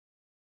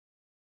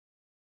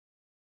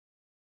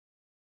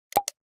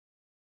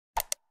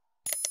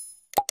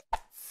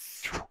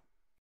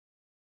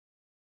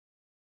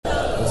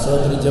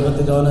சோதரி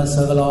ஜெபத்துக்கான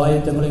சகல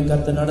ஆயத்தங்களையும்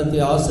கர்த்தர் நடத்தி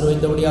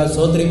ஆசீர்வதித்தபடியா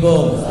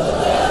சோதரிப்போம்.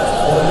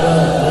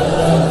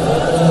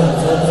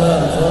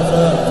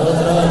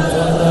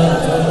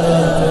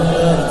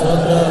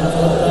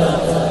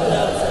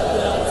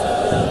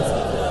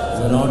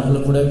 இந்த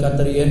நாட்டில் கூட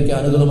கர்த்தர் இயற்கை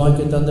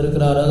அனுகூலமாக்கி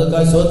தந்திருக்கிறார்,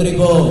 அதுக்காக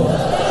சோதரிப்போம்.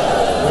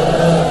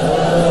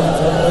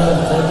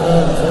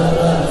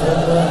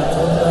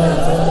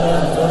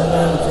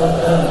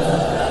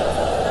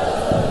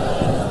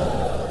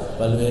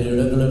 பல்வேறு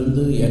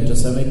இடங்களிலிருந்து ஏற்ற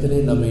சமயத்திலே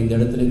நம்ம இந்த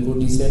இடத்திலே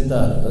கூட்டி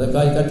சேர்த்தார்,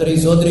 அதற்காக கர்த்தரை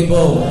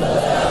சோதரிப்போம்.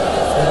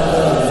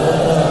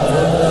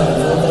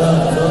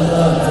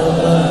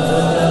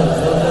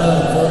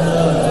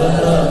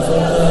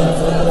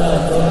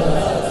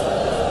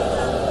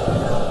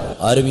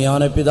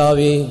 அருமையான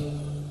பிதாவே,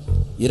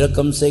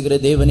 இரக்கம் செய்கிற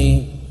தேவனே,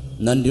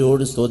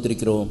 நன்றியோடு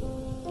ஸ்தோத்திரிக்கிறோம்.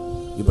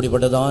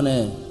 இப்படிப்பட்டதான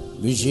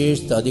விசேஷ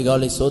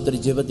அதிகாலை சோதரி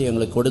ஜெபத்தை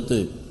எங்களுக்கு கொடுத்து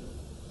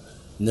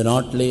இந்த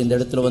நாட்டிலே இந்த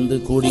இடத்துல வந்து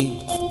கூடி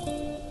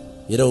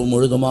இரவு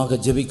முழுதுமாக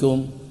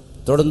ஜெபிக்கும்,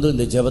 தொடர்ந்து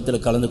இந்த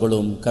ஜெபத்தில் கலந்து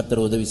கொள்ளும்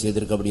கர்த்தர் உதவி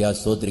செய்திருக்கபடியா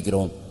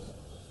ஸ்தோத்திரிக்கிறோம்.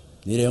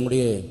 நீர்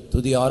எங்களுடைய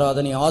துதி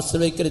ஆராதனை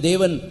ஆசீர்வதிக்கிற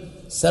தேவன்,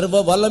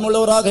 சர்வ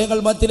வல்லமுள்ளவராக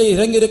எங்கள் மத்தியிலே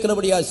இறங்கி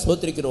இருக்கிறபடியா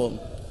ஸ்தோத்திரிக்கிறோம்.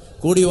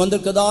 கூடி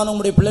வந்திருக்கதான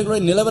உம்முடைய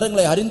பிள்ளைகளுடைய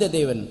நிலவரங்களை அறிந்த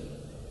தேவன்,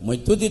 உம்மை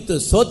துதித்து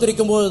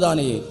ஸ்தோத்திரிக்கும் போது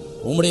தானே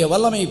உம்முடைய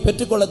வல்லமை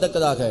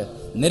பெற்றுக்கொள்ளத்தக்கதாக,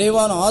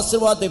 நிறைவான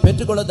ஆசீர்வாதத்தை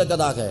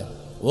பெற்றுக்கொள்ளத்தக்கதாக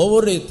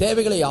ஒவ்வொரு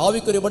தேவைகளை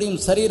ஆவிக்குரியபடியும்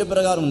சரீர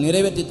பிரகாரம்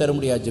நிறைவேற்றி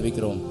தரும்படியா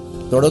ஜெபிக்கிறோம்.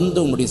 தொடர்ந்து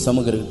உம்முடைய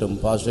சமூகம் இருக்கட்டும்.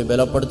 பாஸ்டரை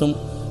பலப்படுத்தும்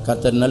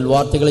கர்த்தர்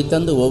நல்வார்த்தைகளை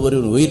தந்து ஒவ்வொரு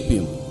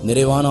உயிர்ப்பையும்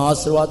நிறைவான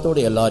ஆசீர்வாதத்தோடு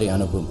எல்லாரையும்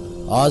அனுப்பும்,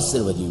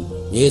 ஆசீர்வதியும்.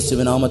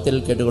 இயேசுவின்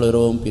நாமத்தில்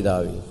கேட்டுக்கொள்கிறோம்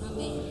பிதாவே.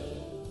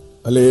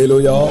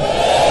 அல்லேலூயா.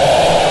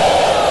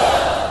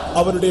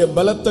 அவருடைய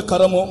பலத்த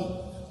கரமும்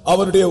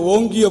அவருடைய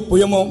ஓங்கிய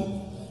புயமும்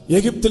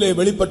எகிப்திலே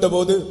வெளிப்பட்ட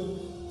போது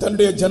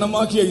தன்னுடைய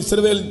ஜனமாகிய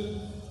இஸ்ரவேல்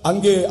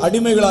அங்கே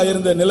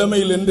அடிமைகளாயிருந்த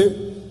நிலைமையிலிருந்து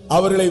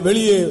அவர்களை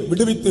வெளியே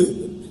விடுவித்து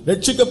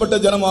ரட்சிக்கப்பட்ட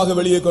ஜனமாக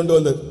வெளியே கொண்டு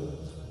வந்தது.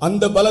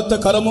 அந்த பலத்த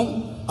கரமும்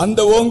அந்த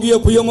ஓங்கிய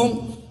புயமும்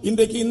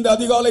இன்றைக்கு இந்த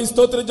அதிகாலை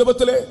ஸ்தோத்திர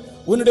ஜெபத்திலே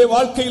உன்னுடைய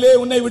வாழ்க்கையிலே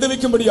உன்னை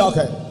விடுவிக்கும்படியாக,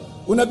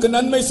 உனக்கு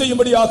நன்மை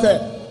செய்யும்படியாக,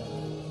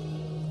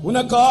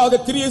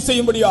 உனக்காக கிரியை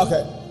செய்யும்படியாக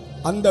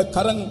அந்த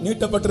கரம்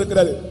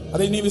நீட்டப்பட்டிருக்கிறது.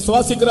 அதை நீ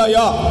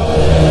விசுவாசிக்கிறாயா?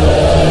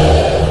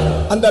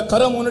 அந்த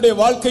கரம் உன்னுடைய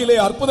வாழ்க்கையிலே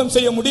அற்புதம்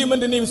செய்ய முடியும்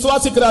என்று நீ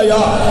விசுவாசிக்கிறாயா?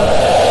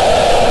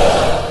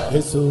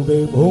 இயேசுவே,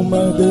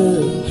 உமது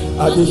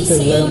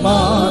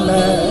அதிசயமான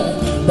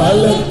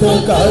பலத்த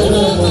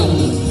கரமும்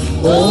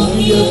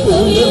ஓங்கிய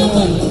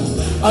புயமும்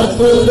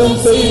அற்புதம்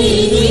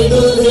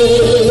செய்திடுவே,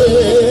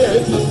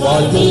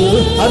 வாழ்வில்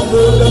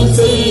அற்புதம்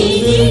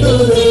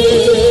செய்திடுவே.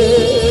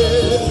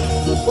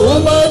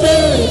 உமது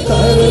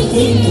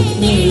கரத்தின்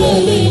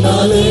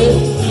நிழலினாலே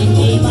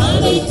என்னை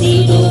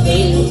மறைத்திடுவே,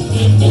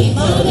 என்னை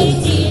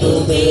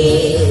மறைத்திடுவே.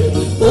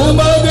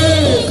 உமது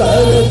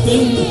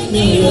கரத்தின்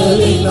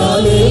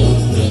நிழலினாலே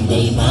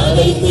என்னை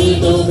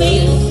மறைத்திடுவே,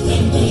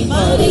 என்னை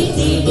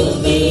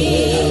மறைத்திடுவே.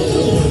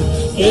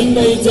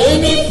 என்னை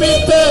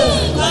ஜெயிப்பித்த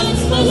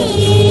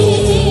கண்மலையே,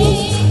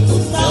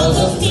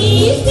 தாகம்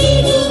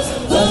தீர்த்திடும்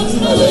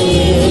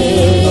கண்மலையே,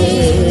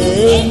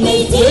 என்னை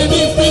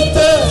ஜெயிப்பித்த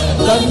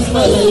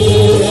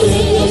கண்மலையே,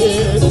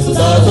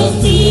 தாகம்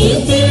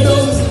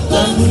தீர்த்திடும்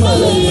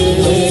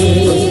கண்மலையே.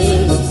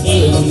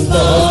 என்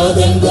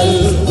பாதங்கள்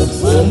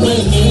உம்மை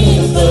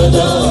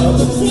நேர்ந்ததால்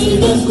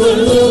இடம்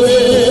கொள்ளுவே,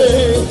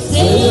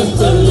 ஜெயம்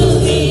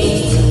கொள்ளுவே.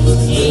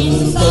 என்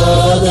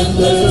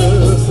பாதங்கள்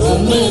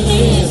உம்மை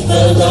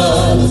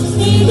நேர்ந்ததால்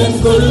இடம்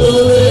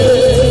கொள்ளுவே,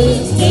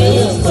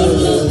 ஜெயம்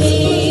கொள்ளுவே.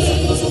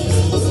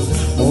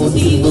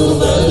 முடிவு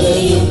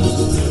வரையும்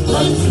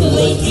அன்பு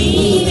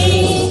வைத்தீரே,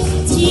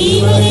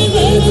 ஜீவனை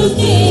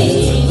வெறுத்தே,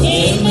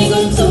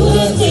 நேர்மைகள்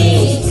துறந்தே,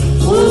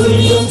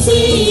 ஊழியம்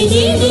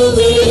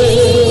செய்திடுவே,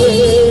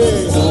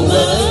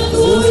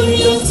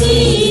 ஊழியம்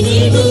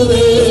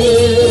செய்திடுவே.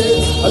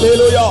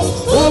 அல்லேலூயா.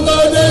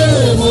 உமது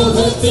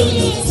முகத்தின்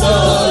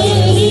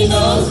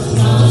சாயலினால்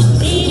நான்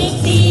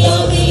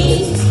திருப்தியாவே,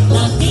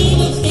 நான்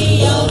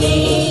திருப்தியாவே.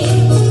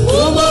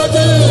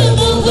 உமது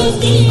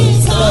முகத்தின்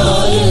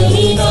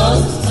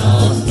சாயலினால்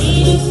நான்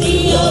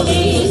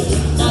திருப்தியாவே,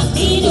 நான்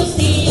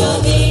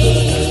திருப்தியாவே.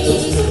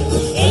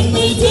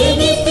 என்னை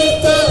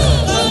ஜெயிப்பித்த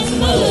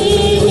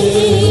கண்மலையே,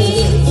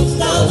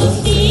 தாகம்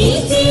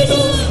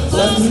தீர்த்திடும்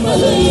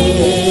கண்மலையே.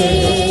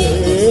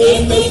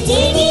 என்னை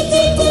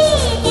ஜெயிப்பித்த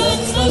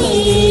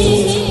கண்மலையே,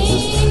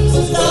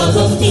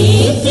 தாகம்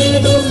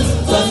தீர்த்திடும்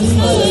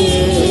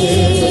கண்மலையே.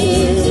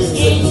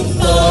 என்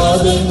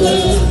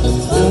பாதங்கள்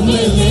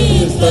உம்மை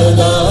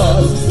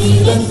நேர்ந்ததால்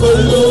இடம்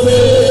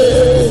கொள்ளுவே,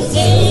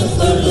 ஜெயம்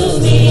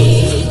கொள்ளுவே.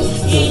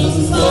 என்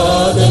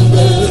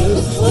பாதங்கள்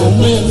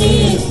உம்மை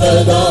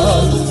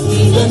நேர்ந்ததால்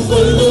இடம்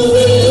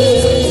கொள்ளுவே,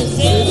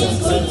 ஜெயம்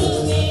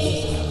கொள்ளுவே.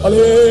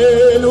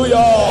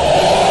 அல்லேலூயா.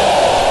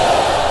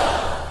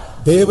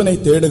 தேவனை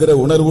தேடுகிற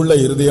உணர்வுள்ள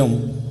இருதயம்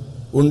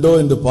உண்டோ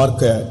என்று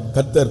பார்க்க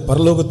கர்த்தர்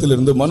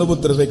பரலோகத்திலிருந்து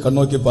மனுபுத்திரரை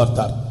கண்ணோக்கி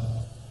பார்த்தார்.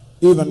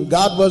 Even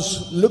God was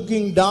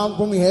looking down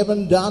from heaven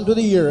down to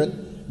the earth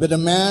but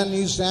the man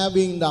is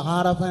having the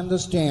heart of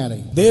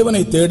understanding.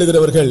 தேவனை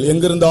தேடுகிறவர்கள்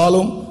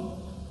எங்கிருந்தாலும்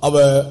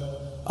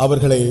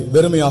அவர்களை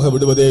வெறுமையாக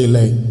விடுவதே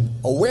இல்லை.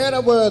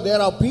 Wherever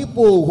there are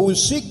people who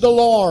seek the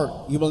Lord,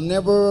 He will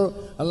never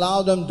allow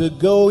them to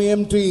go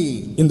empty.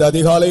 இந்த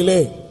அதிகாலையிலே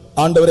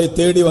ஆண்டவரை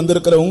தேடி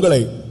வந்திருக்கிற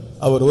உங்களை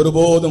அவர்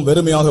ஒருபோதும்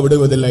வெறுமையாக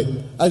விடுவதில்லை.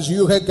 As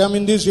you have come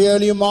in this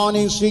early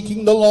morning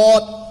seeking the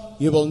Lord,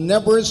 He will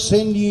never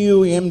send you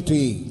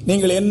empty.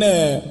 நீங்கள் என்ன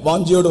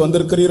வாஞ்சையோடு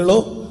வந்திருக்கிறீர்களோ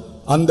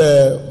அந்த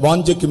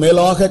வாஞ்சைக்கு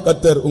மேலாக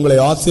கர்த்தர் உங்களை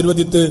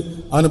ஆசீர்வதித்து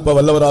அனுப்ப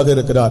வல்லவராக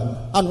இருக்கிறார்.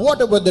 And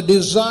whatever the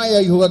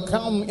desire you have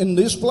come in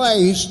this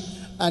place,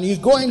 and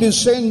He's going to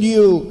send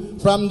you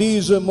from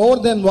these more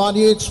than what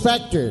you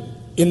expected.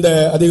 இந்த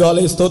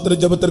அதிகாலை ஸ்தோத்திர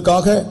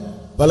ஜெபத்திற்காக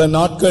பல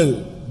நாட்கள்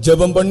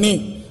ஜெபம் பண்ணி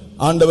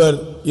ஆண்டவர்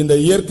இந்த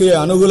இயற்கையை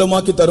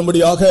அனுகூலமாக்கி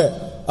தரும்படியாக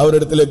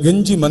அவரிடத்தில்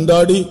கெஞ்சி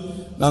மன்றாடி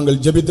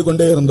நாங்கள் ஜெபித்துக்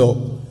கொண்டே இருந்தோம்.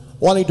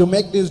 Wanting to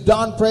make this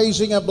dawn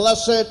praising a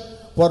blessed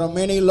for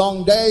many long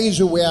days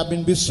we have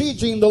been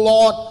beseeching the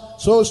Lord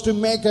so as to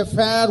make a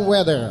fair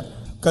weather.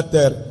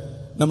 கர்த்தர்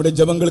நம்முடைய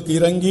ஜெபங்களுக்கு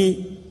இறங்கி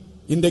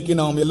இன்றைக்கு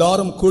நாம்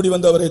எல்லாரும் கூடி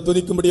வந்து அவரை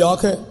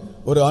துதிக்கும்படியாக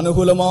ஒரு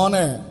அனுகூலமான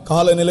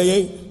காலநிலையை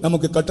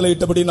நமக்கு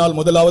கட்டளையிட்டபடினால்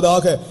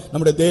முதலாவதாக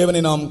நம்முடைய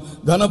தேவனை நாம்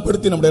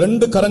கனப்படுத்தி நம்முடைய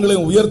 2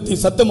 கரங்களையும் உயர்த்தி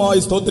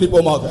சத்தமாய்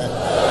ஸ்தோத்திரிப்போமாக.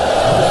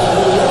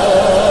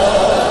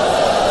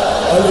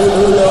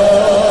 ஹல்லேலூயா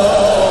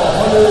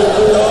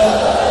ஹல்லேலூயா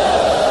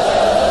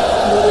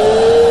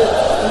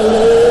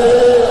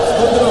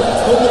ஸ்தோத்திரம்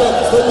ஸ்தோத்திரம்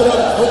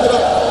ஸ்தோத்திரம்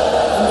ஸ்தோத்திரம்.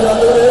 நன்றி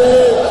ஆண்டவரே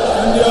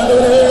நன்றி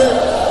ஆண்டவரே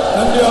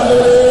நன்றி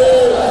ஆண்டவரே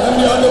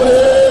நன்றி ஆண்டவரே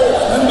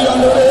நன்றி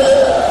ஆண்டவரே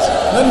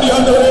நன்றி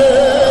ஆண்டவரே.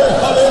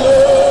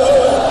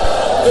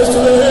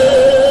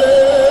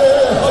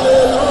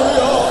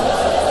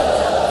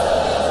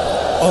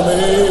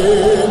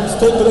 ஆமென்.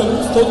 ஸ்தோத்திரம்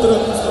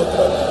ஸ்தோத்திரம்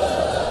ஸ்தோத்திரம்.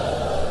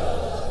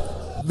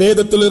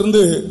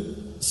 வேதத்திலிருந்து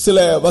சில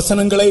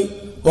வசனங்களை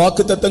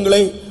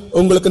வாக்குத்தத்தங்களை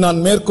உங்களுக்கு நான்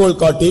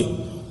மேற்கோள் காட்டி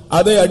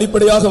அதை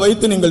அடிப்படையாக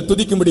வைத்து நீங்கள்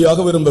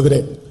துதிக்கும்படியாக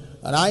விரும்புகிறேன்.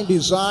 And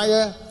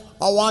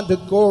I want to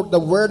quote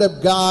the word of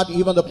God,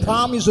 even the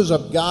promises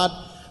of God,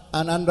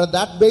 and under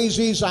that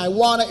basis I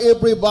want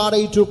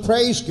everybody to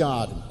praise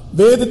God.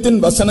 வேதத்தின்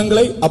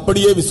வசனங்களை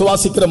அப்படியே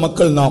விசுவாசிக்கிற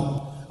மக்கள் நாம்.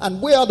 And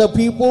we are the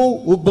people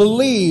who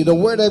believe the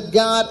word of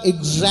God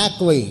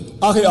exactly.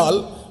 ஆகையால்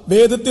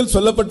வேதத்தில்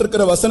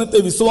சொல்லப்பட்டிருக்கிற வசனத்தை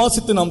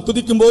விசுவாசித்து நாம்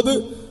துதிக்கும்போது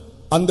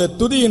அந்த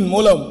துதியின்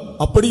மூலம்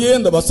அப்படியே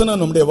அந்த வசனம்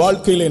நம்முடைய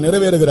வாழ்க்கையிலே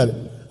நிறைவேறுகிறது.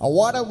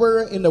 Whatever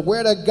in the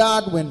word of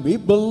God, when we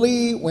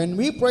believe, when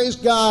we praise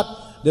God,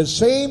 the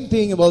same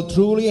thing will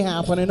truly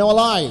happen in our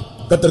life.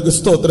 கர்த்தருக்கு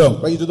ஸ்தோத்திரம்.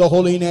 Praise to the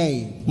holy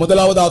name.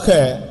 முதலாவதாக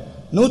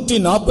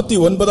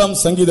 149ஆம்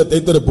சங்கீதத்தை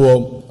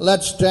திருப்புவோம்.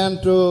 Let's turn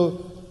to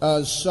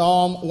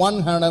Psalm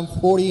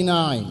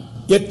 149.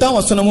 8ஆம்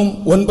வசனமும்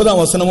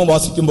 9ஆம் வசனமும்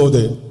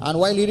வாசிக்கும்போது, and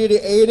while you read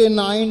 8 and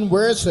 9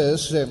 verses,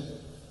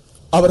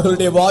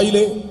 அவர்களுடைய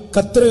வாயிலே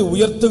கர்த்தரை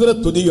உயர்த்துகிற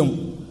துதியும்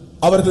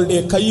அவர்களுடைய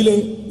கையிலே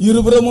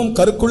இருபுறமும்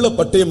கருக்குள்ள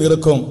பட்டயம்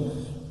இருக்கும்.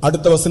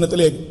 அடுத்த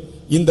வசனத்திலே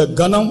இந்த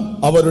கனம்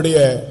அவருடைய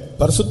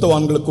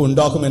பரிசுத்தவான்களுக்கு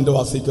உண்டாகும் என்று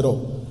வாசிக்கிறோம்.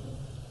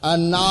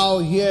 and now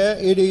here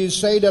it is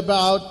said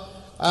about,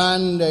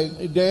 and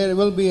they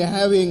will be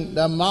having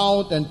the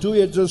mouth and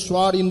two-edged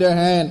sword in their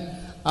hand,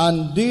 and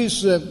this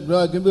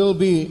will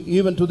be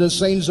even to the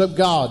saints of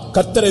God.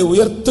 கர்த்தரை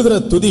உயர்த்துகிற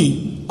துதி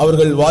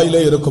அவர்கள்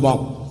வாயிலே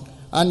இருக்குமாம்.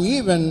 and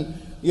even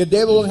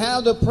they will have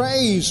the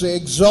praise,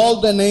 exalt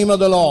the name of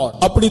the Lord.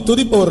 அப்படி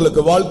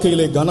துதிப்பவர்களுக்கு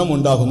வாழ்க்கையிலே கனம்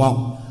உண்டாகுமாம்.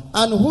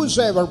 and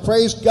whosoever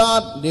praise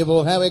God, they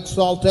will have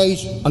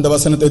exaltation. அந்த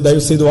வசனத்தை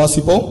தயவு செய்து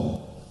வாசிப்போம்.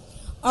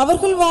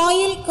 அவர்கள்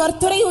வாயில்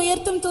கர்த்தரை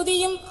உயர்த்தும்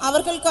துதியும்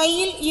அவர்கள்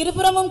கையில்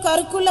இருபுறமும்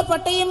கருக்குள்ள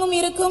பட்டயமும்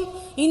இருக்கும்.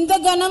 இந்த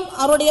கனம்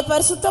அவருடைய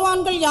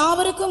பரிசுத்தவான்கள்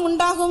யாவருக்கும்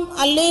உண்டாகும்.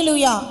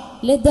 அல்லேலூயா.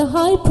 Let the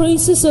high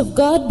praises of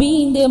God be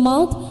in their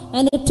mouth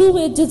and a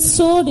two-edged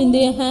sword in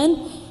their hand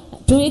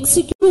to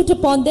execute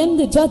upon them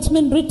the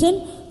judgment written.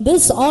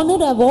 This honor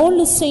of all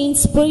the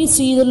saints, praise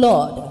ye the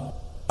Lord.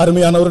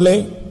 அருமையானவர்களே,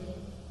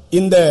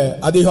 இந்த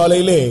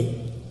அதிகாலையிலே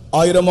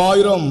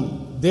ஆயிரம்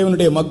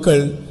தேவனுடைய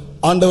மக்கள்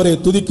ஆண்டவரை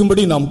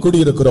துதிக்கும்படி நாம்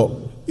கூடியிருக்கிறோம்.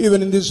 Even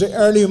in this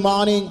early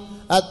morning,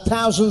 at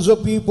thousands of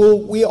people,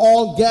 we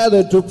all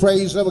gather to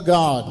praise our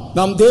God.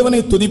 நாம்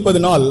தேவனை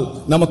துதிப்பதனால்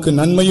நமக்கு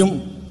நன்மையும்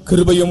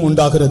கிருபையும்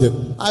உண்டாகிறது.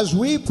 As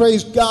we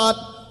praise God,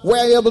 we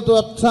are able to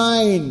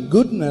obtain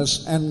goodness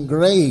and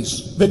grace.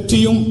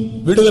 வெற்றியும்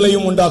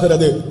விடுதலையும்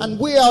உண்டாகிறது. and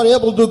we are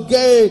able to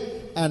get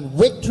and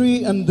victory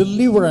and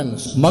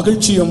deliverance.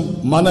 மகிழ்ச்சியும்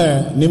மன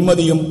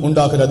நிம்மதியும்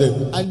உண்டாகிறது.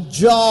 and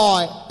joy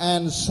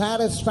and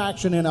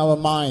satisfaction in our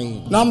mind.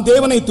 நாம்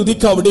தேவனை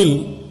துதிக்காவிடில்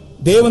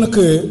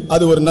தேவனுக்கு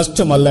அது ஒரு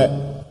நஷ்டம் அல்ல.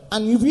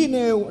 and if we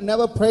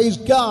never praise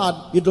God,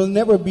 it will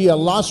never be a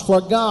loss for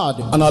God.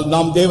 ஆனால்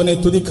நாம் தேவனை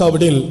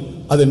துதிக்காவிடில்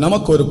அது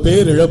நமக்கு ஒரு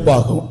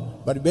பேரிழப்பாகும்.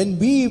 but when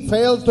we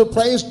fail to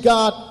praise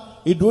God,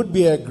 it would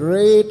be a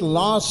great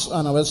loss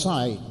on our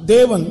side.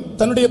 தேவன்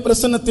தன்னுடைய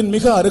பிரசன்னத்தின்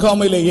மிக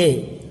அருகாமையிலேயே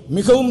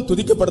மிகவும்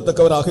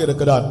துதிக்கப்படத்தக்கவராக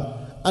இருக்கிறார்.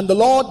 and the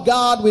Lord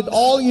God with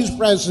all his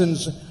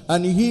presence,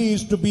 and he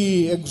is to be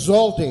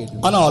exalted.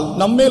 ஆனால்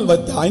நம்மேல்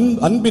வைத்த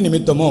அன்பு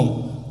நிமித்தமும்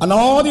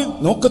அநாதி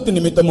நோக்கத்தின்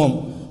நிமித்தமும்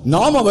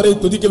நாம் அவரை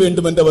துதிக்க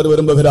வேண்டும் என்று அவர்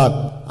விரும்புகிறார்.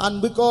 And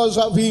because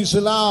of his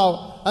love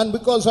and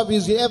because of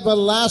his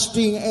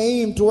everlasting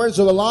aim towards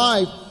our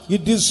life, he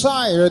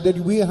desired that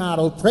we had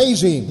to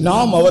praise him.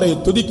 நாம் அவரை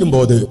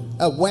துதிக்கும்போது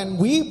When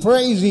we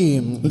praise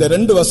him, இந்த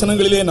ரெண்டு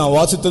வசனங்களிலே நான்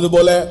வாசித்தது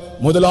போல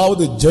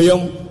முதலாவது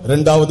ஜெயம்,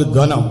 இரண்டாவது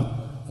கனம்.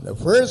 the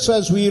first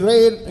as we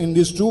read in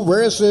these two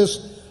verses,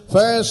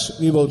 first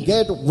we will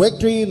get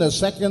victory, and the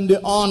second the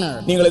honor.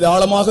 நீங்கள் இதை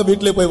ஆழமாக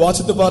வீட்டிலே போய்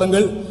வாசித்து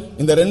பாருங்கள்.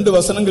 இந்த ரெண்டு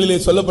வசனங்களிலே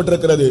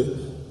சொல்லப்பட்டிருக்கிறது,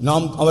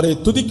 நாம் அவரை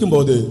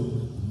துதிக்கும்போது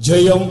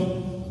ஜெயம்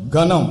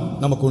கனம்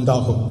நமக்கு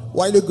உண்டாகும்.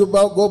 While you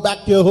go back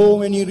to your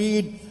home and you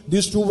read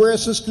these two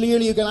verses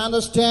clearly, you can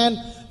understand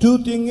two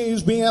things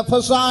is being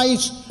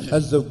emphasized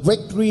as the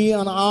victory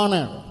and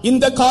honor.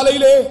 இந்த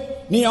காலையிலே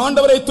நீ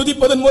ஆண்டவரை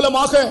துதிப்பதன்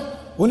மூலமாக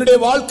உன்னுடைய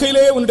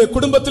வாழ்க்கையிலே உன்னுடைய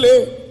குடும்பத்திலே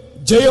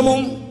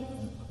ஜெயமும்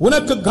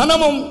உனக்கு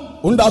கனமும்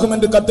உண்டாகும்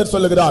என்று கர்த்தர்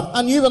சொல்லுகிறார்.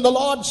 And even the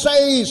Lord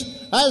says,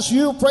 as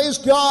you praise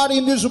God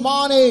in this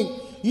morning,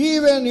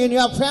 even in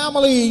your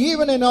family,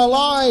 even in your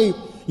life,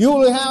 you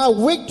will have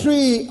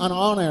victory and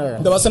honor.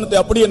 இந்த வசனத்தை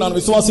அப்படியே நான்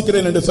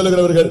விசுவாசிக்கிறேன் என்று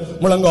சொல்லுகிறவர்கள்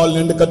முழங்கால்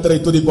நின்று கர்த்தரை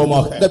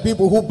துதிப்போமாக. The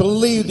people who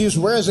believe this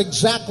verse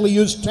exactly,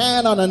 you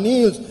stand on your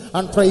knees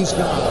and praise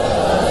God.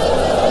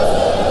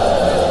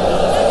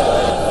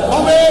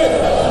 Amen.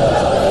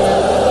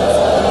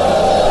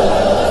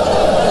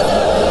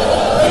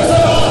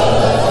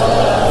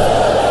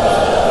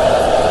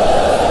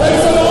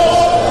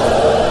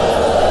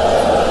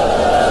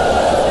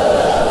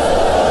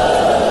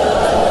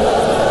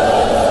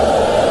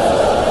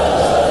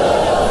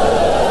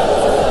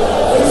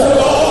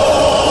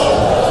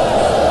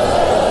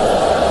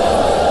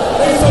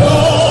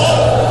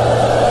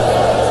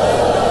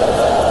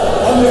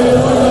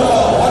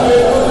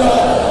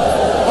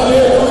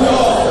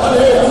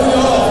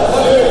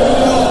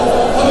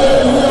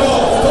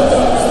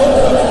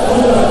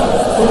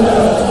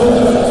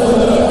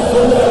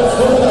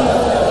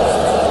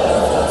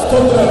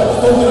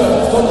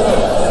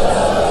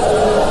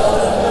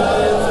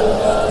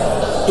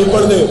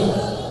 இப்பொழுது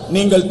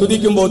நீங்கள்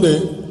துதிக்கும் போது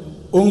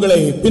உங்களை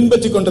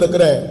பின்பற்றிக்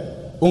கொண்டிருக்கிற,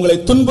 உங்களை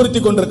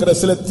துன்புறுத்திக் கொண்டிருக்கிற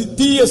சில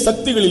தீய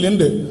சக்திகளில்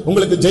இருந்து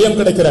உங்களுக்கு ஜெயம்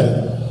கிடைக்கிறது.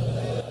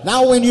 Now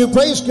when you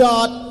praise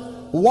God,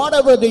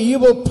 whatever the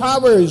evil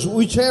powers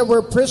whichever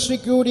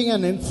persecuting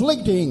and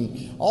inflicting,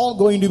 all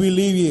going to be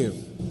leave you.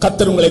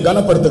 கர்த்தர் உங்களை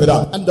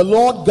கனப்படுத்துகிறார். And the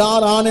Lord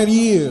God honor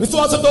you.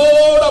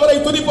 விசுவாசத்தோடு அவரை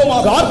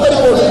துதிப்போமாக,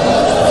 ஆர்ப்பரிப்போடு.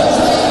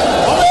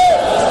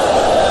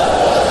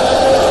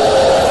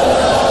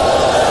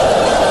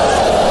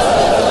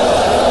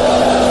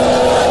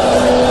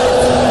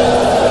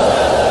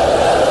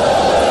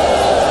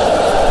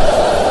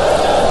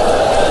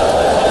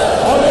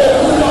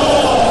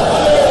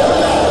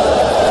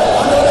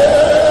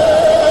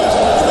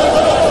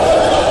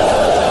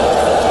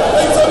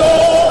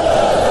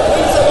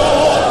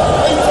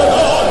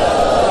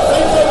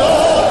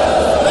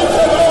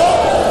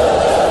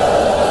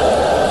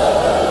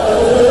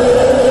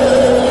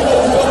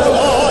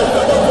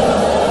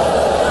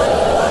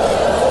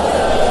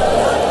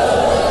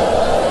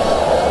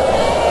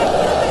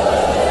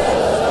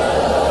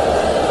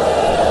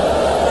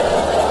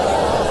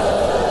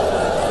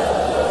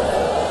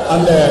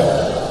 அந்த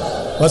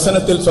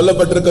வசனத்தில்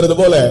சொல்லப்பட்டிருக்கிறது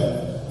போல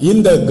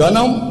இந்த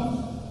கனம்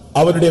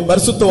அவருடைய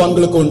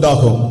பரிசுத்தவான்களுக்கு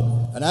உண்டாகும்.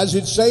 And as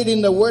it said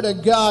in the word of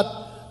God,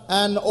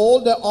 and all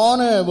the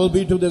honor will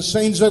be to the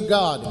saints of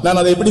God. நான்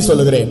அதை எப்படி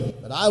சொல்லுகிறேன்?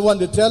 But I want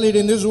to tell it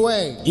in this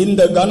way.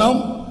 இந்த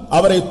கனம்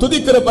அவரை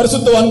துதிக்கிற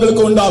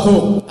பரிசுத்தவான்களுக்கு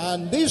உண்டாகும்.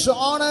 And this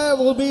honor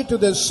will be to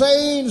the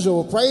saints who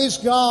praise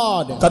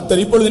God.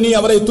 கர்த்தர் இப்பொழுது நீ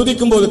அவரை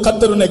துதிக்கும்போது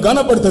கர்த்தர் உன்னை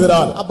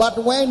கனப்படுத்துகிறார். But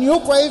when you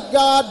praise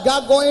God,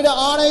 God going to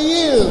honor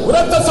you.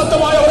 உரத்த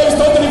சத்தமாய் அவரை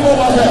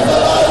ஸ்தோத்திரிப்போமாக.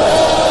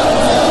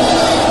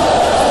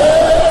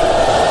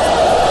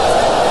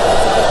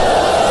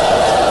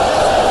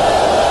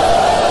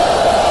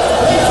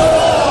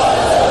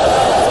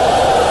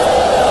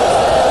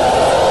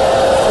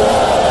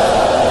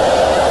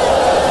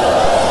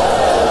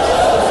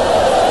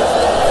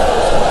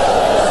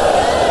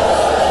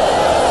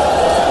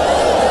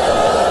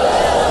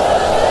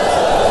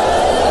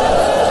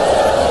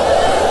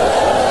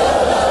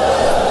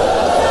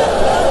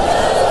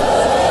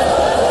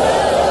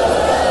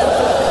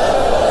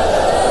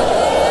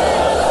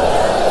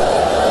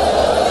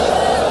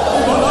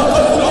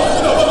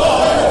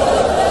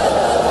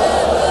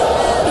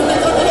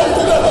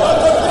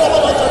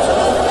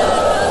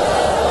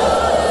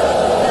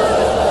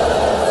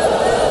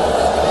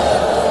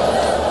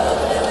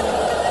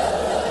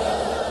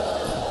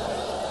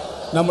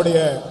 நம்முடைய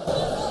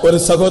ஒரு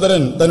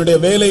சகோதரன் தன்னுடைய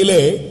வேலையிலே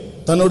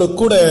தன்னோடு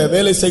கூட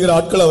வேலை செய்கிற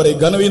ஆட்கள் அவரை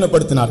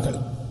கனவீனப்படுத்தினார்கள்.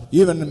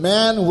 Even a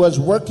man who was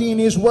working in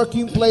his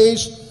working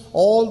place,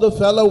 all the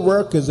fellow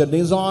workers that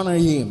dishonor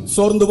him.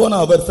 சோர்ந்து போன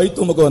அவர்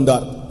ஃபெய்த்துமுக்கு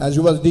வந்தார். As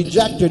he was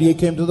dejected, he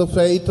came to the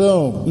faith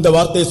home. இந்த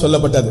வார்த்தை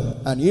சொல்லப்பட்டது.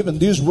 And even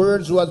these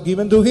words was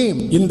given to him.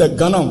 இந்த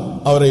கனம்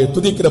அவரை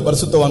துதிக்கிற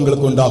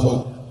பரிசுத்தவான்களுக்கு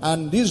உண்டாகும். And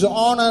this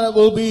honor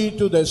will be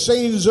to the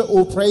saints who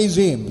praise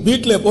him.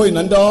 வீட்டிலே போய்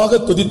நன்றாக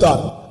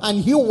துதித்தார். And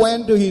he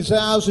went to his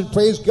house and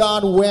praised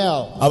God well.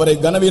 அவரை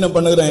கனவீனம்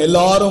பண்ணுகிற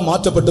எல்லாரும்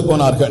மாற்றப்பட்டு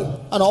போனார்கள்.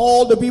 And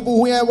all the people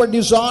who were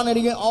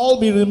dishonoring all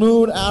be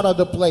removed out of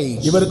the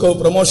place. இவருக்கு ஒரு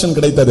promotion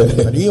கிடைத்தது.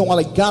 But he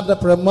only got the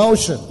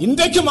promotion.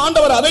 இன்றைக்கும்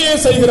ஆண்டவர் அதையே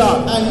செய்கிறார்.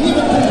 And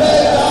even today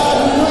God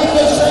is doing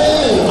the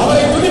same.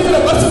 அவரை துதிக்கிற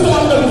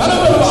பரிசுத்தவான்கள்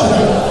கனம்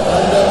பெறுவார்கள்.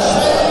 And the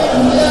same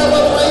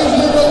whoever praise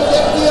him will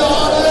get the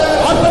honor.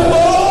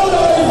 ஆண்டவரோடு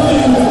அவரை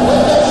துதியுங்கள்.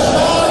 With the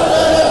shout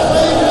and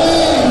praise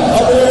him.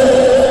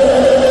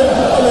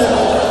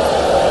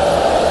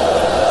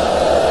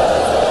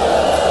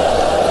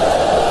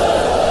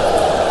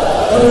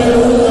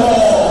 Hallelujah,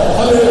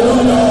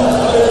 hallelujah,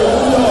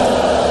 hallelujah,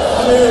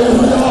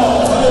 hallelujah,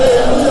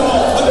 hallelujah,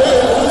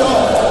 hallelujah,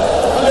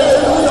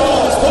 hallelujah.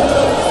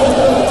 Stotram,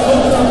 stotram,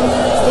 stotram,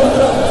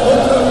 stotram,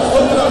 stotram,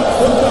 stotram,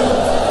 stotram,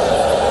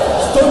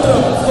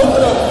 stotram,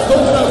 stotram,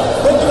 stotram,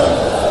 stotram.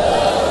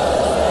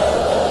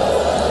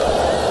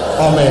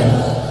 Amen.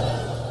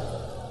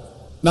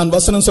 நான்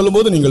வசனம்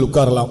சொல்லும்போது நீங்கள்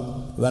உட்காரலாம்.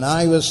 When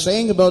I was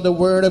saying about the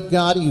word of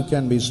God, you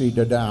can be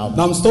seated down.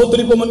 நாம்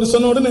ஸ்தோத்திரிப்போம் என்று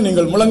சொன்ன உடனே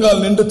நீங்கள்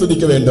முழங்கால் நின்று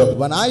துதிக்க வேண்டும்.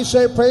 When I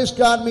say praise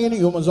God, meaning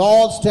you must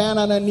all stand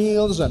on your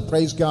knees and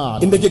praise God.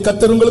 இன்றைக்கு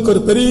கர்த்தர் உங்களுக்கு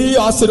ஒரு பெரிய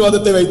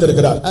ஆசீர்வாதத்தை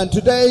வைத்திருக்கிறார். And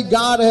today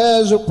God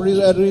has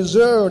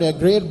reserved a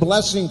great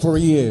blessing for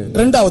you.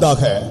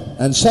 இரண்டாவதாக,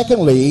 And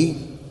secondly,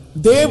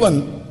 தேவன்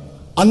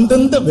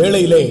அந்தந்த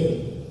வேளையிலே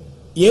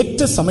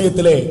ஏற்ற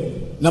சமயத்திலே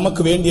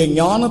நமக்கு வேண்டிய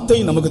ஞானத்தை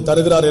நமக்கு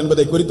தருகிறார்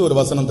என்பதை குறித்து ஒரு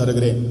வசனம்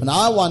தருகிறேன். and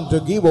I want to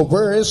give a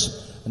verse,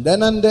 and then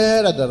and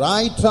there at the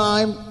right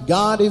time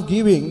God is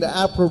giving the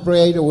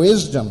appropriate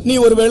wisdom. நீ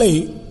ஒருவேளை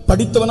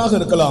படித்தவனாக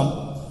இருக்கலாம்,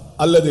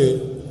 அல்லது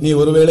நீ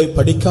ஒருவேளை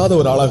படிக்காத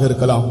ஒரு ஆளாக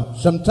இருக்கலாம்.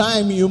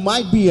 Sometime you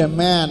might be a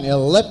man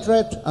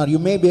illiterate, or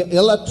you may be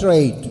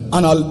illiterate.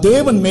 ஆனால்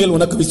தேவன் மேல்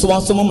உனக்கு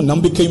விசுவாசமும்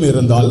நம்பிக்கையும்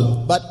இருந்தால்,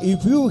 But if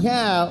you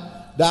have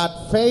that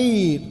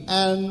faith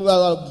and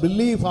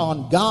belief on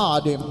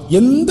God,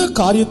 எந்த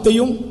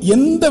காரியத்தையும்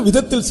எந்த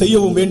விதத்தில்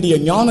செய்யவும் வேண்டிய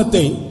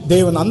ஞானத்தை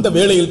தேவன் அந்த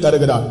வேளையில்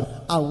தருகிறார்.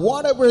 and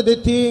whatever the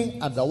thing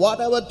at the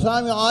whatever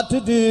time you ought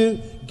to do,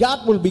 God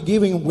will be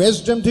giving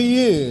wisdom to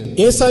you.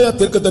 ஏசாயா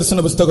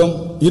தீர்க்கதரிசன புத்தகம்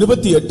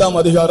 28ஆம்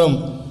அதிகாரம்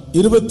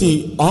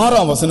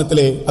 26ஆம்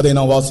வசனத்திலே அதை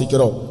நாம்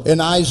வாசிக்கிறோம். In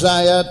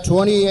Isaiah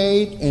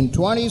 28 and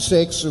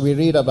 26 we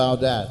read about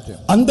that.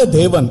 அந்த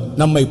தேவன்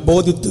நம்மை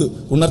போதித்து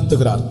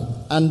உணர்த்துகிறார்.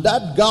 And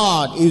that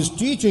God is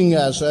teaching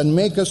us and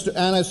make us to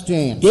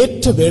understand.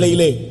 ஏற்ற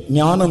வேளையிலே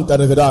ஞானம்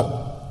தருகிறார்.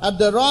 At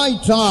the right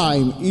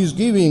time is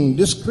giving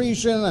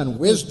discretion and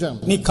wisdom.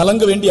 நீ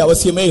கலங்க வேண்டிய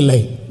அவசியமே இல்லை.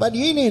 But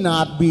ye need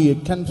not be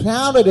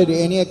confounded at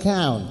any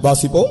account.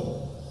 வாசிப்போம்.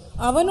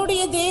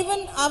 அவனுடைய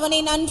தேவன் அவனை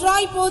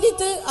நன்றாய்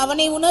போதித்து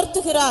அவனை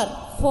உணர்த்துகிறார்.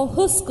 For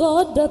his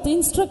God doth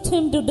instruct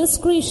him to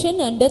discretion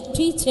and doth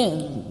teach him.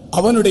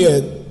 அவனுடைய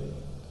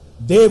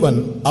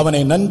தேவன்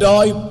அவனை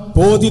நன்றாய்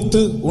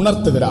போதித்து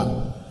உணர்த்துகிறார்.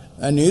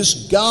 And his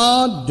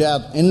God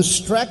doth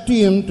instruct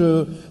him to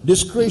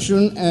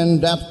discretion and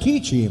doth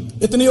teach him.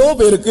 எத்தனையோ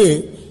பேருக்கு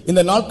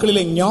இந்த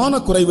நாட்களிலே ஞான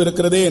குறைவு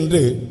இருக்கிறதே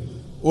என்று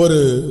ஒரு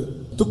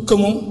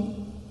துக்கமும்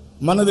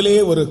மனதிலே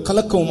ஒரு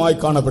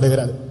கலக்கமுமாய்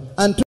காணப்படுகிறது.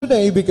 And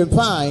today we can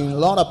find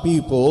a lot of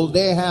people,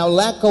 they have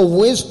lack of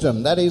wisdom.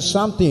 That is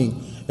something,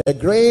 a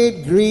great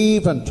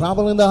grief and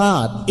trouble in the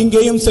heart.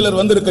 இங்கேயும் சிலர்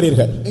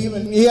வந்திருக்கிறீர்கள்.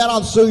 Even here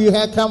also you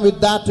have come with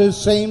that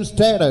same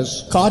status.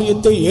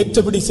 காரியத்தை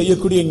ஏற்றபடி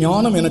செய்யக்கூடிய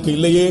ஞானம் எனக்கு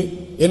இல்லையே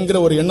என்கிற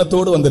ஒரு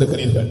எண்ணத்தோடு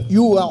வந்திருக்கிறீர்கள்.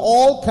 You are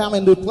all come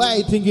into play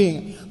thinking,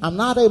 I'm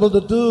not able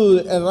to do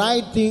a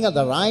right thing at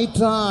the right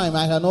time.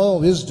 I have no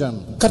wisdom.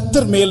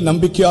 கர்த்தர் மேல்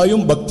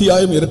நம்பிக்கையாயும்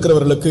பக்தியாயும்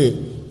இருக்கிறவர்களுக்கு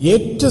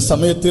ஏற்ற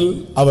சமயத்தில்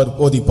அவர்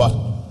போதிப்பார்.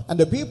 And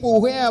the people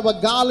who have a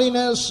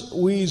godliness,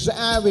 who is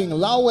having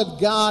love with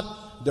God,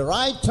 the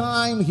right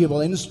time he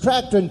will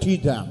instruct and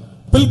teach them.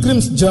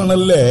 Pilgrims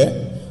ஜர்னல்ல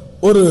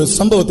ஒரு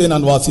சம்பவத்தை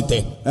நான்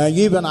வாசித்தேன்.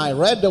 Even I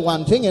read the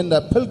one thing in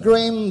the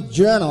Pilgrim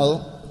Journal.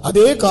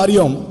 அதே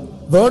காரியம்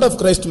Word of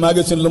Christ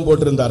magazine-லும்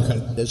போட்டிருந்தார்கள்.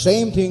 The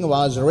same thing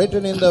was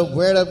written in the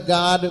Word of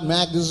God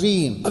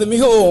magazine. அது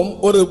மிகவும்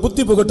ஒரு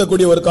புத்தி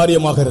புகட்டக்கூடிய ஒரு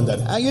காரியமாக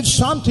இருந்தது. It's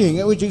something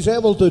which is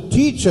able to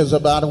teach us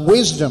about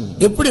wisdom.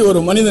 எப்படி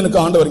ஒரு மனிதனுக்கு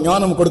ஆண்டவர்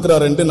ஞானம்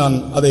கொடுக்கிறார் என்று நான்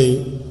அதை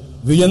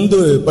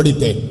வியந்து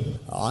படித்தேன்.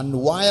 And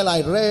while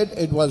I read,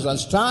 it was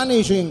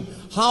astonishing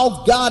how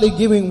God is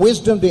giving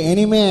wisdom to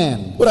any man.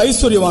 ஒரு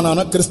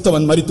ஐஸ்வரியவானான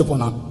கிறிஸ்தவன் மரித்து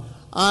போனான்.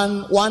 And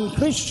one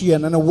Christian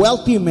and a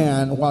wealthy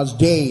man was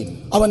dead.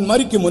 அவன்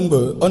மரிக்கும் முன்பு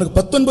அவனுக்கு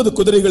 19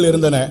 குதிரைகள்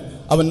இருந்தன.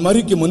 அவன்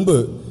மரிக்கும் முன்பு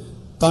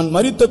தான்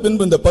மரித்த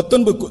பின்பு இந்த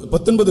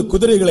 19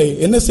 குதிரைகளை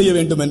என்ன செய்ய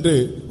வேண்டும் என்று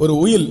ஒரு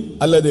உயில்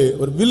அல்லது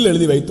ஒரு வில்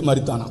எழுதி வைத்து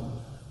மரித்தானாம்.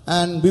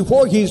 And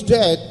before his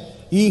death,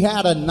 he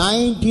had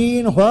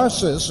 19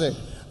 horses.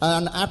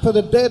 And after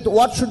the death,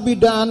 what should be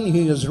done?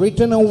 He has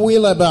written a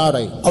will about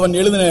it. அவன்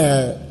எழுதின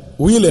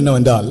உயில்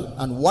என்னவென்றால்,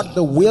 and what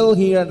the will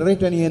he had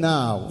written here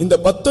now. இந்த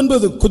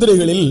 19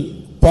 குதிரைகளில்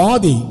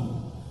பாதி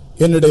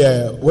என்னுடைய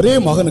ஒரே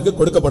மகனுக்கு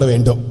கொடுக்கப்பட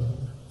வேண்டும்.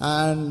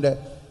 And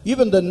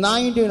even the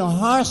 19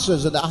 horses,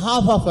 the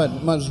half of it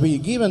must be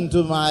given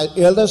to my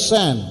elder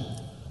son.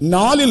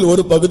 நாலில்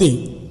ஒரு பகுதி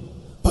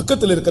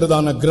பக்கத்தில்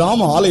இருக்கிறதான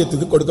கிராம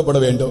ஆலயத்துக்கு கொடுக்கப்பட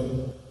வேண்டும்.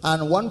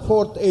 And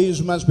 1/4 is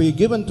must be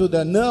given to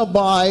the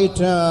nearby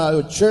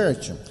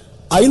church.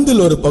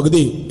 ஐந்தில் ஒரு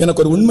பகுதி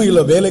எனக்கு ஒரு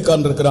உண்மையுள்ள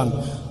வேலைக்காரன் இருக்கிறான்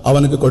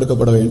அவனுக்கு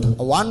கொடுக்கப்பட வேண்டும்.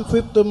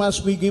 1/5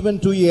 must be given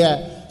to a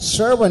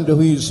servant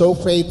who is so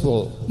faithful.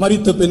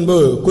 மரித்த பின்பு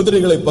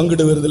குதிரைகளை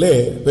பங்கிடுவதிலே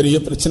பெரிய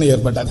பிரச்சனை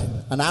ஏற்பட்டது.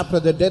 And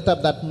after the death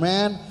of that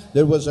man,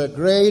 there was a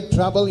great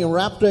trouble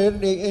erupted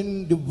in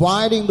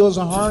dividing those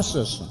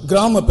horses.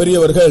 கிராம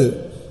பெரியவர்கள்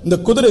இந்த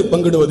குதிரை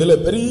பங்கிடுவதிலே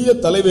பெரிய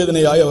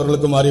தலைவேதனையாய்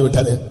அவர்களுக்கு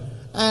மாறிவிட்டது.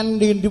 And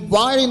in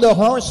dividing the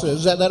horses,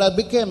 that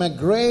became a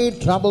great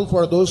trouble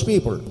for those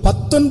people.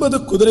 19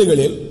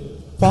 குதிரைகளில்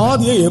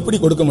பாதியை எப்படி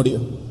கொடுக்க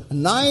முடியும்?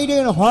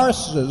 19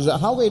 horses,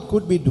 how it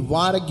could be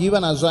divided,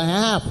 given as a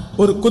half?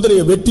 ஒரு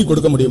குதிரையை வெட்டி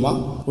கொடுக்க முடியுமா?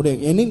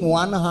 Any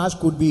one horse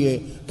could be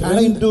cut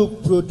into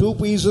 2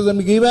 pieces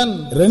and given.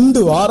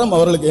 2 வாரம்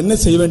அவர்களுக்கு என்ன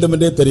செய்ய வேண்டும்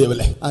என்றே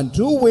தெரியவில்லை. And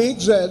 2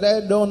 weeks they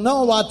don't know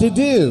what to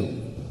do.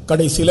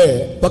 கடைசியிலே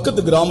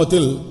பக்கத்து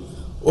கிராமத்தில்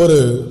ஒரு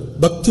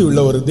பக்தி உள்ள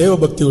ஒரு தேவ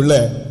பக்தி உள்ள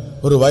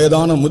ஒரு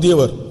வயதான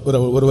முதியவர்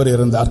ஒருவர்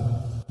இருந்தார்.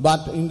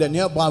 But in the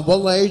nearby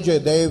village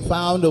they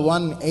found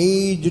one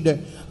aged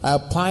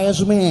pious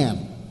man.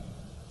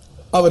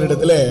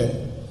 அவரிடத்திலே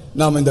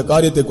நாம் இந்த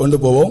காரியத்தை கொண்டு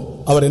போவோம்,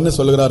 அவர் என்ன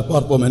சொல்கிறார்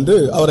பார்ப்போம் என்று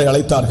அவரை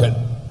அழைத்தார்கள்.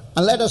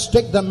 And let us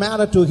take the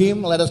matter to him,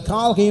 let us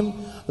call him,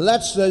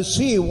 let's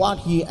see what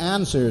he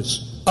answers.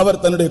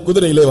 அவர் தன்னுடைய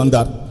குதிரையிலே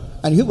வந்தார்.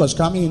 And he was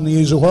coming in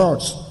his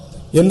horse.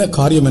 என்ன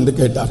காரியம் என்று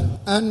கேட்டார்.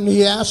 And he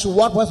asked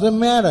what was the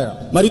matter.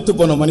 மரித்து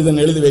போன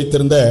மனிதன் எழுதி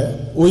வைத்திருந்த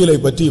உயிலை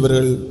பற்றி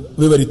இவர்கள்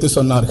விவரித்து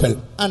சொன்னார்கள்.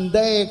 And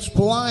they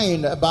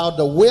explained about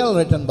the will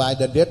written by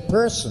the dead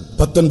person.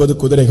 19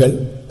 குதிரைகள்.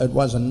 It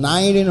was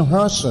 19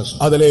 horses.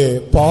 அதிலே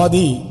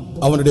பாதி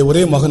அவனுடைய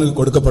ஒரே மகனுக்கு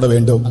கொடுக்கப்பட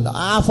வேண்டும். And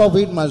half of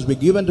it must be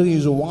given to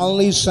his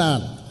only son.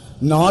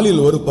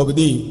 நாலில் ஒரு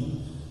பகுதி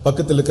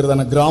பக்கத்தில்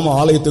இருக்கிறதான கிராம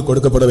ஆலயத்துக்கு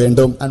கொடுக்கப்பட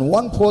வேண்டும். And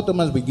 1/4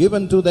 must be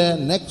given to the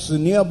next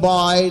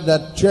nearby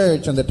that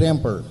church and the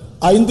temple.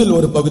 ஐந்தில்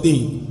ஒரு பகுதி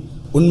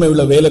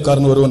உண்மையுள்ள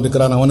வேலைக்காரன் ஒருவன்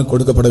இருக்கிறான் அவனுக்கு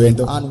கொடுக்கப்பட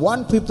வேண்டும். And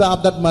 1/5 of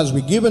that must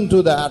be given to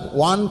that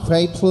one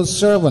faithful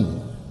servant.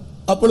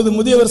 அப்பொழுது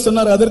முதியவர்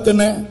சொன்னார்,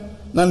 அதற்கென்ன,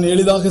 நான்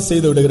எளிதாக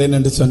செய்து விடுகிறேன்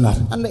என்று சொன்னார்.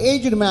 And the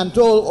aged man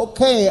told,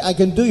 okay, I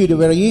can do it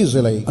very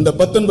easily. அந்த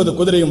 19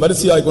 குதிரையும்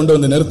வரிசையாய் கொண்டு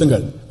வந்து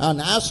நிறுத்துங்கள். And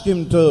asked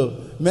him to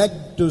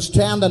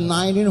stand the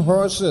 19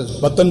 horses.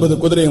 19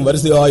 குதிரையும்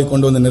வரிசையாய்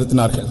கொண்டு வந்து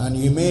நிறுத்தினார்கள். And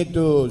he made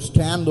to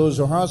stand those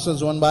horses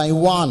one by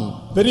one.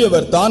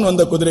 பெரியவர் தான்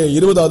வந்த குதிரையை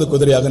 20வது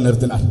குதிரையாக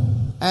நிறுத்தினார்.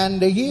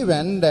 And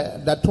even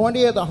the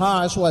 20th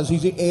horse was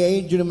his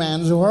aged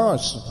man's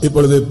horse.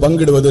 இப்பொழுது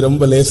பங்கிடுவது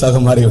ரொம்ப லேசாக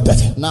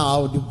மாறிவிட்டது. Now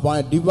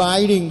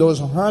dividing those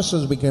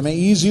horses became an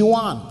easy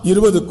one.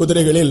 20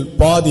 குதிரைகளில்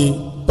பாதி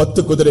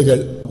 10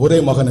 குதிரைகள் ஒரே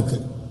மகனுக்கு.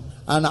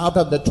 And out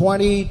of the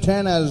 20,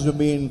 10 has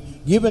been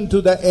given to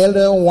the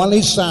elder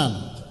only son.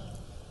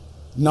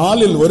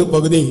 நாலில் ஒரு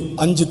பகுதி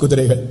 5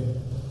 குதிரைகள்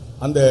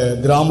அந்த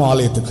கிராம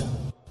ஆலயத்துக்கு.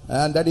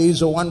 And that is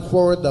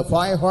 1/4, the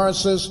 5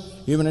 horses,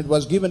 even it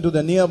was given to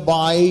the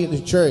nearby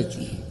the church.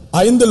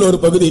 ஐந்தில் ஒரு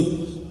பகுதி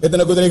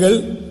எத்தனை குதிரைகள்?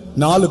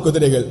 4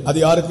 குதிரைகள். அது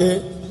யாருக்கு?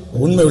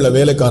 உண்மையுள்ள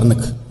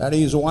வேலைக்காரனுக்கு. That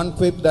is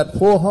 1/5, that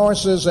 4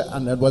 horses,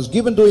 and it was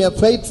given to a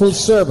faithful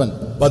servant.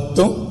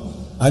 10,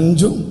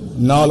 5,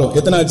 4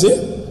 எத்தனாச்சு?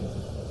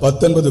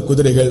 19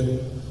 குதிரைகள்.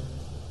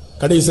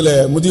 கடைசியில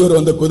முதியோர்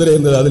வந்த குதிரை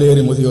இருந்தது, அதில்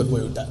ஏறி முதியோர்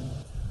போய்விட்டார்.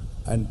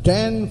 And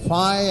 10,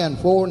 5 and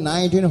 4,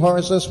 19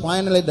 horses.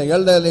 Finally the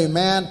elderly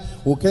man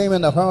who came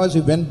in the horse,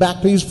 he went back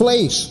to his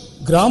place.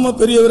 கிராம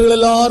பெரியவர்கள்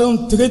எல்லாரும்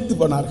திகைத்து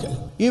போனார்கள்.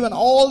 Even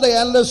all the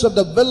elders of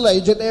the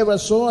village, they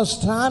were so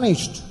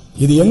astonished.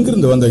 இது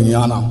எங்கிருந்து வந்த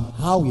ஞானம்?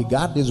 How he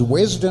got this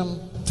wisdom?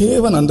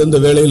 தேவன் அந்தந்த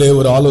வேளையிலே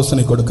ஒரு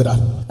ஆலோசனை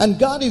கொடுக்கிறார். And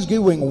God is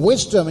giving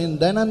wisdom in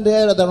then and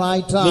there at the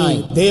right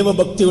time. தேவ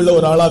பக்தி உள்ள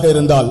ஒரு ஆளாக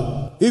இருந்தால்,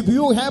 if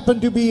you happen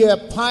to be a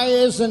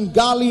pious and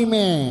godly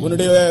man,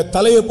 உன்னுடைய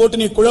தலையை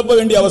போட்டு நீ குழப்ப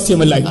வேண்டிய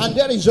அவசியம் இல்லை. and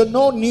there is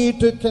no need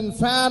to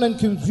confound and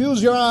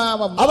confuse your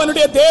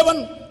அவனுடைய தேவன்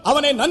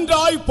அவனை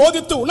நன்றாய்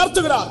போதித்து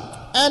உணர்த்துகிறார்.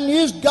 And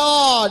his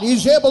God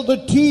is able to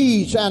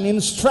teach and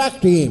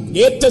instruct him.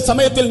 ஏற்ற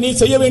சமயத்தில் நீ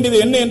செய்ய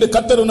வேண்டியது என்ன என்று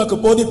கர்த்தர் உனக்கு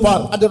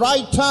போதிப்பார். At the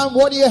right time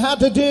what you have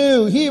to do,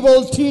 he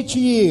will teach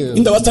you.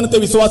 இந்த வசனத்தை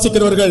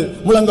விசுவாசிக்கிறவர்கள்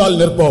முழங்கால்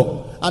நிற்போம்.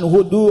 And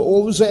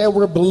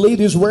whosoever believe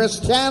this word,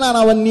 stand on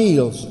our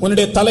knees.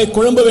 உன்னுடைய தலை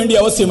குழம்ப வேண்டிய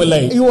அவசியம் இல்லை.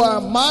 Your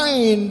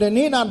mind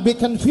need not be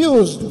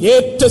confused.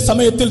 ஏற்ற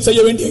சமயத்தில் செய்ய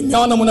வேண்டிய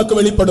ஞானம் உனக்கு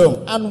வெளிப்படும்.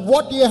 And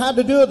what you have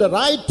to do at the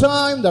right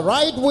time, the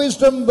right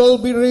wisdom will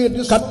be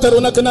revealed. கர்த்தர்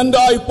உனக்கு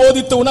நன்றாய்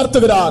போதித்து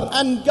உணர்த்துகிறார்.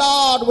 And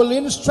God will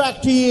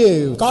instruct you.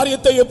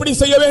 காரியத்தை எப்படி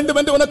செய்ய வேண்டும்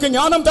என்று உனக்கு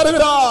ஞானம்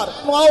தருகிறார்.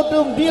 How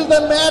to deal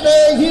the matter,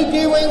 he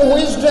giving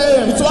wisdom.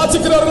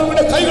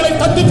 விசுவாசிக்கிறவர்களுடைய கைகளை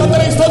தட்டி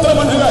கர்த்தரை ஸ்தோத்திரம்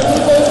பண்ணுங்கள்.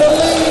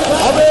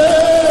 ஆமென்.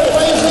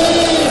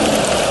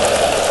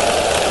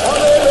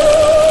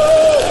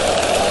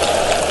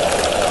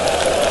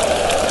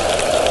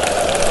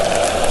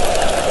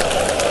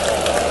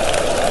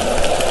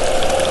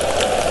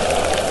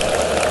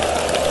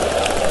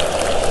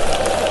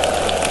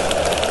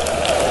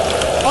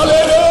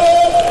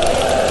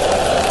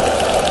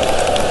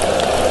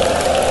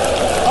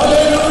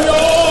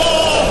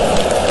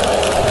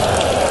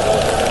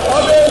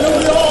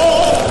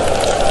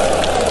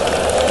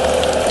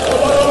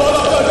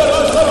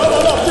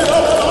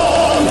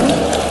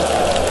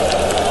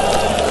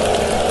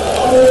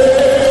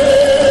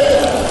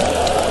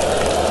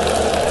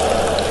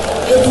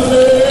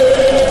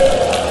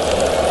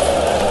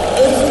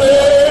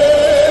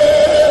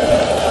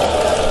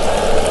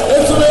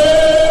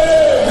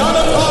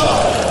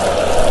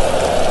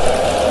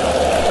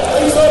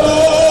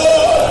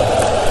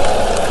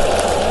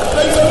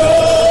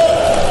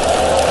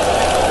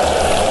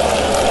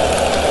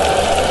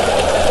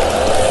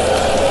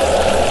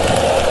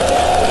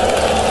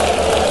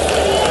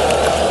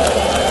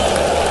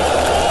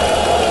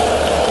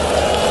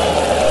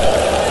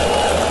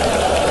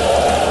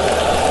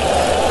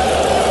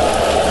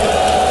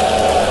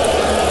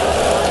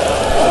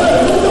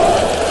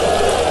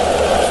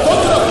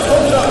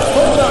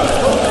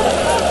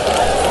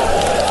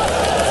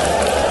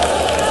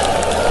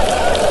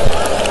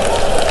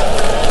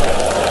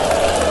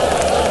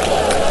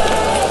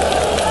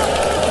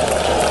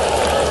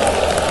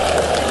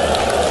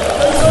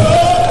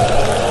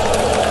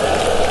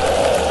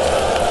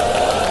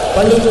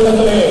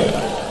 பள்ளிக்கூடத்திலே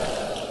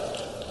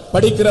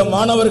படிக்கிற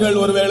மாணவர்கள்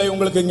ஒருவேளை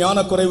உங்களுக்கு ஞான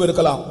குறைவு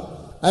இருக்கலாம்.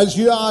 As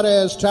you are a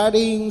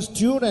studying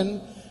student,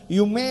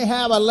 you may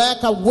have a lack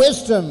of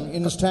wisdom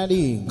in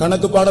studying.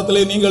 கணக்கு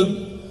பாடத்திலே நீங்கள்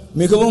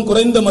மிகவும்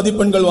குறைந்த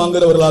மதிப்பெண்கள்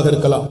வாங்குறவர்களாக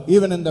இருக்கலாம்.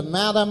 Even in the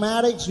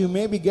mathematics, you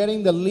may be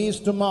getting the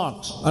least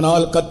marks.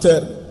 ஆனால்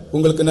கர்த்தர்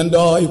உங்களுக்கு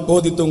நன்றாய்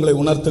போதித்து உங்களை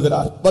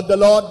உணர்த்துகிறார். But the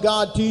Lord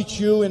God teach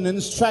you and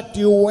instruct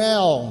you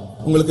well.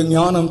 உங்களுக்கு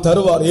ஞானம்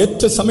தருவார்.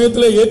 ஏற்ற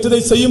சமயத்திலே ஏற்றதை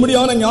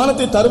செய்யும்படியான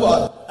ஞானத்தை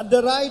தருவார். At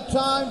the right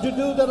time to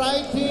do the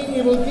right thing,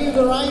 He will give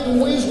the right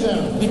wisdom.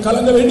 நீ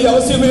கலங்க வேண்டிய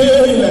அவசியமே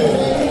இல்லை.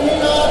 You need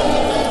not be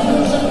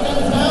confused and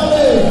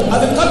confounded.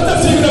 அது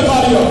கர்த்தர் செய்கிற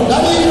காரியம்.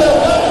 That is the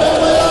work of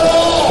my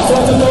Lord.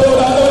 விசுவாசத்தோடு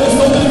ஆண்டவரை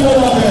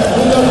ஸ்தோத்திரிப்போமாக.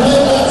 In the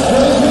name of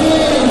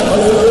praising.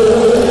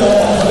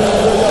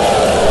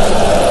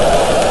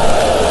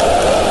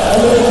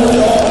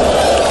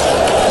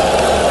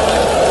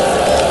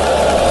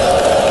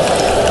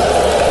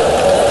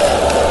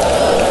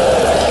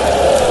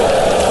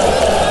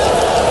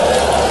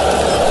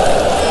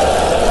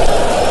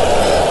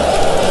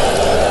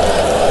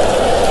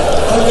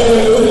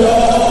 ஹல்லேலூயா.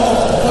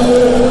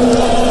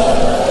 ஹல்லேலூயா.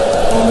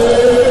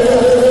 ஹல்லேலூயா.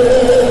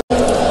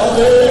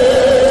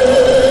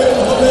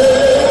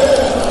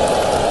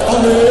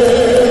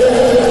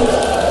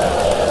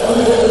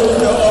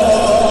 ஹல்லேலூயா.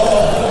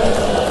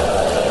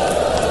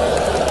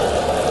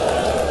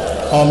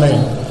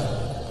 ஆமென்.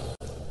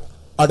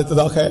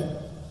 அடுத்ததாக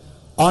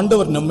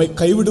ஆண்டவர் நம்மை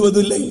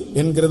கைவிடுவதில்லை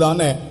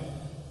என்கிறதான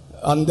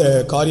அந்த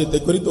காரியத்தை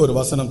குறித்து ஒரு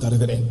வசனம்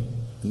தருகிறேன்.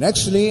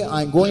 Nextly,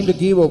 I'm going to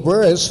give a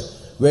verse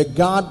where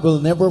God will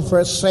never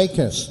forsake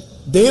us.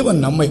 தேவன்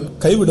நம்மை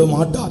கைவிட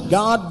மாட்டார்.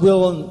 God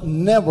will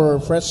never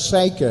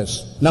forsake us.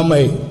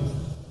 நம்மை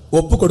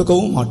ஒப்பு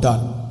கொடுக்கவும்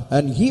மாட்டார்.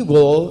 And He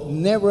will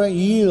never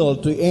yield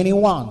to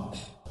anyone.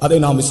 அதை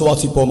நாம்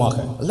விசுவாசிப்போமாக.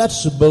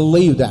 Let's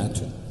believe that.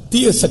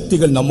 தீய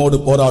சக்திகள் நம்மோடு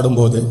போராடும்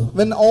போது,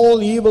 When all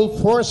evil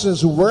forces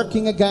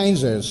working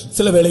against us,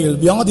 சில வேளைகள்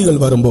வியாதிகள்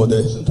வரும்போது,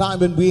 sometimes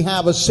when we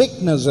have a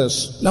sicknesses,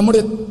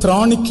 நம்முடைய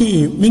திராணிக்கு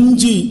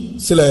மிஞ்சி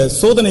சில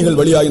சோதனைகள்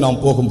வழியாய் நாம்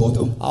போகும்போது,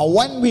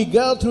 when we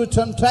go through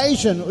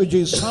temptation which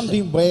is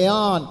something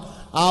beyond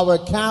our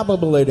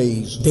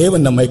capabilities,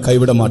 தேவன் நம்மை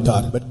கைவிட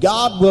மாட்டார். but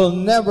God will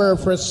never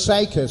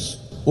forsake us.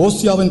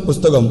 ஓசியாவின்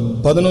புஸ்தகம்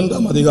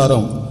 11ஆம்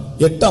அதிகாரம்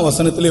 8ஆம்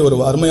வசனத்திலே ஒரு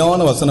அருமையான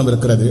வசனம்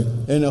இருக்கிறது.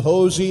 In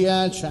Hosea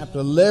chapter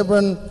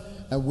 11,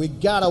 we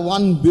got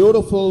one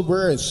beautiful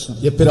verse.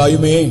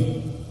 எப்பிராயுமே,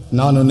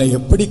 நான் உன்னை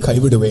எப்படி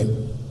கைவிடுவேன்?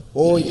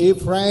 O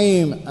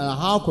Ephraim,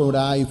 how could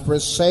I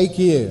forsake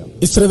you?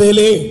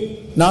 இஸ்ரவேலே,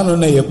 நான்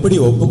உன்னை எப்படி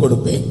ஒப்பு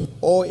கொடுப்பேன்?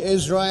 O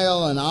Israel,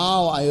 and how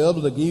I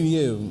able to give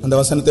you. அந்த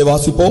வசனத்தை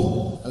வாசிப்போம்.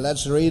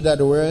 Let's read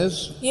that verse.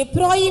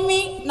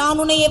 எப்ராயிமே, நான்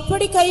உன்னை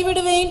எப்படி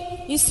கைவிடுவேன்?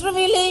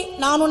 இஸ்ரவேலே,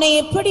 நான் உன்னை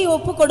எப்படி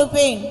ஒப்பு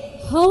கொடுப்பேன்?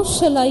 How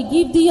shall I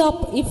give thee up,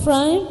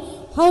 Ephraim?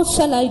 How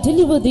shall I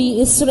deliver thee,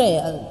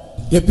 Israel?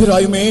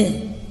 எப்பிராயுமே,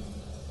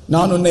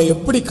 நான் உன்னை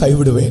எப்படி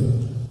கைவிடுவேன்?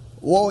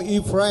 O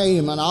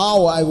Ephraim, and how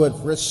I would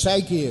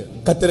forsake you.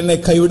 கர்த்தர் என்னை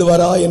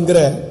கைவிடுவாரா என்கிற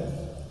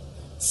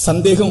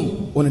சந்தேகம்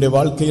உன்னுடைய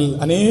வாழ்க்கையில்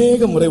அநேக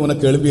முறை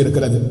உனக்கு எழும்பி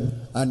இருக்கிறது.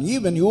 And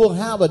even you will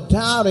have a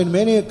doubt in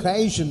many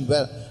occasions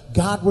where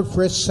God would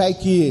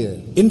forsake you.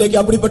 இன்றைக்கு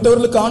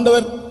அப்படிப்பட்டவர்களுக்கு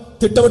ஆண்டவர்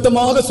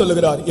திட்டவட்டமாக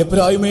சொல்லுகிறார்,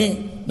 எப்பிராயுமே,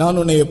 நான்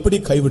உன்னை எப்படி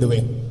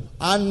கைவிடுவேன்?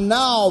 And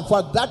now for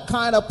that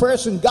kind of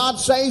person, God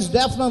says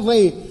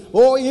definitely,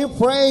 O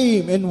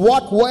Ephraim, in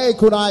what way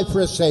could I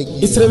forsake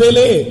you?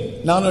 இஸ்ரவேலே,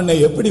 நான் உன்னை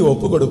எப்படி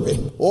ஒப்பு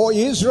கொடுப்பேன்? O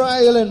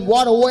Israel, in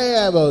what way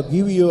I will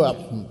give you up?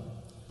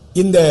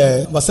 இந்த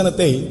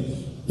வசனத்தை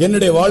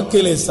என்னுடைய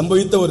வாழ்க்கையிலே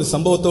சம்பவித்த ஒரு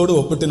சம்பவத்தோடு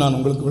ஒப்பிட்டு நான்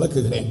உங்களுக்கு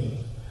விளக்குகிறேன்.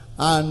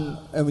 And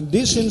in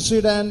this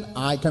incident,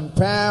 I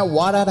compare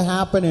what had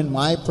happened in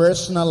my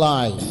personal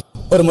life.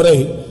 ஒரு முறை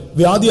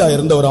வியாதியா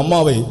இருந்த ஒரு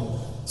அம்மாவை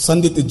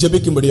சந்தித்து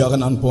ஜெபிக்கும்படியாக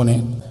நான்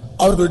போனேன்.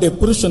 அவர்களுடைய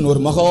புருஷன் ஒரு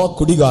மகா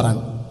குடிகாரன்.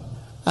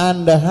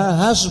 And her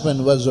husband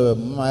was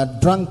a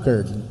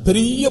drunkard.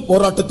 பெரிய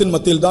போராட்டத்தின்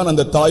மத்தியில் தான்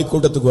அந்த தாய்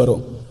கூட்டத்துக்கு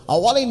வரும்.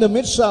 While in the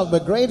midst of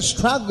a great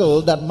struggle,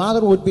 that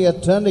mother would be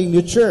attending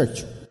the church.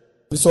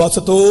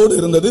 விசுவாசத்தோடு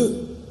இருந்தது.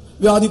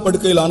 வியாதி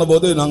படுக்கையில்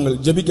ஆனபோது நாங்கள்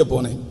ஜெபிக்க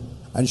போனேன்.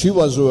 And she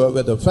was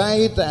with the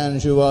faith, and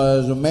she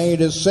was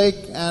made sick,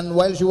 and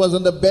while she was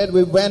in the bed,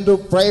 we went to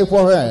pray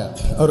for her.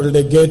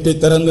 அவர்களுடைய கேட்டை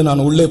திறந்து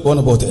நான் உள்ளே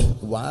போனபோது,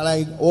 While I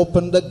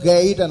opened the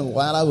gate and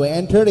while I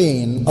entered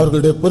in,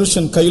 அவர்களுடைய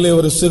புருஷன் கையிலே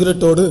ஒரு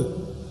சிகரெட்டோடு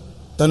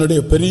தன்னுடைய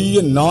பெரிய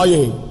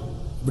நாயை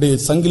இப்படி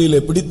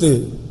சங்கிலியிலே பிடித்து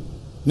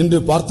நின்று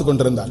பார்த்து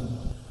கொண்டிருந்தார்.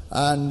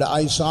 and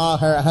I saw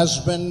her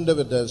husband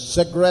with a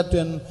cigarette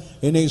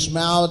in his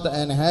mouth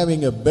and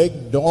having a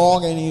big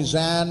dog in his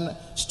hand,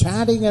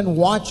 standing and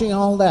watching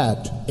all that.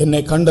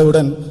 என்னை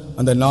கண்டவுடன்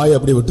அந்த நாயை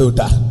அப்படி விட்டு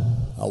விட்டார்.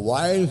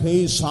 While he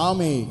saw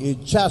me, he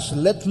just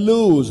let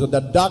loose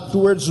the dog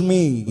towards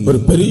me. ஒரு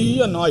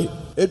பெரிய நாய்.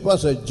 It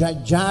was a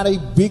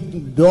gigantic big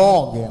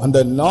dog. அந்த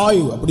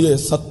நாய் அப்படியே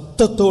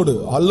சத்தத்தோடு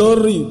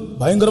அலறி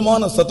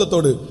பயங்கரமான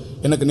சத்தத்தோடு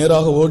எனக்கு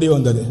நேராக ஓடி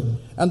வந்தது.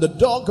 And the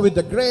dog with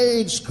the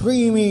great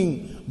screaming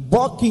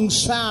barking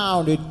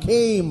sound, it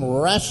came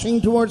rushing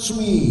towards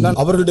me. நான்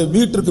அவர்களுடைய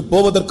வீட்டிற்கு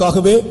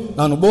போவதற்காகவே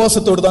நான்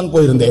உபவாசத்தோடு தான்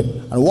போயிருந்தேன்.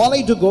 And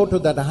wanting to go to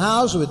that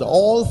house with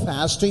all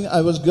fasting,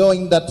 I was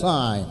going that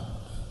time.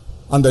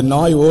 அந்த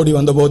நாய் ஓடி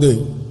வந்தபோது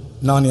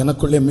நான்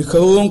எனக்குள்ளே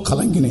மிகவும்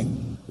கலங்கினேன்.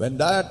 When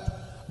that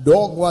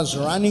dog was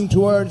running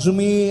towards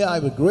me, I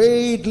was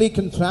greatly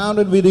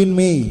confounded within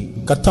me.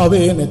 கர்த்தாவே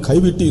என்னை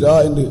கைவிட்டீரா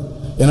என்று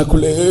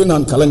எனக்குள்ளே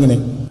நான்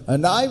கலங்கினேன்.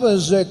 And I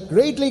was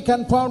greatly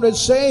confounded,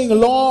 saying,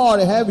 Lord,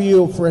 have you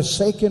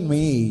forsaken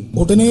me?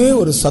 உடனே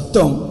ஒரு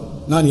சத்தம்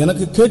நான்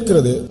எனக்கு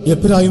கேட்கிறது,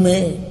 எப்பிராயிமே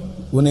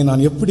உன்னை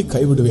நான் எப்படி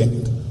கைவிடுவேன்?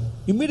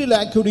 Immediately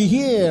I could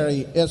hear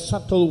a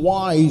subtle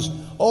voice,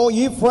 Oh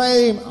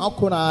Ephraim, how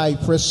could I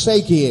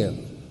forsake you?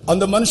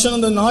 அந்த மனுஷன்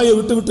அந்த நாயை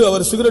விட்டு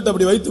அவர் சிகரெட்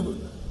அப்படி வைத்து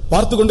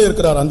பார்த்து கொண்டே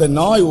இருக்கிறார். அந்த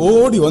நாய்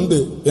ஓடி வந்து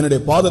என்னுடைய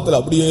பாதத்தில்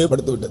அப்படியே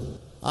படுத்து விட்டது.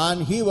 And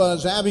he was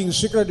having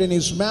cigarette in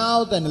his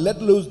mouth and let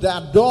loose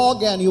that dog,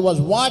 and he was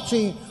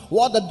watching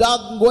what the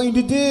dog going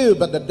to do.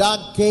 But the dog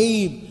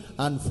came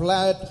and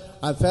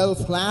fell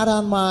flat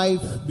on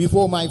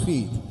before my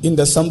feet.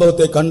 இந்த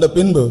சம்பவத்தை கண்ட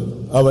பின்பு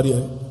அவர்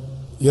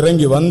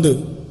இறங்கி வந்து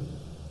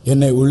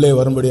என்னை உள்ளே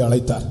வரும்படி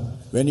அழைத்தார்.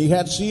 When he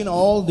had seen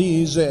all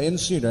these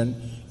incidents,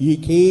 he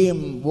came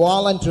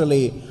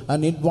voluntarily and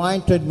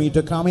invited me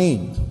to come in.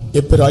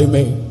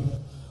 எப்பிராயிமே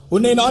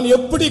உன்னை நான்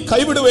எப்படி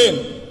கைவிடுவேன்?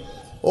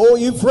 Oh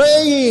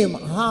Ephraim,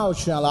 how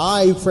shall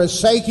I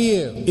forsake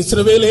you?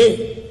 இஸ்ரவேலே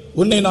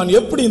உன்னை நான்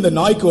எப்படி இந்த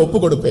நாய்க்கு ஒப்பு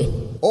கொடுப்பேன்?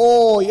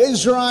 Oh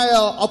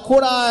Israel, how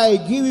could I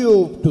give you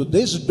to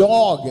this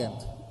dog?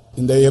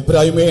 இந்த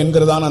எப்பிராயிமே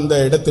என்கிறதான அந்த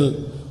இடத்தில்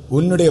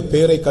உன்னுடைய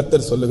பெயரை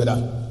கர்த்தர்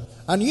சொல்லுகிறார்.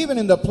 And even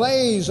in the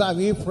place of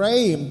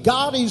Ephraim,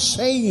 God is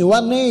saying your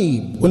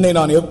name. உன்னை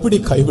நான் எப்படி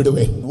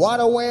கைவிடுவேன்? What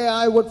a way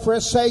I would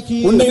forsake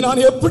you. உன்னை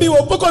நான் எப்படி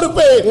ஒப்பு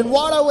கொடுப்பேன்? In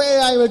what a way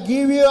I would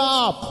give you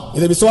up.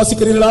 இதை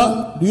விசுவாசிக்கிறீர்களா?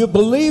 Do you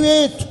believe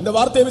it? இந்த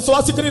வார்த்தையை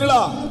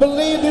விசுவாசிக்கிறீர்களா?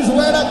 Believe this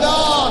word of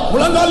God.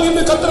 முழங்கால்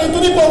நின்று கர்த்தரை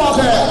துதிப்போமாக.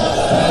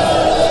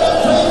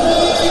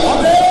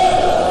 ஆமென்.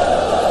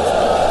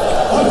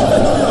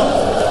 ஹalleluya.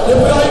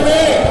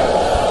 எப்பிராயிமே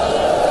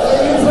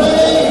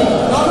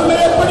நான் உன்னை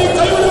எப்படி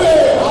கைவிடுவேன்?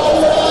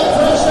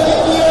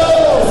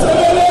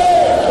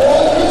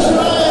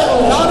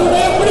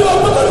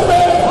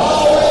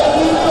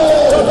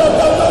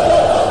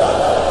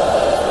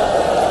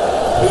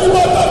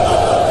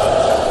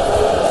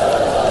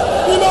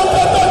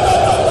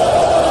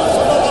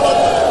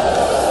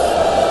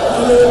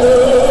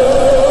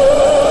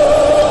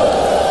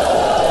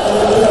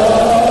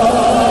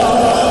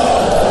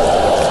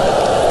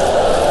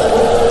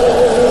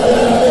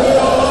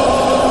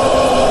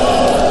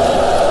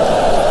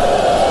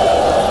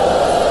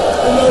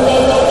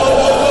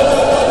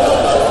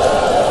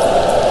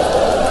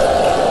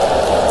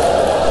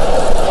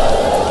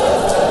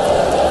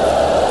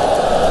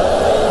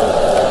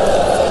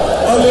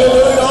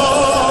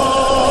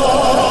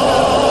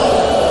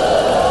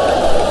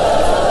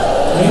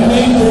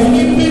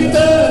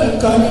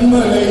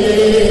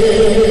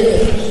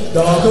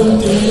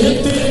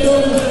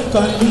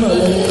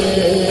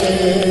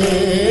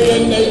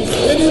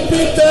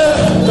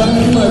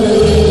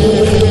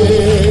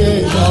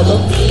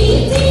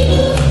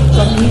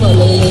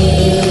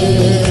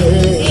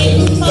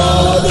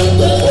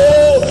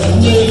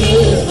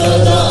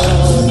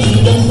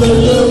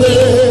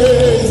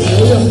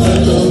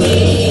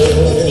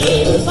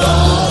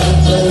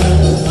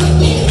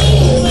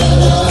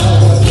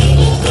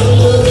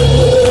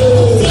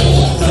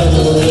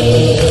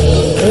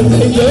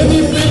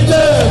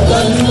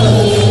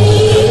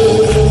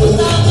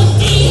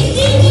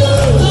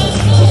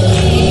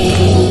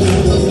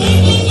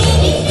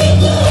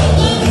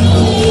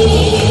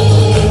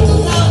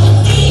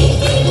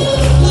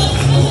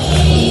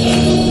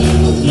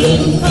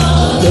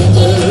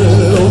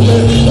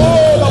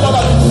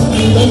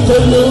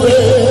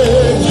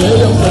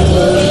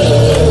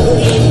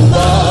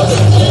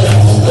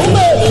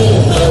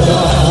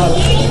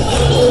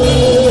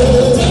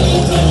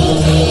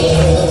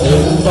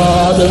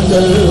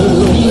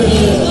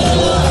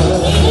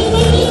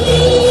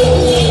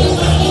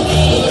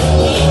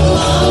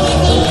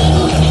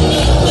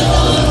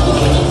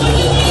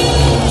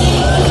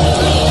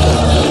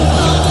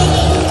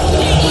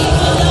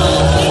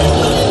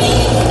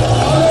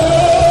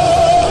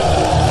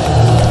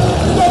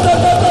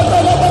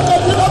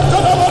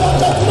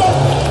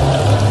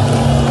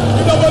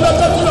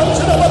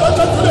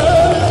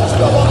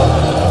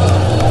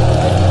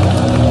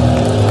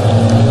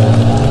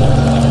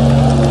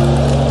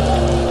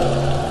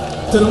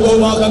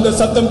 திரும்பமாக அந்த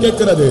சத்தம்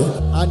கேட்கிறது.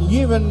 And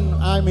even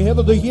I'm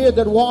able to hear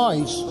that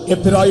voice.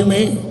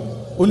 எப்பிராயிமே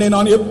உன்னை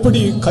நான்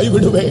எப்படி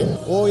கைவிடுவேன்?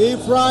 Oh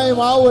Ephraim,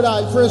 how would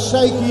I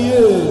forsake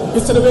you?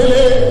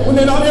 இஸ்ரவேலே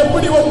உன்னை நான்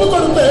எப்படி ஒப்பு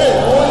கொடுப்பேன்?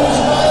 Oh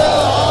Israel,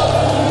 how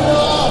could you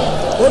not?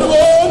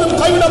 ஒருபோதும்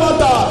கைவிட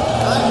மாட்டார்.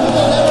 And he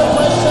will never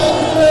forsake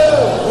you.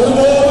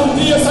 ஒருபோதும்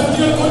தீய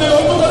சக்திகளுக்கு உன்னை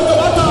ஒப்பு கொடுக்க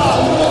மாட்டார்.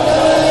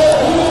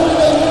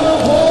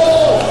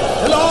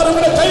 எல்லாரும்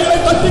உடைய கைகளை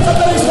தட்டி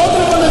கர்த்தரை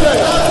ஸ்தோத்திரம் பண்ணுங்கள்.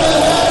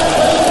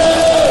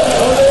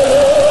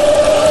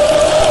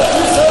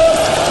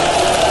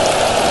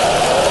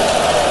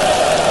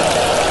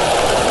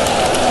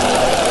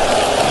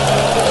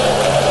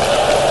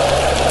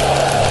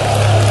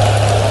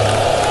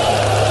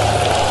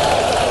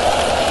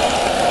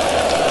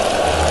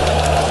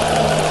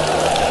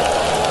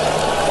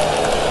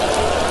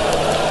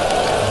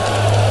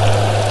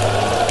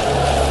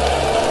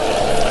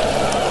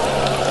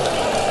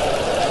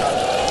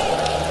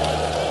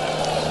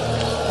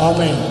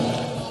 ஆமென்.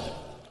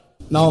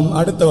 நாம்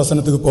அடுத்த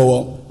வசனத்துக்கு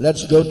போவோம்.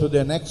 Let's go to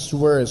the next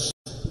verse.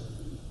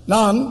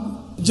 நான்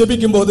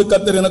ஜெபிக்கும் போது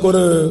கர்த்தர் எனக்கு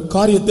ஒரு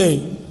காரியத்தை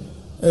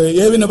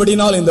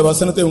ஏவினபடினால் இந்த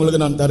வசனத்தை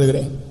உங்களுக்கு நான்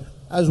தருகிறேன்.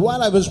 As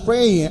while I was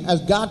praying, as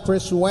God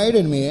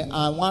persuaded me,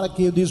 I want to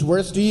give this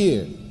verse to you.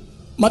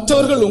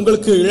 மற்றவர்கள்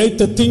உங்களுக்கு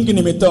இழைத்த தீங்கு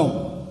நிமித்தம்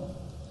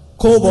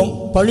கோபம்,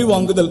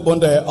 பழிவாங்குதல்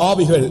போன்ற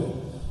ஆவிகள்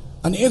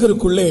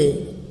அநேகருக்குள்ளே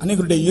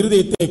அநேகருடைய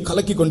இருதயத்தை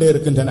கலக்கிக் கொண்டே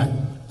இருக்கின்றன.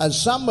 As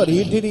somebody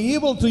did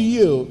evil to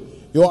you,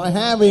 you are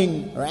having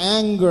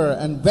anger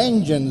and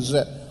vengeance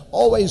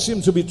always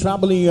seems to be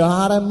troubling your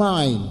heart and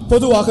mind.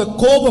 பொதுவாக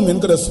கோபம்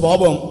என்கிற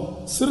சுபாவம்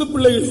சிறு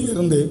பிள்ளைகளில்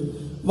இருந்து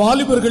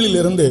வாலிபர்களில்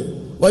இருந்து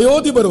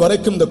வயோதிபர்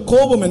வரைக்கும் இந்த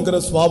கோபம் என்கிற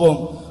சுபாவம்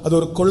அது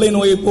ஒரு கொள்ளை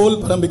நோயை போல்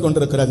பரம்பிக்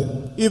கொண்டிருக்கிறது.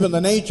 Even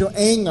the nature of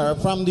anger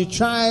from the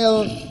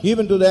child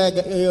even to the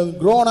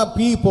grown up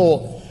people,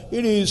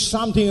 it is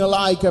something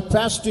like a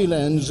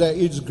pestilence.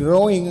 It's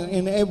growing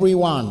in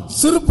everyone.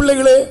 சிறு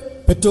பிள்ளைகளே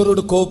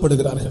பெற்றோரோடு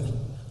கோபப்படுகிறார்கள்.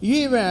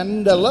 Even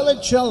the little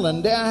children,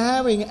 they are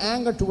having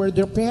anger toward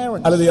their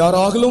parents. அல்லது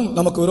யாராகிலும்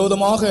நமக்கு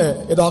விரோதமாக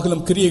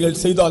ஏதாகிலும் கிரியைகள்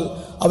செய்தால்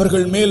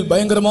அவர்கள் மேல்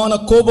பயங்கரமான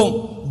கோபம்,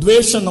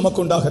 துவேஷம்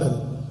நமக்கு உண்டாகிறது.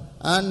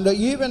 And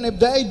even if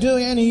they do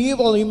any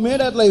evil,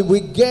 immediately we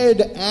get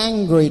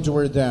angry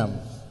toward them.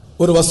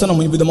 ஒரு வசனம்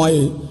இவ்விதமாய்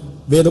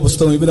வேத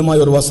புத்தகம்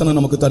இவ்விதமாய் ஒரு வசனம்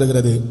நமக்கு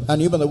தருகிறது. And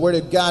even the word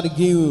of God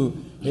give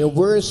a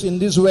verse in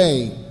this way.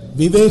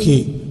 விவேகி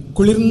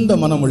குளிர்ந்த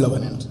மனம்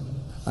உள்ளவன்.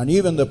 And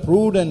even the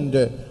prudent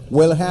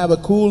will have a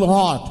cool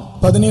heart.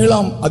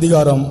 17ஆம்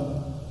அதிகாரம்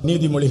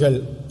நீதிமொழிகள்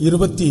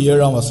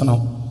 27ஆம்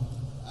வசனம்.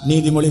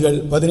 நீதிமொழிகள்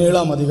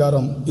 17ஆம்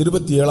அதிகாரம்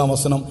 27ஆம்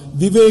வசனம்.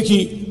 விவேகி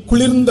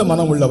குளிர்ந்த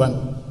மனம் உள்ளவன்.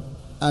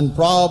 And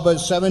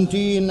Proverbs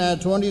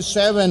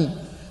 17:27,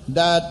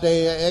 that the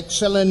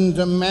excellent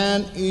man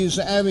is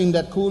having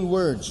that cool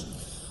words.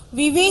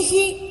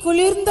 விவேகி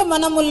குளிர்ந்த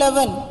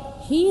மனமுள்ளவன்.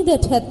 He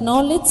that hath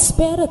knowledge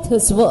spareth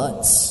his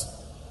words.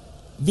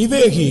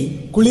 விவேகி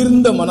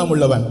குளிர்ந்த மனம்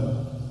உள்ளவன்.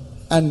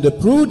 And the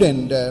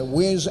prudent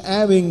is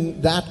having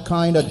that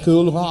kind of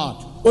cool heart.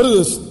 ஒரு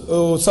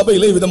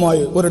சபையிலே விதமாய்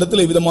ஒரு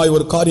இடத்திலே விதமாய்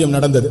ஒரு காரியம்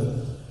நடந்தது.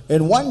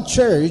 In one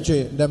church,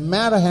 the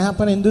matter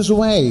happened in this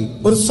way.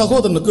 ஒரு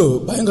சகோதரனுக்கு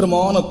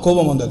பயங்கரமான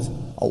கோபம் வந்தது.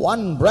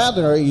 One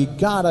brother, he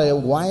got a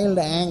wild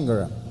anger.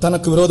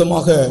 தனக்கு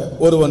விரோதமாக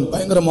ஒருவன்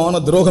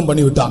பயங்கரமான துரோகம்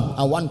பண்ணிவிட்டான்.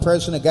 One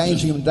person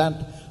against him done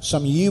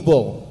some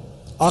evil.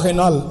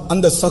 ஆகையினால்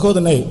அந்த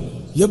சகோதரனை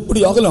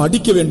எப்படியாகலும்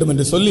அடிக்க வேண்டும்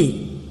என்று சொல்லி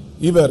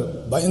இவர்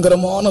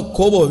பயங்கரமான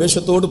கோப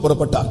வேஷத்தோடு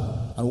புறப்பட்டார்.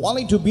 And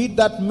wanting to beat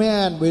that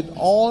man with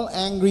all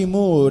angry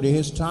mood,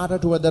 he started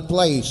toward that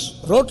place.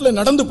 ரோட்ல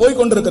நடந்து போய்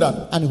கொண்டிருக்கிறார்.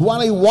 And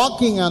while he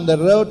walking on the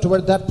road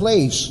toward that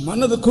place,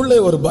 மனதுக்குள்ளே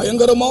ஒரு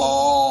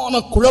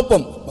பயங்கரமான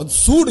குழப்பம்,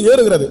 சூடு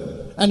ஏறுகிறது.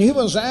 and he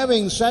was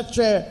having such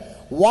a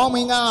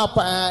warming up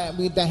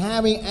with the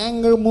having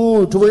anger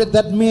mood toward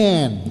that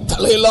man.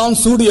 தலையெல்லாம்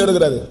சூடு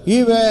ஏறுகிறது.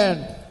 Even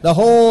the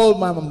whole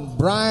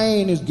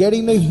brain is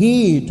getting the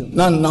heat.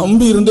 நான்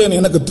நம்பி இருந்தேன்,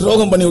 எனக்கு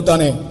துரோகம் பண்ணி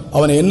விட்டானே,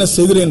 அவனை என்ன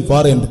செய்கிறேன்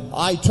பாரு என்று.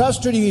 I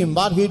trusted him,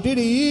 but he did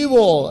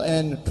evil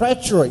and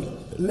treachery.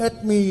 Let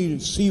me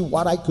see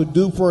what I could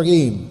do for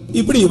him.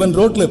 இப்படி இவன்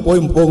ரோட்ல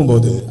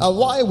போகும்போது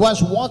While I was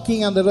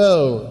walking on the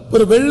road,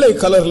 ஒரு வெள்ளை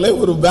கலர்ல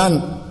ஒரு வேன்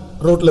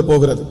ரோட்ல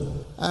போகிறது.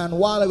 and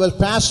while I was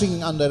passing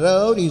on the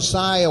road, he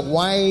saw a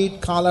white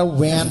color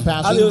van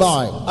passing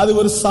by. அது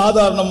ஒரு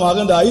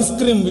சாதாரணமாக இந்த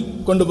ஐஸ்கிரீம்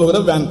கொண்டு போகிற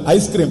van,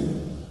 ice cream.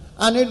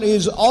 And it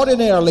is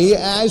ordinarily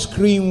ice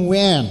cream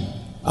van.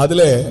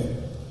 அதிலே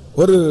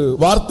ஒரு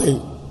வார்த்தை,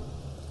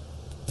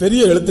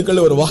 பெரிய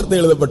எழுத்துக்கள் ஒரு வார்த்தை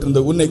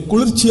எழுதப்பட்டிருந்தது, உன்னை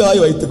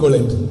குளிர்ச்சியாய் வைத்துக்கொள்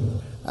என்று.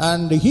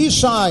 And he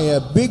saw a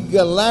big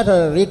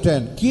letter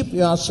written, keep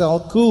yourself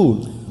cool.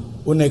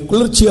 உன்னை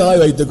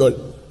குளிர்ச்சியாய் வைத்துக்கொள்.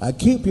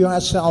 Keep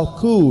yourself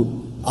cool.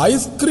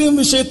 ஐஸ்கிரீம்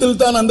விஷயத்தில்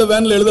தான் அந்த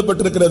வேன்ல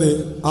எழுதப்பட்டிருக்கிறது.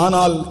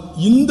 ஆனால்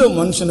இந்த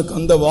மனுஷனுக்கு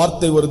அந்த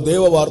வார்த்தை ஒரு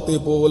தேவ வார்த்தை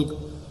போல்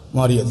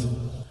மாறியது.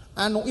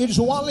 And it's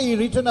only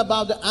written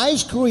about the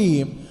ice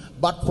cream,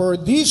 but for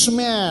this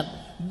man,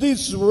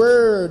 these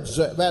words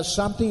were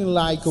something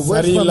like a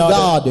word from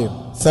God.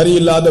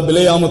 சரியில்லாத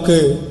பிலேயாமுக்கு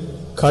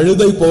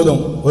கழுதை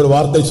போதும் ஒரு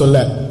வார்த்தை சொல்ல.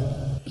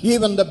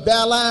 Even the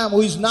Balaam,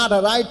 who is not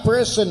a right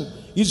person,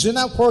 is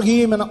enough for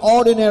him an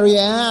ordinary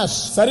ass.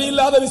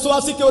 சரியில்லாத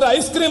விசுவாசிக்கு ஒரு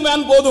ice cream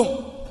van போதும்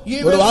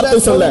Even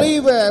the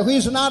believer who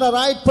is not a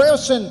right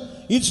person,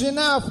 it's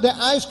enough the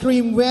ice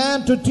cream van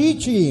to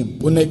teach him.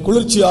 உன்னை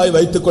குளிர்ச்சியாய்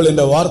வைத்துக்கொள்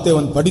என்ற வார்த்தை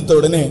அவன் படித்த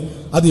உடனே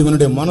அது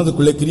இவனுடைய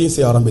மனதுக்குள்ளே கிரியை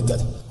செய்ய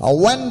ஆரம்பித்தது.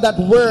 When that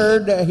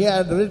word he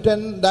had written,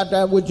 that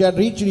which had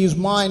reached his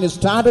mind,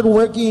 started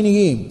working in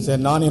him.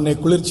 சரி, நான் என்னை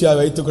குளிர்ச்சியாய்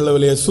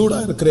வைத்துக்கொள்ளவில்லை,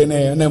 சூடா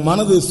இருக்கிறேனே, என்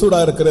மனது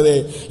சூடா இருக்கிறதே,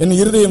 என்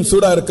இருதயம்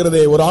சூடா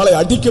இருக்கிறதே, ஒரு ஆளை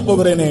அடிக்க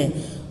போகிறேனே,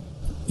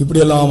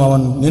 இப்படியெல்லாம்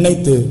அவன்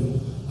நினைத்து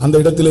அந்த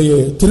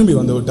இடத்திலேயே திரும்பி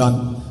வந்து விட்டான்.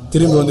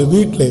 திரும்பி வந்து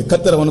வீட்டிலே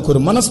கர்த்தர் அவனுக்கு ஒரு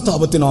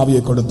மனஸ்தாபத்தின்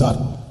ஆவியை கொடுத்தார்.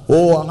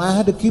 Oh, I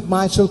had to keep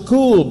myself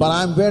cool, but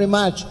I'm very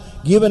much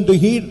given to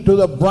heat to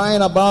the brain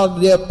about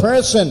their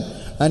person.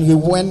 And he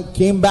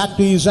came back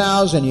to his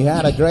house and he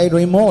had a great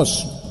remorse.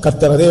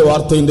 கர்த்தர் அதே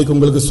வார்த்தை இன்றைக்கு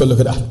உங்களுக்கு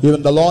சொல்லுகிறார். Even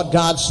the Lord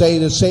God say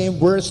the same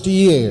words to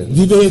you.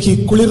 விவேகி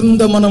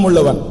குளிர்ந்த மனம்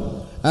உள்ளவன்.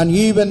 And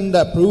even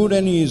the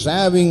prudent is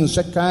having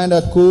such kind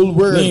of cool நீ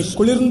words.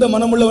 குளிர்ந்த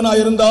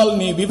மனமுள்ளவனாய் இருந்தால்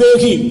நீ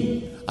விவேகி.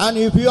 And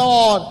if you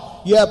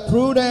are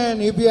prudent,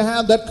 if you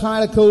have that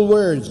kind of cool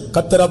words.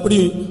 கர்த்தர் அப்படி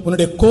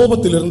உன்னுடைய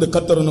கோபத்திலிருந்து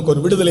கர்த்தர் உனக்கு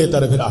ஒரு விடுதலை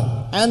தருகிறார்.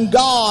 And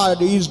God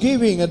is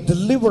giving a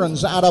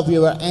deliverance out of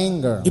your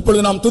anger.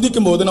 இப்பொழுது நாம்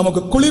துதிக்கும்போது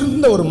நமக்கு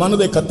குளிர்ந்த ஒரு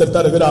மனதை கர்த்தர்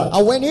தருகிறார்.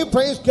 And when you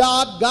praise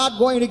God, God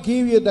going to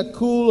give you the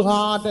cool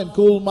heart and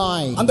cool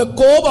mind. அந்த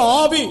கோப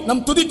ஆவி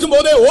நம்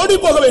துதிக்கும்போதே ஓடி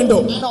போக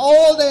வேண்டும். And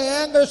all the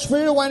anger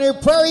spirit, when you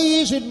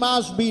praise, it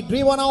must be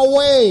driven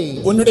away.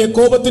 உன்னுடைய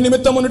கோபத்தின்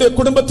நிமித்தம் உன்னுடைய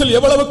குடும்பத்தில்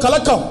எவ்வளவு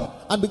கலக்கம்.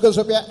 And because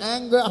of your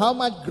anger, how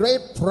much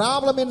great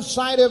problem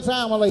inside your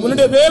family.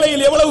 உன்னுடைய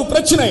வேலையில் எவ்வளவு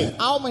பிரச்சனை.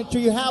 How much do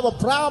you have a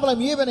problem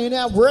even in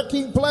your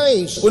working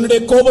place. உன்னுடைய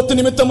கோபத்தின்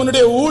நிமித்தம்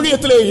உன்னுடைய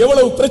ஊழியத்திலே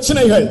எவ்வளவு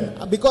பிரச்சனைகள்.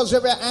 Because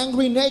of your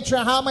angry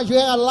nature, how much you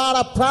have a lot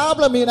of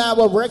problem in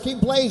our working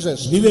places.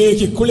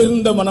 விவேகி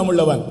குளிர்ந்த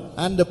மனமுள்ளவன்.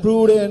 And the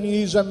prudent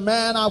is a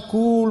man of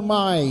cool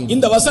mind.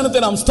 இந்த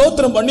வசனத்தை நாம்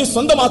ஸ்தோத்திரம் பண்ணி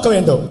சொந்தமாக்க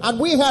வேண்டும். And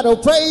we had to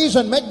praise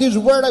and make this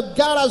word of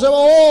God as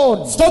our own.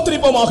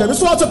 ஸ்தோத்திரிப்போமாக,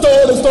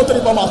 விசுவாசத்தோடு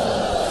ஸ்தோத்திரிப்போமாக.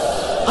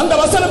 அந்த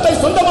வசனத்தை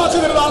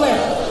சொந்தமாக்குகிறதான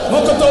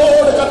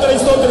நோக்கத்தோடு கர்த்தரை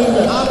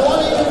ஸ்தோத்திரியுங்கள். I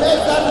want you to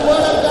make that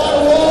word of God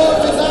own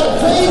without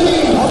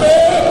praising.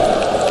 ஆமென்.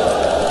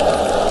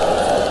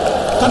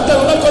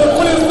 கர்த்தர் உனக்கு ஒரு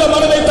குளிர்ந்த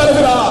மனதை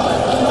தருகிறார்.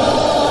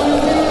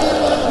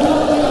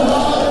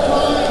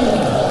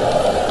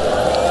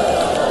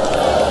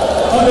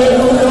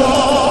 ஹalleluya.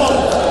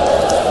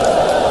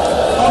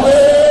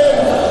 ஆமென்.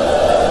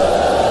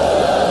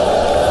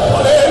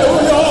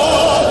 ஹalleluya.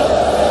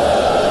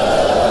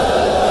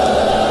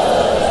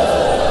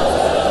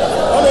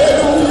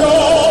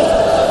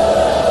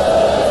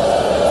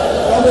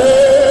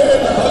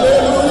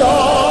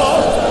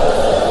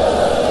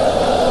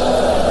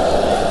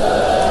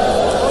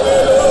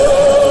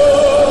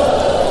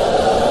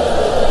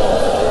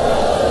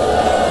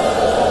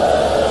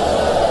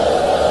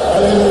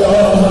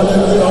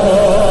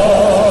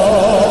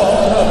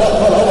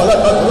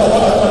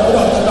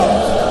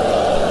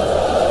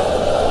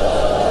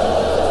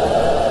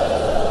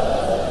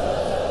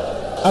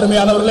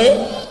 அருமையானவர்களே,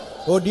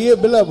 Oh dear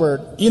beloved,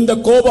 இந்த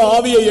கோப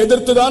ஆவியை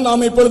எதிர்த்து தான்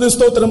நாம் இப்பொழுது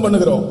ஸ்தோத்திரம்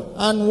பண்ணுகிறோம்.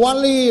 and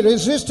only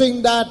resisting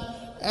that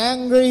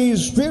angry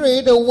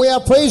spirit, we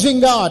are praising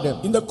God.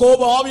 இந்த கோப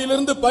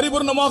ஆவியிலிருந்து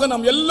பரிபூர்ணமாக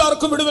நாம்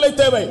எல்லாருக்கும் விடுதலை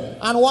தேவை.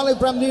 And only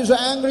from this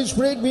angry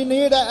spirit we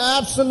need an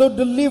absolute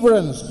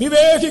deliverance.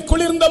 விவேகி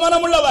குளிர்ந்த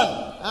மனமுள்ளவன்.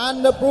 And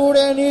the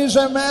prudent is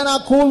a man of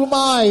cool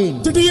mind.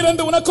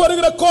 திடீரென்று உனக்கு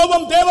வருகிற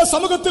கோபம் தேவ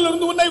சமூகத்தில்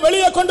இருந்து உன்னை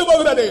வெளியே கொண்டு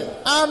போகிறது.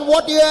 And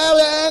what you have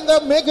anger,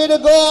 make it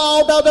go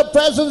out of the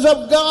presence of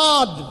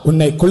God.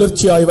 உன்னை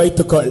குளிர்ச்சியாய்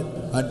வைத்துக்கொள்.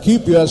 And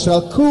keep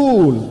yourself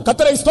cool.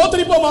 கர்த்தரை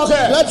ஸ்தோத்திரிப்போமாக.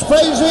 Let's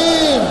praise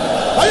Him.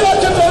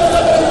 வைராக்கியத்தோடு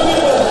கர்த்தரை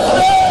துதிப்போம்.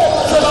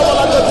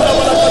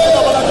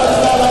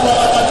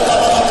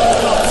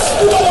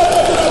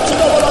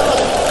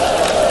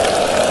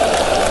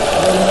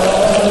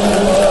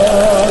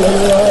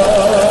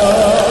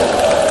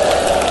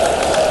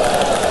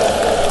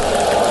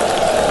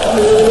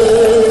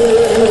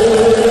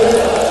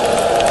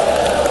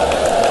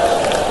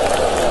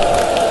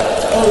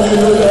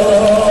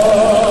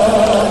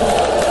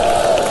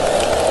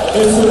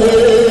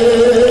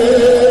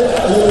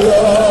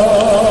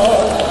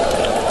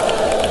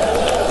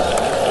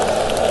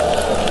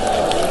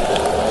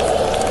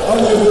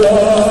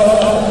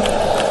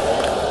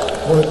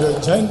 ஒரு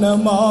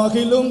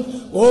ஜனமாகிலும்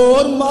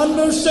ஓர்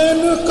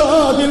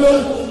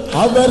மனுஷனுக்காகிலும்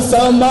அவர்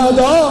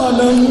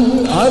சமாதானம்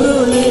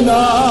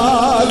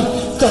அருளினார்.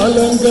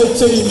 கலங்க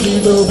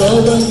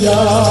செய்திடுபவன்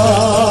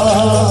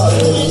யார்?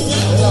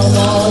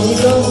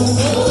 ஜனமாகிலும்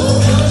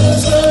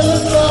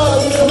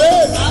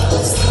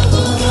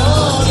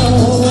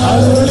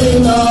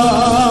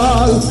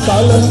அருளினார்.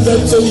 கலங்க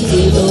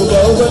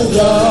செய்திடுபவன்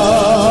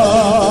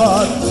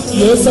யார்?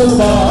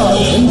 இயேசுவா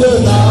என்று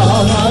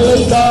நாம்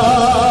அழைத்தார்.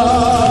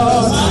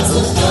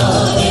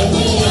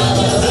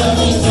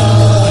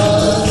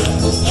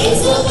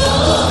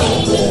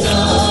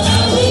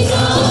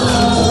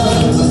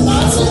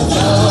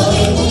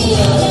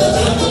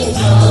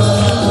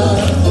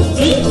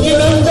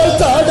 இக்கிரங்கள்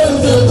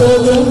கடந்து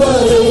போகும்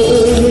வரை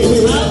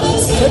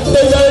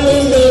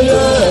செட்டைகளின்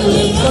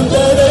நிழலில்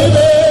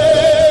கொண்டடைவே.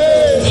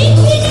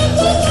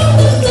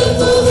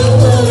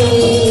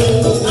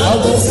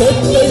 அவர்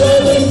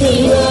செட்டைகளின்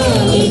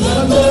நிழலில்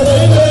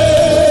கொண்டடைவே.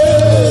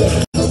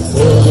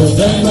 ஒரு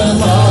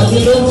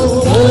ஜனமாகிலும்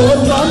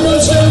ஓர்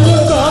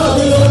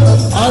மனுஷனுக்காகிலும்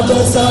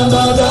அவர்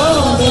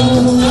சமாதானம்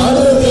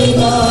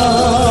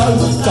அருளினார்.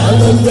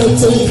 கலங்க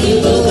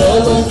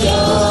செய்திடுபவன்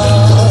யார்?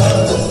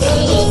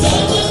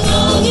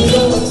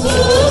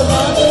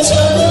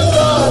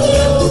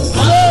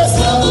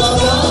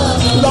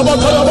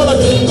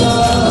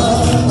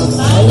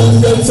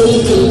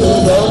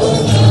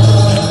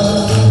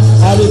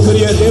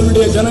 ஆவிக்குரிய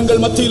தேவனுடைய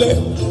ஜனங்கள் மத்தியிலே,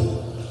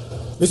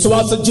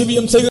 விசுவாச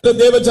ஜீவியம் செய்கிற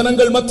தேவ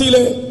ஜனங்கள்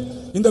மத்தியிலே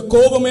இந்த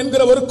கோபம்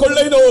என்கிற ஒரு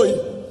கொள்ளை நோய்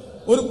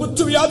ஒரு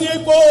புற்று வியாதியை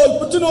போல்,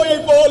 புற்று நோயை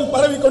போல்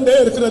பரவிக்கொண்டே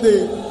இருக்கிறது.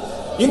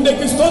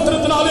 இன்றைக்கு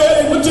ஸ்தோத்திரத்தினாலே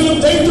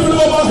முற்றிலும் ஜெயித்து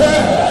விடுவோமாக.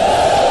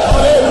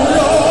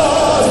 ஹல்லேலூயா.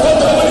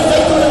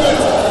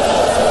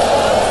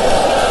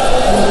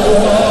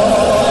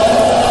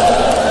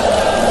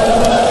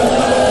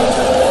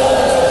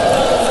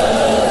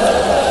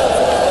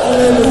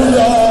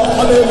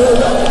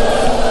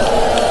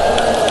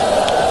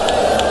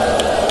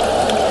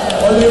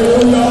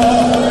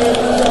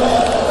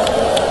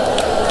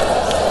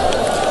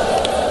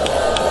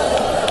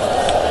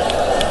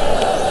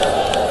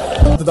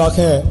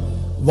 அடுத்ததாக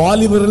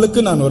வாலிபர்களுக்கு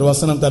நான் ஒரு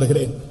வசனம்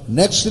தருகிறேன்.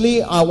 Nextly,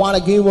 I want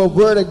to give a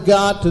word of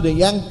God to the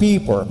young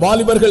people.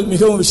 வாலிபர்கள்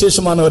மிகவும்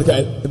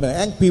விசேஷமானவர்கள். The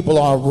young people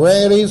are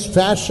very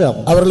special.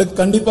 அவர்களுக்கு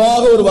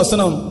கண்டிப்பாக ஒரு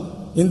வசனம்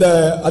இந்த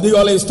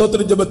அதிகாலை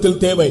ஸ்தோத்திர ஜெபத்தில்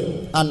தேவை.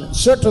 And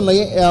certainly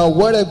a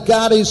word of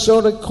God is so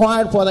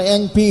required for the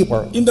young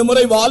people. இந்த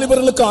முறை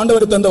வாலிபர்களுக்கு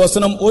ஆண்டவர் தந்த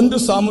வசனம்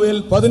 1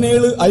 Samuel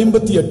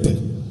 17:58.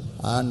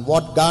 And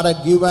what God had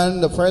given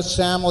the 1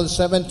 Samuel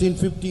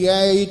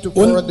 17:58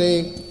 for the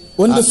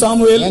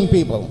young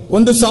people.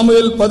 1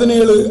 Samuel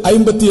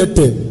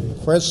 17:58.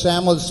 1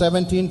 Samuel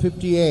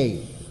 17:58.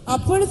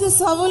 அப்பொழுது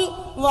சவுல்,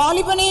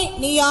 வாலிபனே,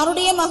 நீ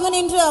யாருடைய மகன்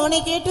என்று அவனை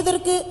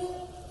கேட்டதற்கு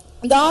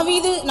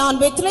தாவீது, நான்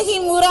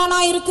பெத்லகேம்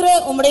ஊரானாய் இருக்கிற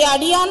உம்முடைய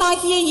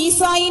அடியானாகிய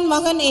ஈசாயின்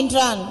மகன்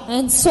என்றான்.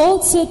 And Saul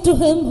said to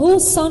him,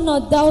 whose son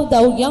art thou,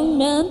 thou young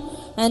man?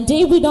 And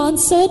David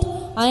answered,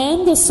 I am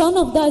the son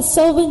of thy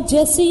servant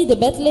Jesse the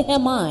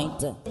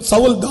Bethlehemite.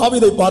 Saul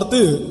தாவீதை பார்த்து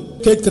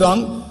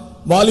கேட்கிறான்,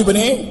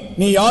 வாலிபனே,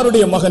 நீ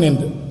யாருடைய மகன்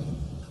என்று.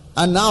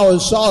 And now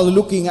Saul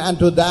looking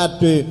unto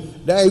that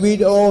David,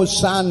 oh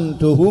son,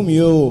 to whom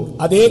you.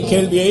 அதே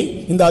கேள்வியை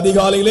இந்த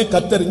அதிகாலையிலே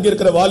கர்த்தர் இங்க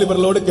இருக்கிற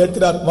வாலிபர்களோடு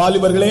கேட்கிறார்.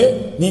 வாலிபர்களே,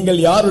 நீங்கள்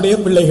யாருடைய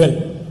பிள்ளைகள்?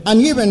 And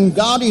even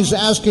God is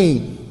asking,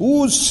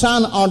 whose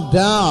son art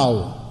thou?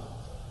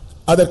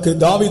 அதற்கு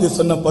தாவீது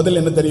சொன்ன பதில்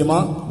என்ன தெரியுமா?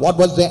 What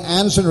was the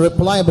answer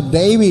reply of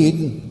David?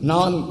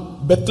 நான்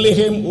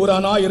பெத்லகேம்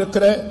ஊரானா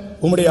இருக்கிற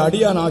உம்முடைய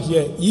அடியானாகிய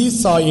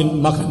ஈசாயின்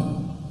மகன்.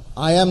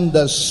 I am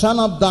the son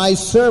of thy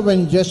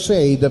servant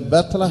Jesse the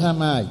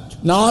Bethlehemite.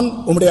 நான்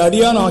உம்முடைய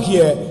அடியானாகிய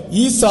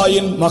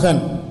ஈசாயின்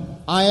மகன்.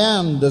 I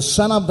am the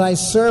son of thy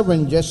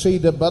servant Jesse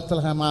the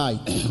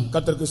Bethlehemite.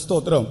 கர்த்தருக்கு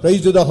ஸ்தோத்திரம்.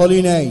 Praise to the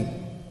holy name.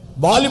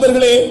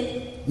 வாலிபர்களே,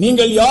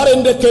 நீங்கள் யார்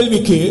என்ற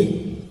கேள்விக்கு,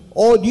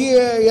 oh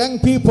dear young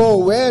people,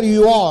 where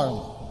you are,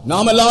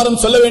 நாம் எல்லாரும்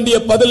சொல்ல வேண்டிய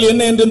பதில்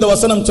என்ன என்று இந்த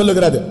வசனம்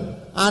சொல்லுகிறது.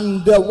 and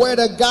the word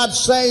of God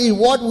says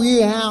what we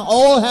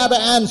all have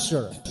to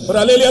answer. ஒரு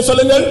அல்லேலூயா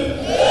சொல்லுங்கள்.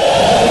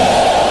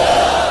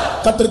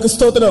 கர்த்தருக்கு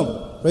ஸ்தோத்திரம்.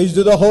 Praise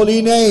to the holy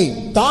name.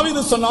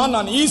 தாவீது சொன்னான்,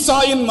 நான்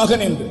ஈசாயின்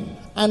மகன் என்று.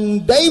 And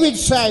David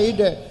said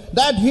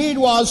that he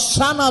was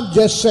son of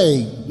Jesse.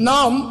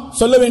 நாம்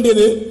சொல்ல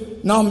வேண்டியது,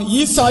 நாம்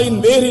ஈசாயின்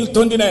வேரில்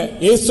தோன்றின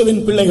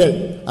இயேசுவின் பிள்ளைகள்.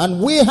 And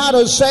we had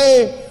to say,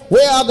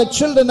 we are the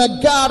children of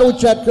God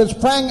which had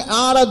sprang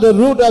out of the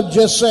root of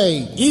Jesse.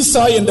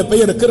 ஈசா என்ற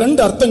பெயருக்கு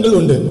ரெண்டு அர்த்தங்கள்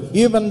உண்டு.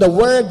 Even the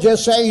word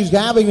Jesse is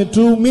having a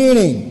two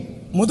meaning.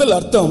 முதல்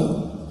அர்த்தம்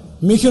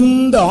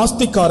மிகுந்த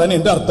ஆஸ்திக்காரன்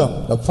என்ற அர்த்தம்.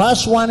 The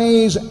first one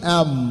is a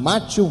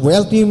much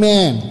wealthy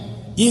man.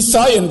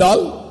 ஈசா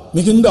என்றால்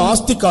மிகுந்த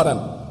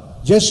ஆஸ்திக்காரன்.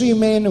 Jesse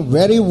meant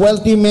very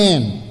wealthy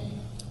man.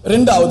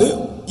 இரண்டாவது,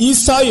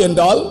 ஈசா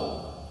என்றால்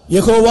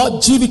யெகோவா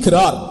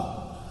ஜீவிக்கிறார்.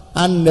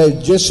 And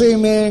Jesse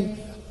meant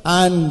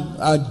and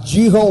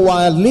Jehovah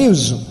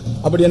lives.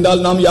 அப்படி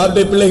என்றால் நாம்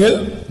யாருடைய பிள்ளைகள்?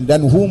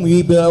 Then whom we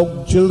belong,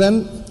 children?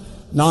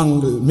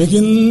 நாங்கள்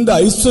மிகுந்த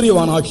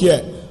ஐஸ்வர்யவானாகிய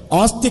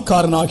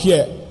ஆஸ்திக்காரனாகிய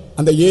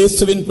அந்த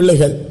இயேசுவின்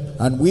பிள்ளைகள்.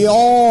 And we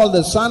all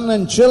the son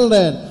and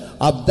children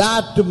of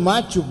that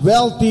much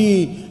wealthy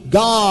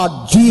God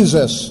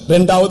Jesus.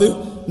 இரண்டாவது,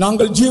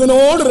 நாங்கள்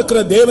ஜீவனோடு இருக்கிற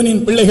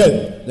தேவனின் பிள்ளைகள்.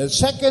 The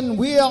second,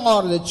 we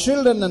are the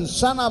children and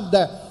son of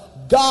the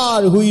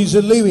God who is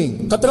living.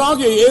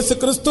 கர்த்தராகிய இயேசு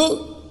கிறிஸ்து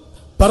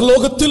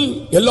பரலோகத்தில்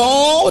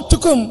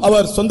எல்லாவற்றுக்கும்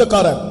அவர்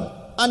சொந்தக்காரர்.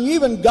 And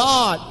even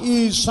God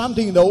is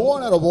something, the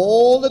owner of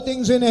all the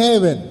things in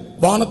heaven.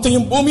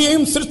 வானத்தையும்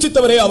பூமியையும்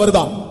சிருஷ்டித்தவரே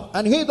அவர்தான்.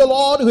 And he the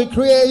Lord who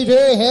created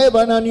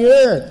heaven and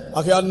earth.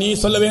 ஆகையால் நீ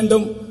சொல்ல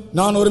வேண்டும்,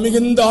 நான் ஒரு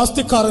மிகுந்த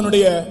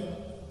ஆஸ்திக்காரனுடைய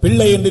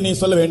பிள்ளை என்று நீ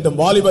சொல்ல வேண்டும்.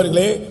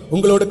 வாலிபர்களே,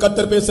 உங்களோடு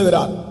கர்த்தர்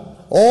பேசுகிறார்.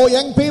 Oh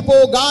young people,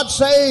 God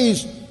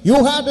says you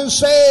have to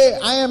say,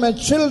 I am a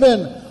children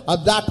of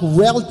that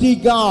wealthy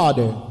God.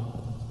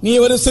 நீ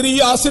ஒரு சிறிய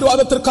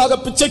ஆசீர்வாதத்திற்காக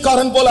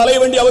பிச்சைக்காரன் போல அலைய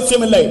வேண்டிய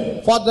அவசியம் இல்லை.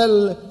 For the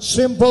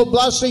simple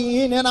blessing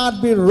you need not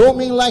be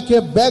roaming like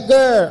a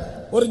beggar.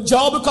 ஒரு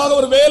ஜாபுக்காக,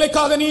 ஒரு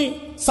வேலைக்காக நீ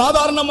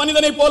சாதாரண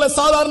மனிதனை போல,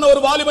 சாதாரண ஒரு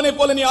வாலிபனை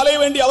போல நீ அலைய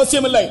வேண்டிய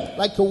அவசியம் இல்லை.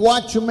 Like a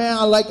watchman,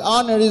 like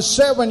honorary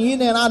servant, you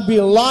need not be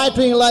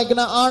loitering like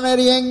an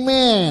honorary young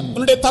man.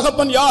 உன்னுடைய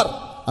தகப்பன் யார்?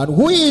 And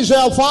who is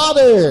your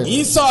father?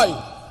 ஈசாய்.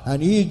 And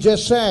he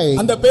just said,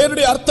 அந்த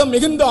பெயருடைய அர்த்தம்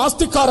மிகுந்த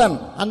ஆஸ்திக்காரன்.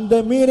 and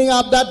the meaning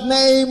of that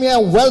name, a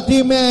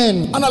wealthy man.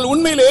 ஆனால்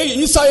உண்மையிலே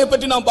ஈசாயை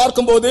பற்றி நாம்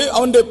பார்க்கும்போது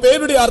அவனுடைய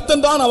பெயருடைய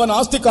அர்த்தம் தான் அவன்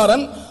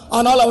ஆஸ்திக்காரன்.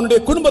 ஆனால் அவனுடைய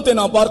குடும்பத்தை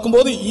நாம்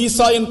பார்க்கும்போது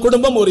ஈசாயின்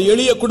குடும்பம் ஒரு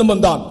எளிய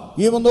குடும்பம் தான்.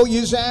 Even though he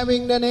is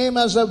having the name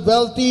as a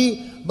wealthy,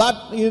 but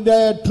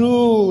the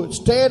true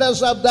status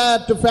of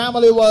that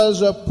family was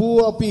a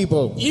poor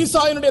people.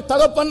 ஈசாயினுடைய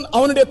தகப்பன்,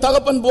 அவனுடைய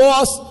தகப்பன்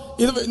போவாஸ்,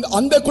 இது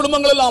அந்த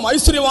குடும்பங்கள் எல்லாம்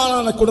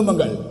ஐஸ்வர்யவானான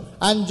குடும்பங்கள்.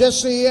 And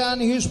Jesse and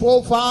his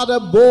forefather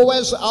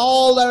Boaz,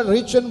 all the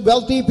rich and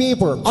wealthy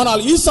people.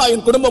 ஆனால்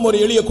ஈசாயின் குடும்பம் ஒரு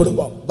எளிய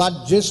குடும்பம். But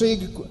Jesse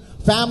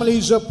family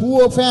is a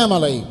poor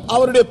family.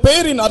 அவருடைய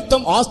பெயரின்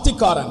அர்த்தம்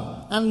ஆஸ்திக்காரன்.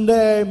 And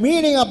the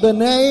meaning of the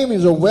name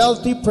is a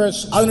wealthy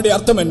person. அதனுடைய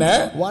அர்த்தம் என்ன?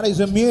 What is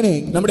the meaning?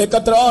 நம்முடைய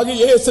கர்த்தராகிய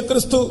இயேசு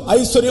கிறிஸ்து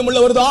ஐஸ்வர்யம்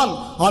உள்ளவர்தான்,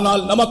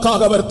 ஆனால்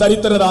நமக்காக அவர்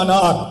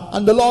தரித்திரரானார்.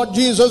 And the Lord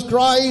Jesus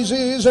Christ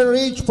is a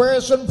rich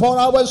person for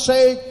our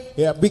sake.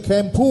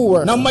 became poor.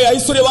 நம்மை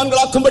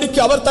ஐஸ்வரியவான்களாக்கும்படிக்கு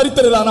அவர்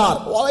தரித்திரரானார்.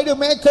 Why to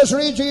make us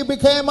rich he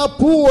became a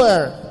poor.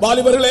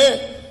 வாலிபர்களே,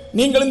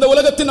 நீங்கள் இந்த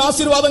உலகத்தின்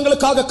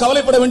ஆசீர்வாதங்களுக்காக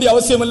கவலைப்பட வேண்டிய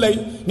அவசியமில்லை.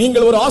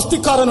 நீங்கள் ஒரு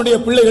ஆஸ்திகாரனுடைய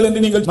பிள்ளைகள்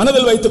என்று நீங்கள்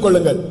மனதில் வைத்துக்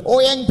கொள்ளுங்கள். Oh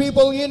young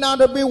people, you not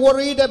to be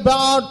worried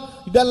about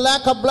the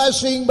lack of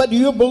blessing, but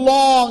you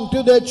belong to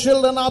the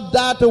children of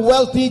that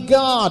wealthy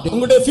God.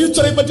 உங்களுடைய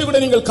ஃபியூச்சரை பற்றி கூட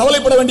நீங்கள்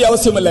கவலைப்பட வேண்டிய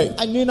அவசியமில்லை.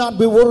 I need not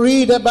be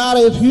worried about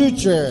a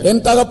future.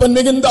 என் தகப்பன்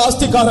மிகுந்த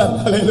ஆஸ்திகாரன்.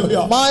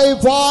 ஹalleluya. My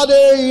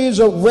father is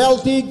a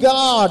wealthy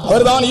God.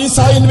 அவர்தான்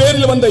ஈசாயின்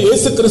வேரில் வந்த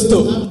இயேசு கிறிஸ்து.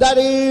 That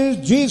is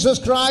Jesus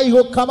Christ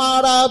who come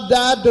out of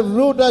that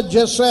root of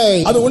Jesse.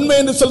 அது உண்மை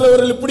என்று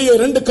சொல்றவர்கள் இப்படியே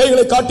ரெண்டு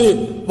கைகளை காட்டி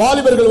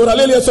வாலிபர்கள் ஒரு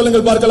அல்லேலூயா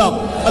சொல்லுங்கள் பார்க்கலாம்.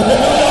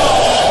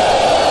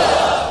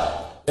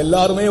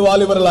 எல்லாருமே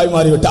வாலிபர்களாய்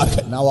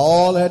மாறிவிட்டார்கள். Now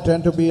all had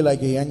turned to be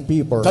like young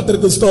people.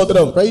 கர்த்தருக்கு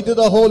ஸ்தோத்திரம். Pray to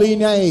the holy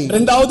name.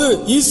 இரண்டாவது,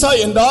 ஈசா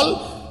என்றால்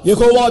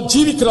யெகோவா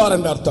ஜீவிக்கிறார்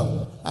என்ற அர்த்தம்.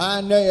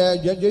 And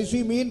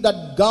Jesse means that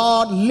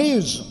God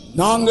lives.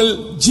 நாங்கள்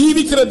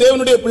ஜீவிக்கிற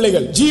தேவனுடைய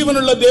பிள்ளைகள்,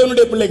 ஜீவனுள்ள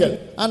தேவனுடைய பிள்ளைகள்.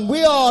 And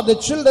we are the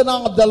children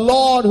of the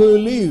Lord who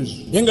lives.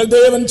 எங்கள்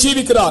தேவன்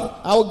ஜீவிக்கிறார்.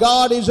 Our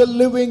God is a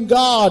living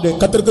God.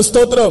 கர்த்தருக்கு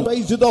ஸ்தோத்திரம்.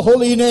 Praise to the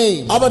holy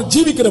name. Our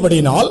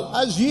ஜீவிக்கிறபடியால்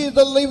as he is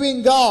the living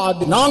God,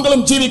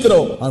 நாங்களும்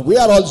ஜீவிக்கிறோம். and we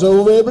are also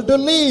able to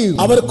live.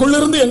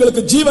 அவருக்குள்ளிருந்து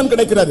எங்களுக்கு ஜீவன்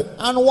கிடைக்கிறது.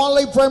 And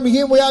only from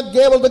him we are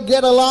able to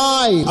get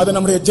alive. அது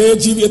நம்முடைய ஜெய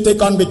ஜீவியத்தை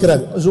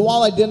காண்பிக்கிறது. So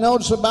all it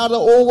denotes about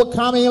the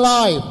overcoming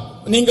life.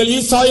 நீங்கள்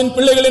ஈசாயின்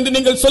பிள்ளைகள் என்று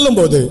நீங்கள்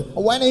சொல்லும்போது,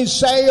 when he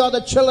say you are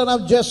the children of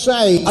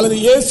Jesse, அல்லது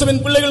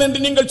இயேசுவின் பிள்ளைகள் என்று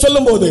நீங்கள்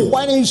சொல்லும்போது,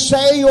 when he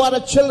say you are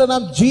the children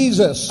of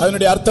Jesus,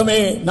 அதனுடைய அர்த்தமே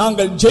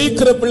நாங்கள்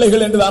ஜெயிக்கிற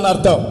பிள்ளைகள் என்றுதான்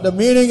அர்த்தம். the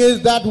meaning is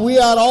that we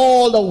are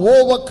all the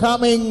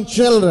overcoming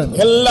children.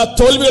 எல்லா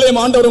தோல்விகளையும்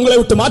ஆண்டவர் உங்களை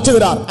விட்டு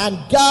மாற்றுகிறார். And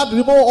God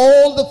remove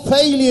all the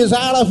failures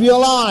out of your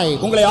life.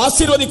 உங்களை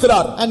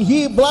ஆசீர்வதிக்கிறார். And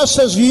he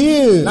blesses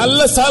you.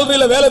 நல்ல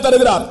சாலரியில வேலை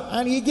தருகிறார்.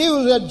 And he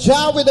gives a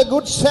job with a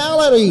good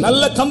salary.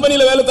 நல்ல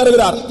கம்பெனில வேலை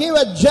தருகிறார். He gives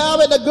a job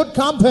in a good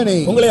company.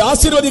 உங்களை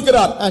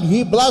ஆசீர்வதிக்கிறார். And he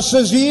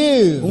blesses you.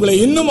 உங்களை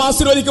இன்னும்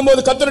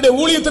ஆசீர்வதிக்கும்போது கர்த்தருடைய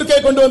ஊழியத்திற்கே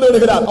கொண்டு வந்து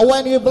விடுகிறார்.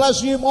 When he bless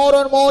you more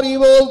and more, he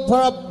will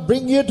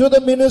bring you to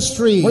the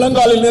ministry.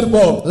 முழங்காலில்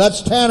நிற்போம். Let's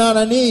stand on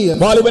a knee.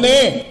 வாலிபனே,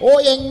 oh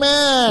young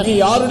man, நீ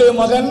யாருடைய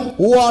மகன்?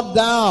 who art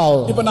thou?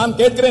 இப்ப நான்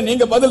கேட்கிறேன்,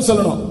 நீங்க பதில்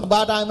சொல்லணும்.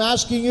 But I'm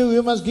asking you,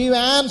 you must give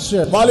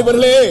answer.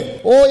 வாலிபர்களே,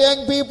 oh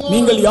young people,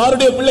 நீங்கள்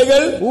யாருடைய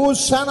பிள்ளைகள்?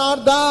 whose son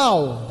art thou?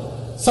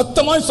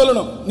 சத்தமாய்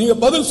சொல்லணும். நீங்க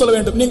பதில் சொல்ல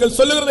வேண்டும். நீங்கள்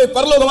சொல்லுகிறதை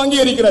பரலோகம்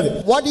அங்கீகரிக்கிறது.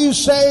 What you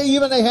say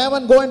even the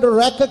heaven going to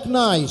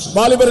recognize.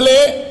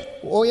 வாலிபர்களே,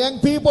 oh young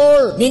people,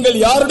 நீங்கள்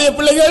யாருடைய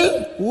பிள்ளைகள்?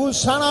 whose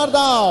son art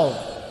thou?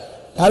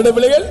 யாருடைய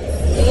பிள்ளைகள்?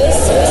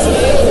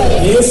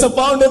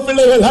 இயேசுவுடைய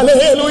பிள்ளைகள்.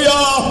 ஹல்லேலூயா.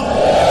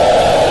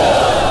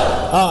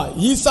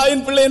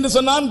 ஈசாயின் பிள்ளை என்று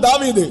சொன்னான்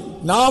தாவீது.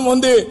 நாம்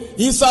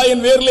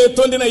ஈசாயின் வேரிலே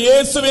தோன்றின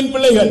இயேசுவின்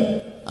பிள்ளைகள்.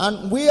 And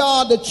we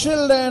are the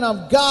children of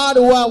God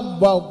who have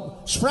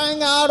sprang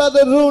out of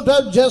the root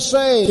of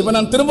Jesse. இப்ப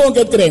நான் திரும்பவும்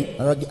கேட்கிறேன்.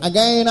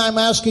 Again I'm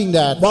asking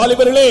that.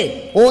 வாலிபர்களே,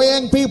 oh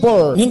young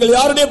people, நீங்கள்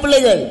யாருடைய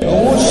பிள்ளைகள்?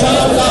 whose son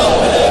art thou?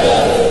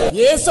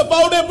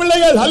 இயேசுவுடைய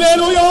பிள்ளைகள்.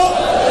 ஹல்லேலூயா.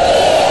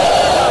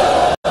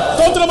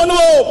 ஸ்தோத்திரம்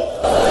பண்ணுவோம்.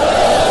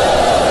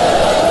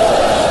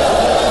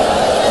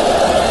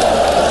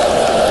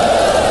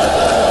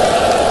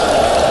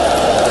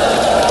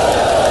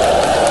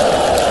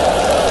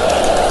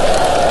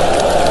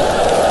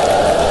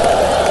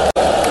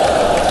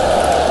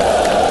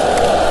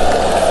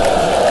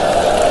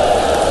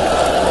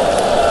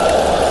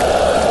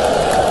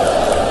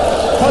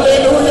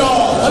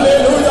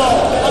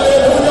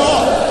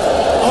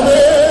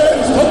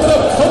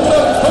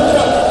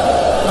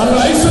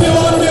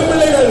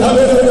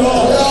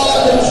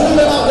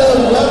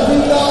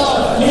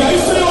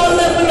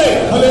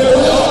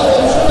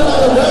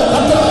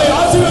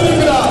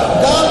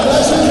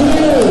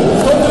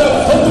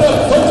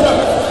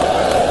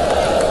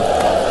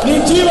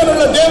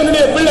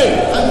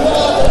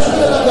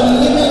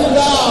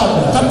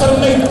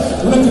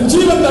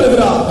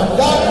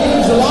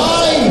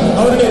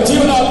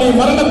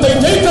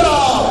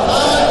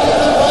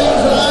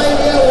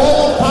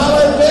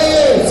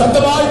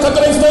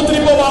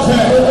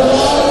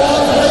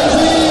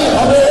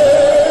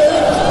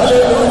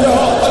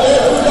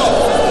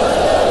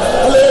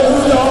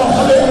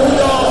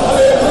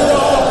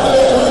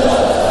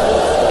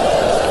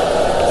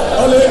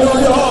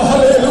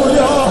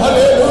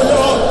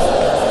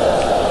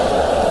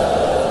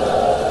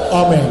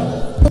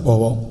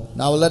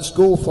 Now let's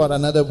go for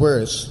another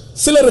verse.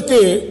 சிலருக்கு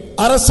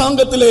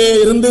அரசாங்கத்திலே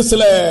இருந்து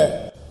சில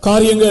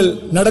காரியங்கள்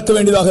நடக்க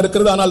வேண்டியதாக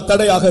இருக்கிறது, ஆனால்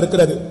தடையாக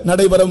இருக்கிறது,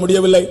 நடைபெற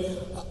முடியவில்லை.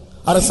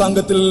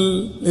 அரசாங்கத்தில்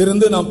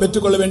இருந்து நாம்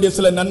பெற்றுக்கொள்ள வேண்டிய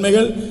சில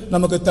நன்மைகள்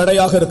நமக்கு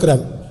தடையாக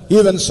இருக்கிறது.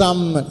 Even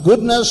some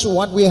goodness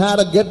what we had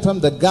to get from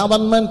the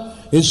government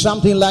is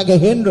something like a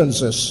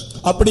hindrances.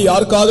 அப்படி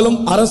யாருக்காகவும்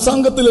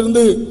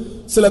அரசாங்கத்திலிருந்து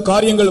சில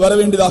காரியங்கள் வர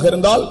வேண்டியதாக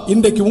இருந்தால்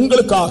இன்றைக்கு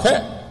உங்களுக்காக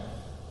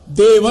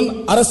தேவன்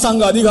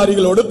அரசாங்க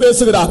அதிகாரிகளோடு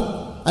பேசுகிறார்.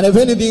 And if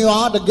anything you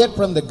are to get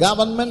from the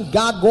government,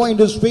 God going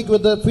to speak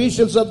with the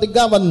officials of the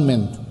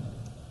government.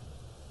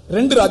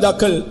 2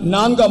 ராஜாக்கள்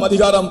 4ஆம்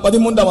அதிகாரம்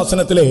 13ஆம்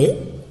வசனத்திலே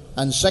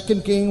And 2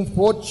 King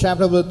 4th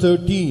chapter verse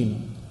 13.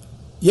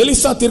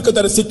 Elisha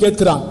தீர்க்கதரிசி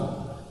கேட்கிறான்.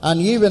 And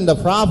even the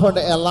prophet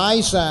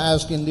Elisha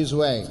asked in this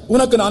way.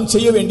 உனக்கு நான்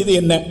செய்ய வேண்டியது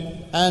என்ன?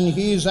 And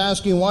he is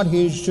asking what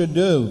he should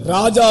do.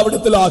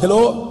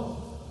 ராஜாவிடத்திலாகலோ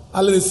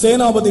அல்லது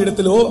சேனாபதி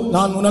இடத்திலோ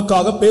நான்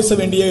உனக்காக பேச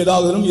வேண்டிய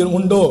ஏதாவது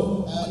உண்டோ?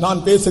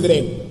 நான்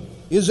பேசுகிறேன்.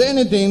 Is there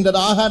anything that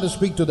I had to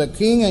speak to the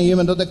king and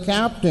even to the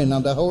captain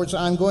of the horse?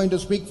 I'm going to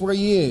speak for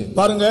you.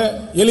 பாருங்க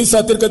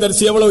எலிசா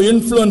தீர்க்கதரிசி எவ்வளவு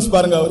இன்ஃப்ளூயன்ஸ்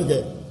பாருங்க அவருக்கு.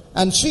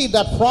 And see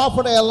that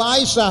prophet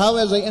Elisha, how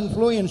as an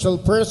influential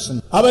person.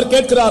 அவர்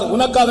கேட்கிறார்,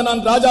 உனக்காக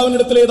நான்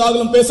ராஜாவினிடத்தில்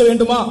ஏதாவது பேச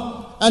வேண்டுமா?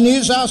 And he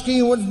is asking,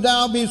 would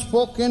thou be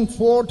spoken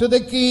for to the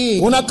king?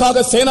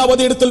 உனக்காக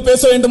சேனாபதி இடத்தில்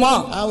பேச வேண்டுமா?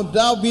 Would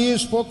thou be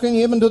spoken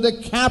even to the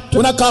captain?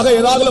 உனக்காக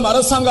ஏதாவது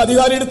அரசாங்க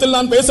அதிகாரி இடத்தில்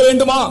நான் பேச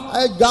வேண்டுமா?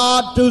 I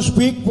got to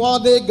speak for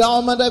the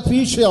government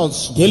officials.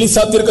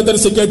 Elisha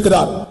தீர்க்கதரிசி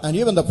கேட்கிறார். And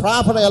even the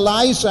prophet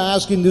Elisha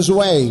asked in this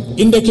way.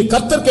 இன்றைக்கு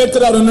கர்த்தர்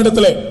கேட்கிறார்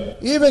உன்னிடத்திலே.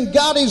 Even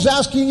God is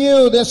asking you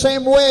the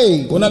same way.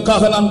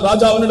 உனக்காக நான்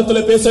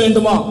ராஜாவினிடத்தில் பேச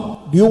வேண்டுமா?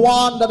 Do you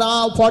want that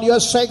for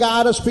your sake I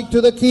have to speak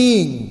to the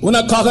king?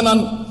 உனக்காக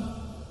நான்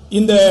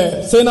இந்த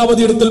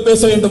சேனாபதி இடத்தில்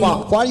பேச வேண்டுமா?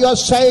 For your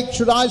sake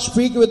should I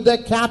speak with the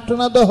captain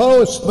of the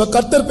host?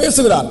 கர்த்தர்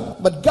பேசுகிறார்.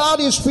 But God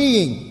is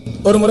speaking.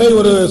 ஒரு முறை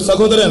ஒரு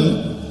சகோதரன்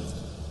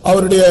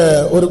அவருடைய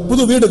ஒரு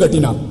புது வீடு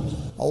கட்டினார்.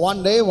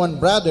 One day one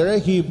brother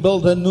he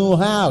built a new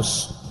house.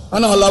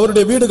 ஆனால்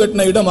அவருடைய வீடு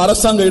கட்டின இடம்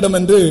அரசாங்க இடம்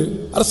என்று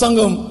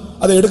அரசாங்கம்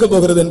அதை எடுக்க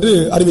போகிறது என்று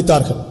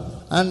அறிவித்தார்கள்.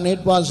 And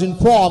it was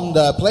informed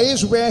the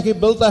place where he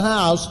built the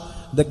house,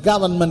 the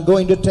government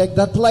going to take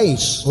that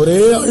place. ஒரே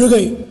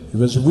அழுகை. He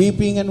was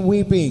weeping and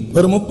weeping.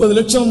 ஒரு 30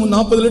 லட்சம்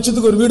 40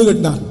 லட்சத்துக்கு ஒரு வீடு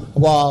கட்டினார்.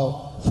 Wow,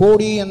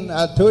 40 and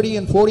 30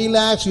 and 40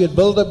 lakhs he had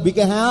built a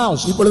bigger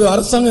house. இப்பொழுது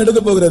அரசாங்கம் எடுக்க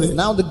போகிறது.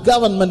 Now the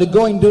government is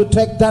going to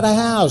take that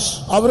house.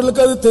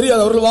 அவர்களுக்கு அது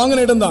தெரியாது, அவர்கள்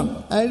வாங்கின இடம்தான்.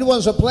 And it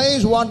was a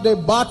place what they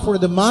bought for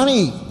the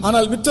money.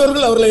 ஆனால்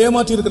விற்றவர்கள் அவர்களை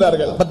ஏமாற்றி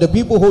இருக்கிறார்கள். But the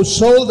people who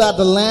sold that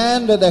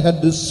land, they had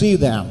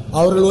deceived them.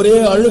 அவர்கள் ஒரே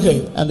அழுகை.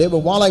 And they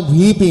were all like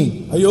weeping.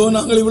 ஐயோ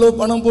நாங்கள் இவ்வளவு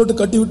பணம் போட்டு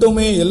கட்டி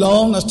விட்டோமே,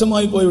 எல்லாம்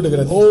நஷ்டமாய் போய்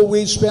விடுகிறது. Oh,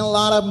 we spent a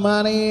lot of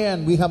money and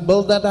we have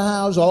built that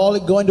house, all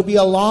is going to be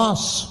a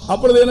loss.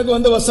 அப்பொழுது எனக்கு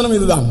வந்த வசனம்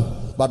இதுதான்.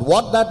 But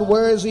what that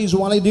verse is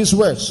only this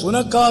verse.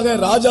 உனக்காக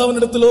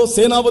ராஜாவினிடத்திலோ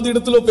சேனாபதி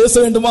இடத்திலோ பேச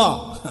வேண்டுமா?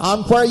 And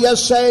for your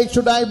sake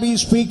should I be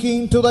speaking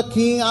to the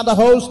king or the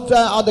host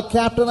or the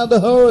captain of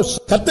the host?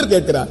 கர்த்தர்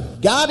கேட்கிறார்.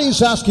 God is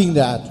asking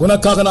that.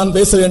 உனக்காக நான்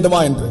பேச வேண்டுமா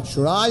என்று.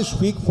 Should I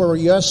speak for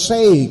your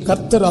sake?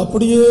 கர்த்தர்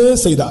அப்படியே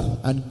செய்தார்.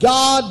 And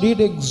God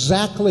did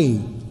exactly.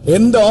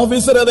 எந்த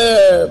ஆபீசர் அதை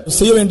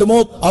செய்ய வேண்டுமோ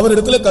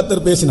அவரிடத்தில்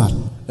கர்த்தர் பேசினார்.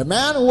 The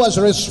man who was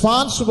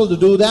responsible to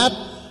do that,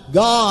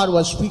 God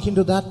was speaking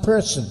to that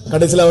person.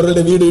 கடைசியில்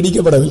அவர்களுடைய வீடு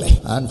இடிக்கப்படவில்லை.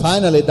 And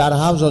finally that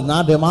house was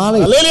not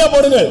demolished. அல்லேலூயா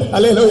போடுங்கள்.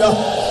 அல்லேலூயா.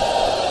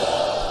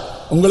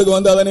 உங்களுக்கு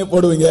வந்தாதானே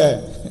போடுவீங்க.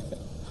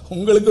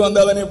 உங்களுக்கு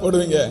வந்தாதானே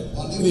போடுவீங்க.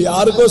 இது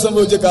யாருக்கோ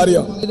சம்பவிச்ச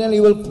காரியம். Then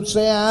he will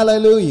say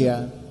hallelujah.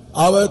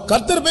 அவர்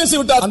கர்த்தர் பேசி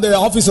விட்டார் அந்த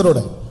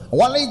ஆபீசரோட.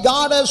 Only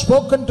God has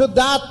spoken to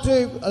that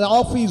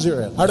officer.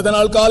 அடுத்த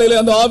நாள் காலையில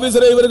அந்த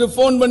ஆபீசரை இவருக்கு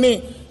போன் பண்ணி,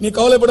 நீ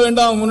கவலைப்பட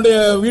வேண்டாம், உன்னுடைய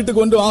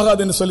வீட்டுக்கு ஒன்றும்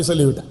ஆகாதுன்னு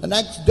சொல்லிவிட்டார். The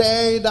next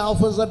day the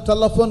officer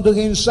telephoned to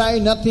him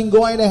saying nothing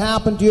going to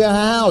happen to your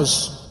house.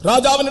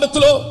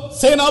 ராஜாவினிடத்திலோ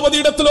சேனாபதி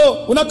இடத்திலோ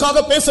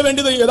உனக்காக பேச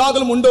வேண்டியது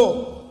ஏதாவது உண்டோ?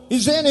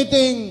 Is there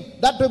anything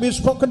that to be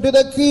spoken to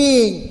the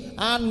king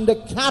and the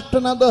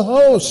captain of the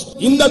host?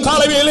 இந்த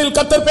காலைவேளையில்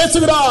கர்த்தர்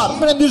பேசுகிறார்.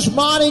 Even in this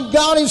morning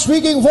God is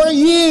speaking for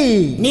you.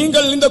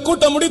 நீங்கள் இந்த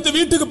கூட்டம் முடித்து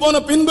வீட்டுக்கு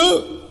போன பின்பு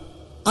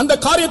அந்த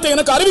காரியத்தை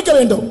எனக்கு அறிவிக்க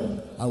வேண்டும்.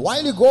 And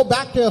while you go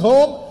back to your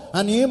home,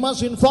 and you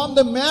must inform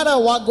the matter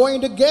what going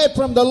to get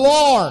from the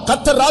Lord.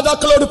 கர்த்தர்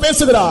ராஜாக்களோடு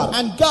பேசுகிறார்.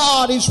 And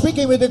God is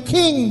speaking with the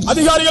kings.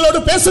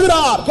 அதிகாரிகளோடு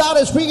பேசுகிறார். God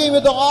is speaking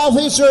with the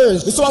officers.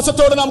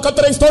 விசுவாசத்தோடு நாம்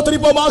கர்த்தரை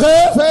ஸ்தோத்திரிப்போமாக.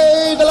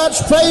 Praise,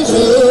 let's praise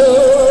him.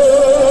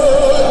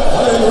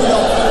 Hallelujah.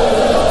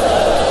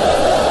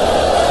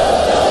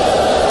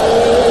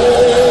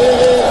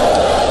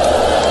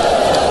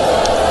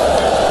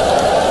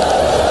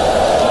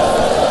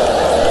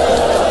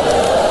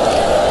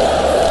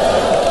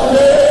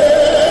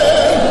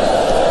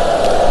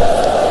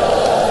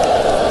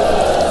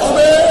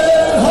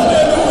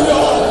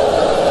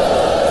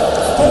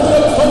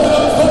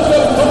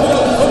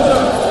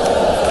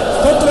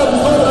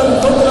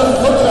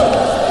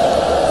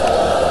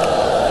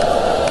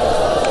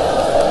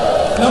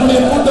 நம்முடைய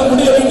கூட்டம்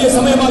முடிய வேண்டிய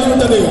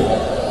சமயமாகிவிட்டது.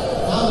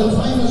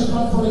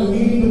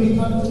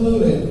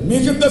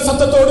 மிகுந்த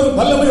சத்தத்தோடு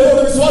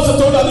வல்லமையோடு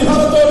விசுவாசத்தோடு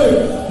அதிகாரத்தோடு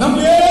நம்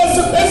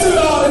இயேசு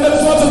பேசுகிறார் என்ற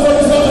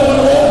விசுவாசத்தோடு ஸ்தோத்திரம்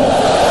பண்ணுவோம்.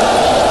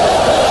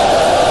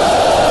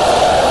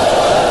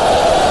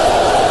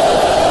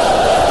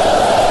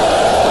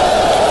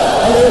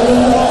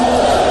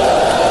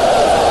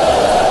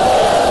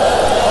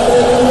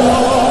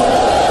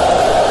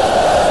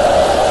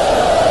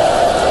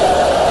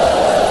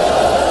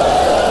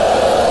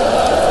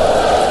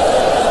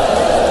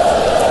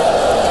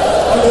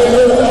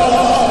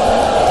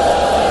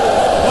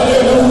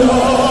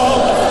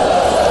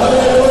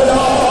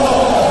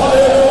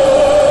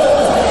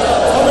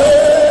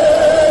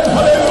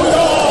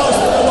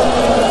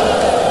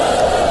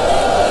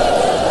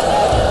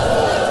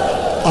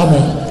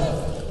 ஆமென்.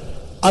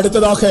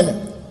 அடுத்ததாக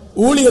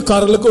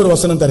ஊழியக்காரர்களுக்கு ஒரு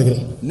வசனம்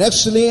தருகிறேன்.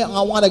 Nextly,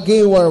 I want to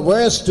give a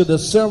verse to the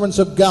servants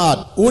of God.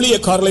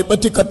 ஊழியக்காரர்களை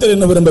பற்றி கர்த்தர்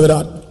என்ன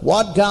விரும்புகிறார்?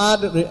 What God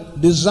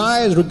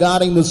desires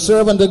regarding the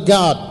servant of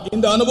God.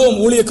 இந்த அனுபவம்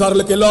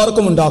ஊழியக்காரர்களுக்கு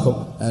எல்லாருக்கும் உண்டாகும்.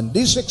 And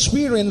this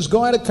experience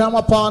going to come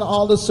upon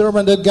all the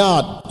servants of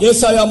God.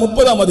 ஏசாயா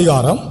 30ஆம்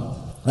அதிகாரம்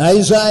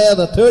Isaiah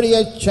the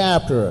 38th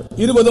chapter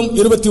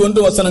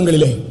 20-21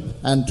 வசனங்களிலே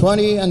and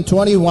 20 and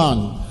 21.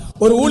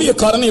 ஒரு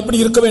ஊழியக்காரன் எப்படி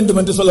இருக்க வேண்டும்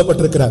என்று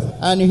சொல்லப்பட்டிருக்கிறது.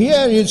 And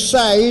here it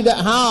said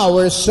how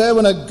a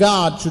servant of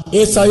God should.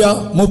 ஏசாயா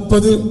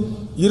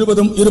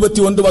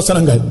 30-20-21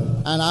 வசனங்கள்.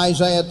 And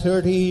Isaiah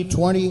 30,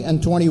 20 and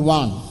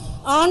 21.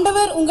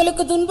 ஆண்டவர்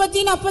உங்களுக்கு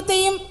துன்பத்தின்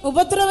அப்பத்தையும்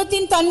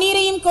உபத்திரவத்தின்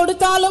தண்ணீரையும்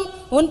கொடுத்தாலும்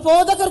உன்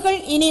போதகர்கள்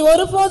இனி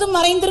ஒருபோதும்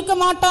மறைந்திருக்க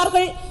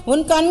மாட்டார்கள்.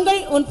 உன்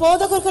கண்கள் உன்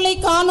போதகர்களை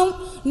காணும்.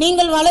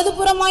 நீங்கள்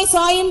வலதுபுறமாய்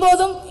சாயும்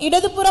போதும்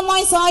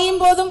இடதுபுறமாய்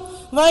சாயும் போதும்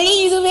வழி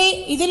இதுவே,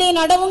 இதிலே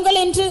நடவுங்கள்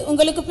என்று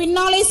உங்களுக்கு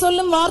பின்னாலே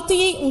சொல்லும்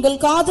வார்த்தையை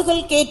உங்கள்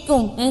காதுகள்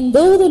கேட்கும். And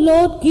though the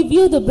Lord give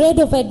you the bread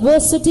of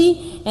adversity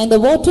and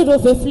the water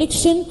of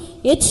affliction,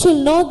 yet shall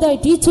not thy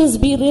teachers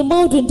be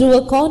removed into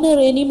a corner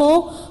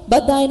anymore,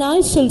 but thine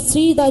eyes shall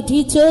see thy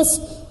teachers,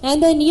 and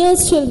thine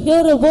ears shall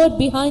hear a word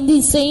behind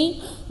thee, saying,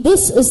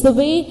 This is the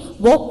way,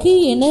 walk ye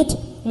in it,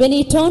 when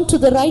he turn to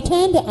the right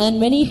hand and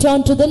when he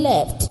turn to the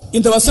left.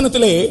 இந்த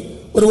வசனத்திலே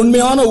ஒரு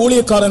உண்மையான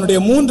ஊழியக்காரனுடைய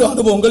 3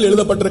 அனுபவங்கள்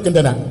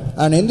எழுதப்பட்டிருக்கின்றன.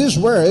 And in this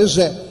verse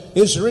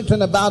is written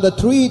about the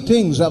 3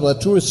 things of a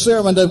true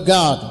servant of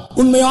God.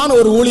 உண்மையான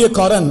ஒரு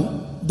ஊழியக்காரன்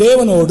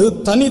தேவனோடு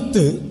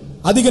தனித்து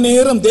அதிக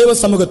நேரம் தேவ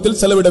சமூகத்தில்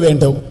செலவிட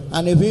வேண்டும்.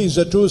 And if he is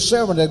a true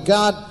servant of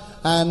God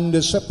and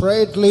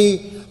separately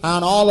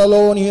and all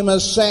alone, he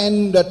must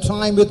spend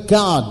time with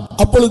God.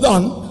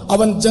 அப்பொழுதுதான்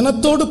அவன்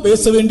ஜனத்தோடு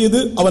பேச வேண்டியது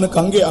அவனுக்கு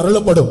அங்கே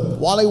அருளப்படும்.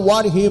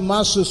 What he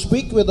must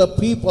speak with the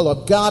people of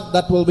God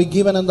that will be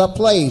given in the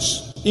place.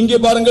 இங்கே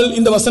பாருங்கள்,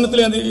 இந்த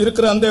வசனத்திலே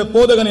இருக்கிற அந்த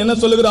போதகன் என்ன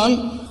சொல்லுகிறான்?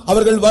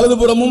 அவர்கள்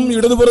வலதுபுறமும்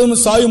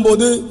இடதுபுறமும் சாயும்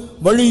போது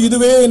வழி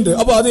இதுவே என்று.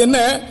 அப்ப அது என்ன?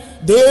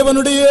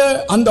 தேவனுடைய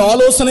அந்த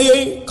ஆலோசனையை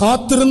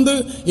காத்திருந்து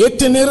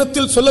ஏற்ற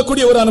நேரத்தில்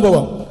சொல்லக்கூடிய ஒரு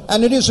அனுபவம். And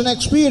it is an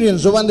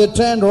experience when they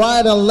turn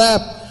right and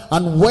left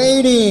and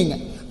waiting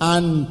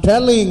and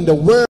telling the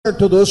word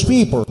to those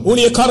people.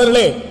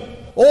 ஊழியக்காரர்களே,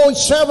 Oh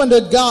servant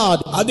of God,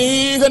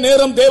 அதிக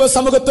நேரம் தேவ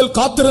சமூகத்தில்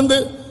காத்திருந்து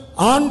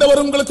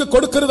ஆண்டவர் உங்களுக்கு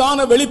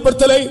கொடுக்கிறதான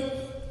வெளிப்படுத்தலை,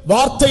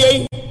 வார்த்தையை,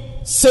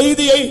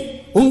 செய்தியை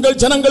உங்கள்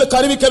ஜனங்களுக்கு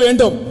அறிவிக்க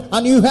வேண்டும்.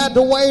 And you had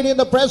to wait in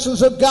the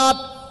presence of God,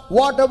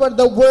 whatever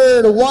the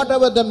word,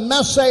 whatever the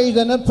message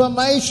and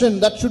information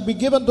that should be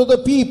given to the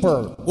people.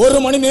 ஒரு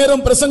மணி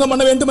நேரம் பிரசங்கம்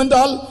பண்ண வேண்டும்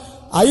என்றால்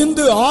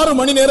 5-6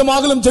 மணி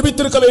நேரமாகலும்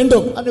ஜெபித்திருக்க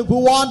வேண்டும். And if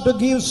you want to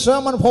give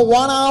sermon for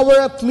 1 hour,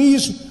 at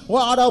least we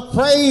ought to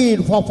prayed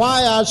for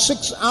 5 or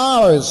 6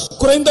 hours.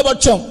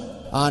 குறைந்தபட்சம்.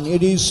 And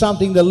it is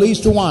something the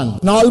least one.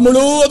 நாள்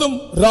முழுவதும்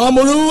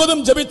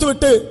முழுவதும்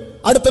ஜெபித்துவிட்டு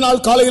அடுத்த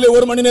நாள் காலையிலே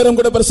 1 மணி நேரம்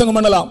கூட பிரசங்கம்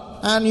பண்ணலாம்.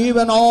 And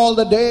even all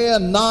the day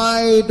and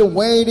night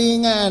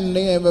waiting and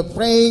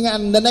praying,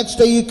 and the next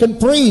day you can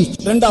preach.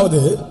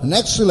 இரண்டாவது,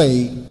 Nextly,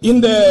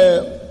 இந்த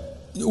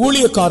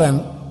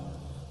ஊழியக்காரன்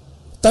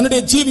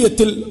தன்னுடைய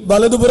ஜீவியத்தில்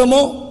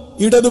வலதுபுறமோ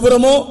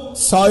இடதுபுறமோ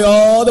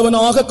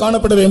சாயாதவனாக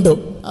காணப்பட வேண்டும்.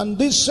 and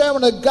this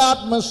servant of God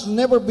must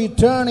never be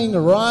turning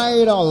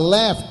right or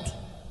left.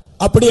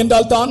 அப்படி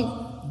என்றால் தான்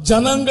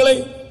ஜனங்களை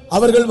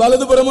அவர்கள்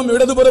வலதுபுறமும்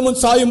இடதுபுறமும்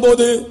சாயும்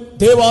போது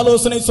தேவ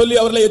ஆலோசனை சொல்லி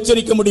அவர்களை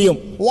எச்சரிக்க முடியும்.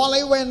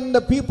 Only when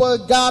the people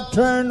of God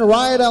turn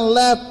right and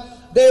left,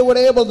 they were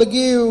able to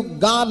give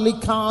godly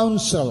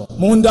counsel.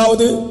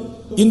 மூன்றாவது,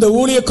 இந்த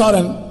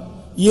ஊழியக்காரன்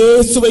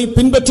இயேசுவை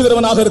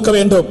பின்பற்றுகிறவனாக இருக்க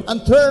வேண்டும். And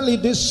thirdly,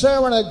 this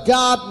servant of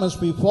God must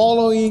be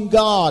following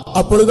God.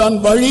 அப்பொழுதுதான்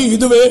வழி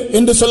இதுவே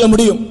என்று சொல்ல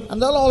முடியும். And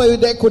then only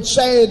they could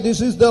say this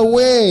is the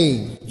way.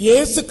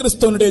 இயேசு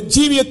கிறிஸ்துவினுடைய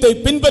ஜீவியத்தை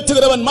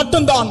பின்பற்றுகிறவன்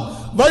மட்டும்தான்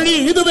வழி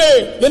இதுவே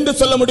என்று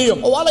சொல்ல முடியும்.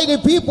 Only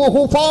the people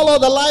who follow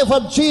the life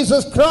of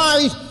Jesus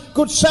Christ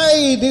could say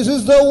this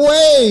is the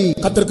way.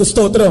 கர்த்தருக்கு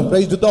ஸ்தோத்திரம்.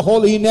 Praise to the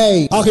holy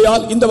name.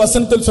 ஆகையால் இந்த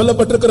வசனத்தில்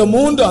சொல்லப்பட்டிருக்கிற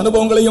 3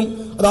 அனுபவங்களையும்,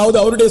 அதாவது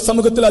அவருடைய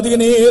சமூகத்தில் அதிக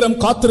நேரம்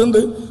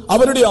காத்திருந்து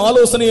அவருடைய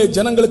ஆலோசனையை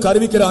ஜனங்களுக்கு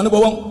அறிவிக்கிற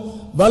அனுபவம்,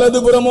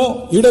 வலதுபுறமோ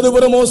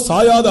இடதுபுறமோ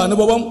சாயாத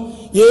அனுபவம்,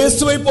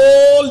 இயேசுவை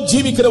போல்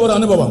ஜீவிக்கிற ஒரு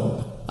அனுபவம்.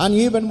 And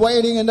even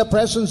waiting in the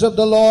presence of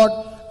the Lord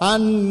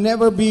and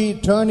never be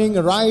turning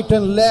right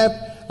and left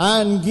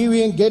and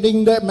getting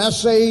the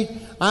message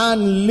and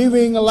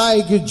living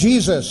like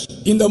Jesus.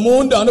 இந்த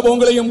 3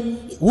 அனுபவங்களையும்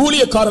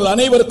ஊழியக்காரர்கள்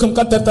அனைவருக்கும்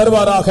கர்த்தர்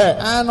தருவாராக.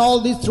 And all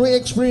these 3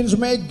 experiences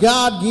may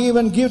God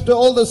give to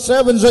all the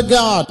servants of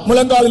God.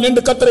 முழங்காலில்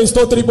நின்று கர்த்தரை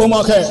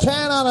ஸ்தோத்திரிப்போமாக.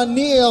 Stand on a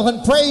kneel and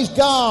praise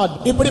God.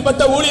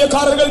 இப்படிப்பட்ட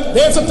ஊழியக்காரர்கள்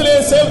தேசத்திலே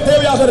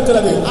தேவையாக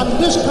இருக்கிறது. And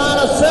this kind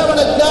of servant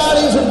of God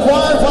is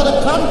required for the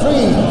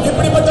country.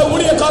 இப்படிப்பட்ட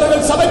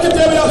ஊழியக்காரர்கள் சபைக்கு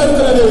தேவையாக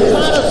இருக்கிறது. This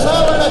kind of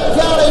servant of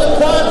God is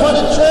required for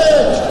the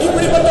church.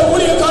 இப்படிப்பட்ட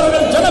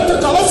ஊழியக்காரர்கள்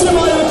ஜனத்திற்கு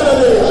அவசியமாக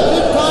இருக்கிறது.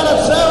 This kind of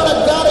servant of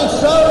God is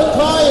so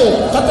required.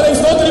 கர்த்தரை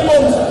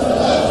ஸ்தோத்திரிப்போம்.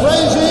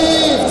 Praise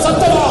Him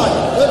சத்தமாய்,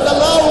 with the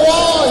loud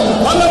voice,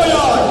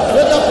 வல்லமையாய்,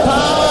 with the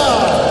power,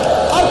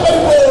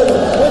 ஆர்ப்பரிப்போம்.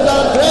 with a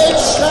great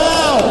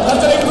shout.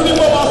 கர்த்தரை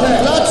துதிப்போமாக.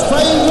 Let's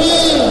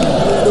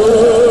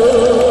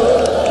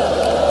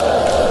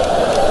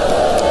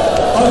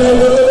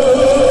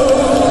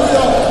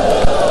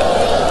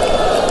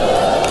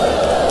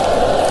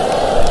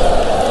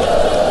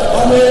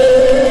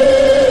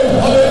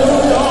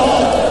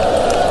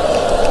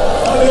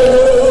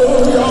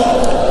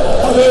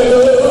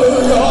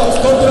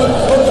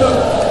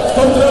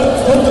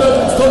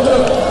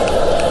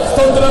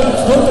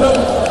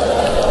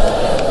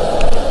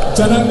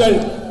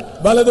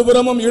ஜனங்கள்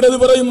வலதுபுறமும்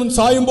இடதுபுறமும்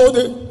சாயும்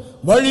போது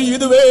வழி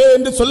இதுவே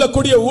என்று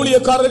சொல்லக்கூடிய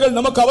ஊழியக்காரர்கள்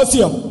நமக்கு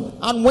அவசியம்.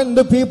 And when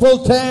the people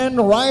turn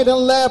right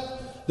and left,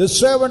 the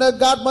servant of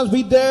God must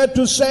be there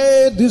to say,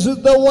 this is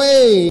the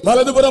way.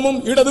 வலதுபுறமும்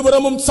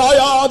இடதுபுறமும்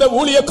சாயாத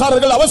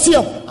ஊழியக்காரர்கள்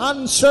அவசியம். And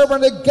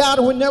servant of God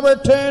who never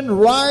turn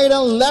right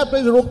and left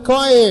is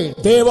required.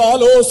 தேவ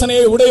ஆலோசனை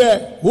உடைய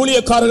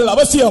ஊழியக்காரர்கள்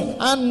அவசியம்.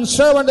 And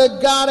servant of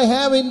God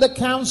having the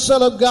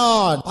counsel of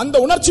God. அந்த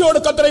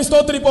உணர்ச்சியோடு கர்த்தரை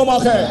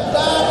ஸ்தோத்திரிப்போமாக.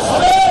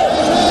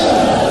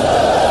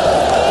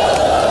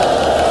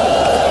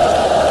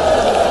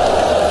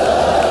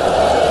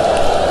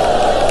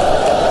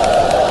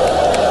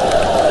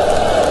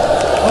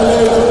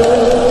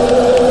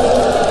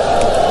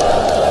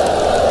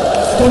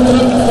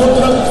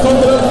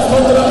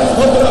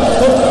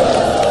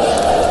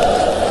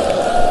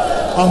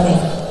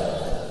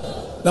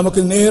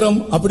 நமக்கு நேரம்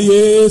அப்படியே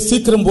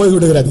சீக்கிரம் போய்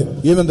விடுகிறது.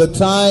 Even the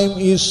time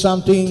is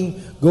something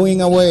going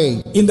away.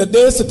 இந்த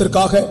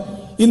தேசத்திற்காக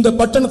இந்த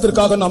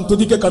பட்டணத்திற்காக நாம்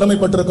துதிக்க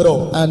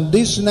கடமைப்பட்டிருக்கிறோம். And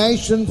this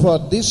nation, for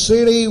this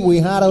city,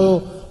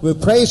 we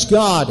praise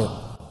God.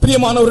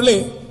 பிரியமானவர்களே,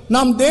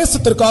 நாம்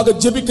தேசத்திற்காக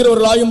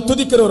ஜெபிக்கிறவர்களாயும்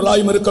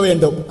துதிக்கிறவர்களாயும் இருக்க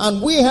வேண்டும். And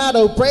we had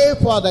to pray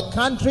for the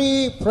country,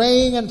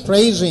 praying and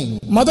praising.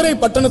 Madurai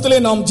பட்டணத்திலே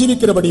நாம்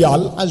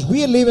ஜீவிக்கிறபடியால், as we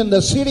live in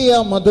the city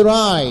of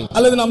Madurai,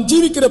 அல்லது நாம்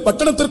ஜீவிக்கிற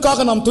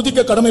பட்டணத்திற்காக நாம்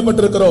துதிக்க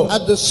கடமைப்பட்டிருக்கிறோம்.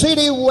 at the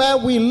city where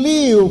we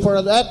live, for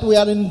that we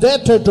are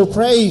indebted to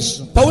praise.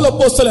 Pavul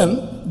அப்போஸ்தலன்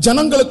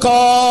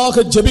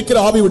ஜனங்களுக்காக ஜெபிக்கிற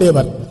ஆவி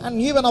உடையவர். And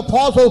even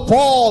Apostle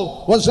Paul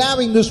was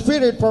having the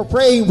spirit for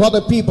praying for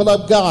the people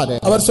of God.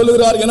 அவர்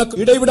சொல்லுகிறார், எனக்கு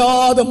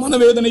இடைவிடாத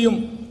மனவேதனையும்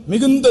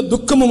மிகுந்த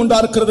துக்கமும்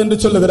உண்டாகிறது என்று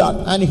சொல்லுகிறார்.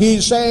 And he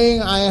is saying,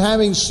 I am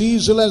having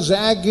ceaseless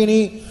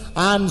agony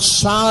and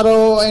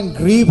sorrow and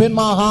grief in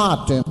my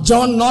heart.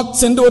 John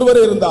knocks என்று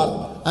ஒருவர் இருந்தார்.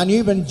 And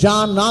even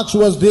John Knox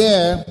was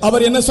there.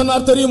 அவர் என்ன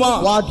சொன்னார் தெரியுமா?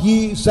 What he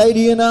said,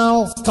 you know,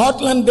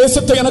 Scotland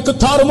தேசத்தை எனக்கு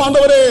தாரும்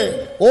ஆண்டவரே.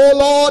 Oh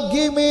Lord,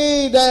 give me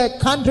the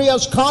country of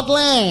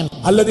Scotland.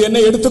 அல்லது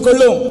என்னை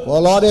எடுத்துக்கொள்ளும். Oh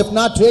Lord, if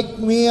not, take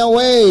me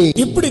away.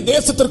 இப்படி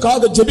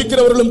தேசத்திற்காக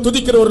ஜெபிக்கிறவர்களும்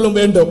துதிக்கிறவர்களும்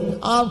வேண்டும்.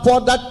 And for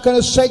that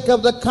sake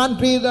of the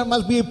country, there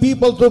must be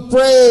people to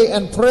pray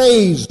and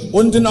praise.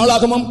 1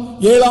 நாளாகமம்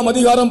 7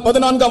 அதிகாரம்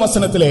 14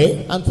 வசனத்திலே,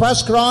 And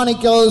First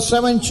Chronicles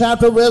 7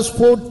 chapter verse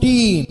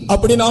 14.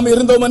 அப்படி நாம்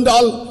இருந்தோம்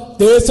என்றால்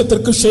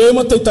தேசத்திற்கு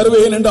சேமத்தை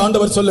தருவேன் என்று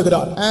ஆண்டவர்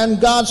சொல்லுகிறார். And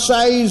God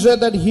says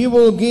that he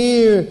will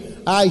give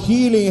a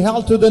healing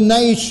health to the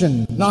nation.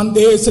 நான்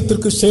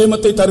தேசத்திற்கு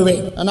சேமத்தை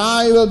தருவேன். And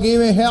I will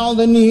give health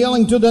and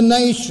healing to the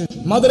nation.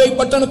 Madurai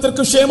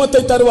பட்டணத்திற்கு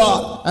சேமத்தை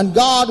தருவார். And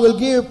God will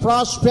give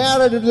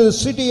prosperity to the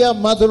city of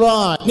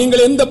Madurai.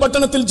 நீங்கள் எந்த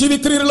பட்டணத்தில்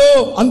ஜீவிக்கிறீர்களோ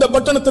அந்த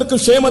பட்டணத்திற்கு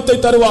சேமத்தை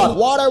தருவார்.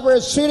 Whatever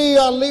city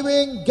you are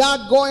living, God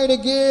going to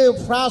give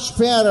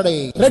prosperity.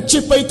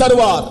 ரட்சிப்பை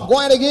தருவார்.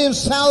 Going to give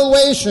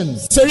salvation.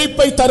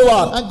 செழிப்பை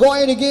தருவார். And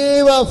going to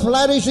give a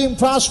flourishing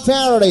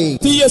prosperity.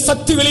 தீய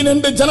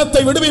சக்திகளினின்று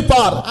ஜனத்தை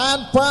விடுவிப்பார்.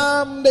 And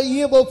from the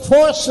evil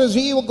forces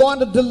he is going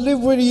to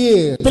deliver you.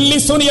 பில்லி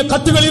சூனிய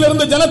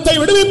கட்டுகளிலிருந்து ஜனத்தை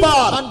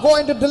விடுவிப்பார். And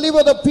going to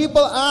deliver the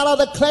people out of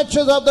the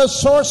clutches of the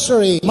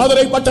sorcery.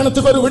 Madurai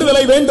பட்டணத்துக்கு ஒரு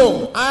விடுதலை வேண்டும்.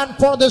 And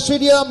for the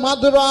city of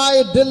Madurai,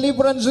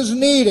 deliverance is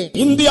needed.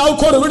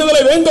 இந்தியாவுக்கு ஒரு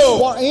விடுதலை வேண்டும்.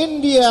 For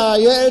India,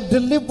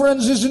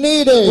 deliverance is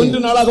needed.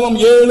 1 நாளாகமம்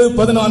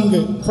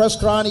 7:14. First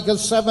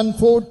Chronicles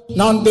 7:14.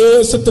 நான்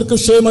தேசத்திற்கு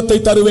சேமத்தை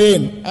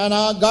தருவேன். And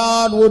our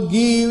God would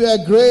give a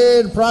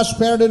great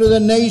prosperity to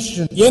the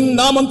nation. என்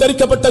நாமம்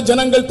தரிக்கப்பட்ட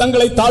ஜனங்கள்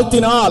தங்களை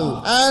தாழ்த்தினால்,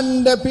 And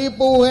the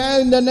people who have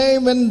in the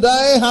name, when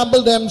they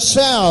humble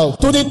themselves,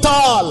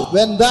 துதித்தால்,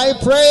 when they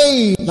pray,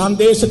 நான்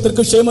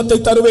தேசத்திற்கு சேமத்தை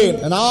தருவேன்.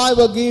 and I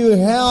will give you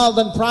health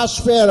and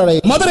prosperity.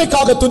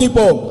 மதுரைக்காக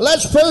துதிப்போம்.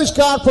 Let's praise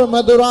God for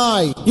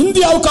Madurai.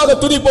 இந்தியாவுக்காக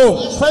துதிப்போம்.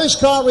 Let's praise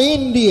God for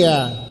India.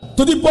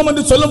 துதிப்போம்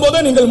என்று சொல்லும்போது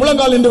நீங்கள்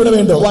முழங்கால் நின்று விட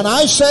வேண்டும். When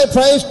I say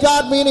praise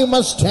God, meaning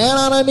must stand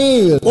on a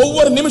knee.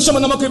 ஒவ்வொரு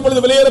நிமிஷமும் நமக்கு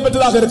இப்பொழுது விலையேற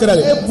பெற்றதாக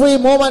இருக்கிறது. Every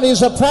moment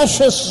is a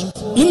precious.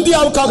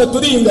 இந்தியாவுக்காக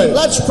துதியுங்கள்.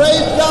 Let's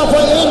praise God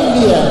for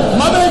India.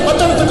 Madurai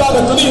பட்டணத்துக்காக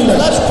துதியுங்கள்.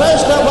 Let's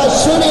praise God for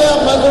city of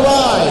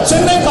Madurai.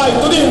 சென்னைக்காய்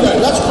துதியுங்கள்.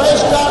 Let's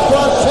praise God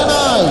for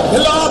Chennai.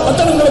 எல்லா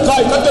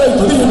பட்டணங்களுக்காய் கர்த்தரை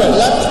துதியுங்கள்.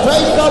 Let's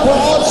praise God for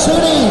all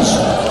cities.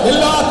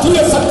 எல்லா தீய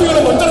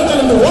சக்திகளும்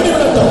பட்டணத்திலிருந்து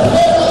ஓடிவிடட்டும்.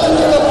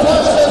 Evil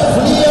forces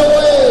flee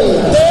away.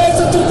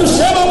 தேசத்திற்கு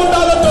சேமம்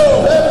உண்டாகட்டும்.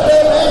 Let the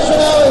nation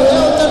have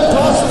health and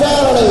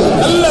prosperity.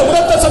 நல்ல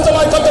உரத்த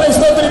சத்தமாய் கர்த்தரை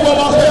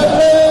ஸ்தோத்திரிப்போமாக.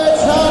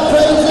 Let's shout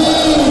praise.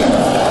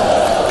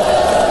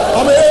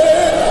 ஆமென்.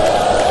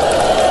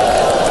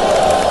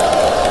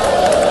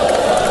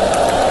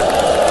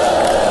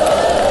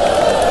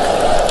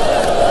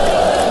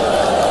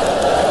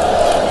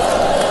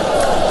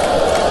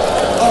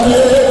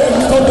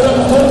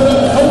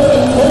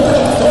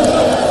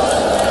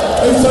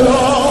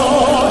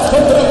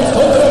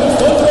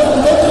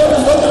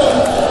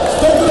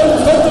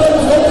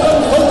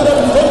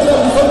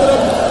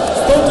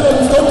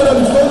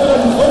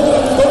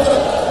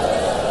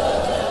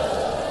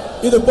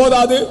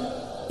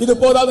 இது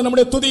போதாது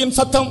நம்முடைய துதியின்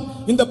சத்தம்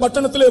இந்த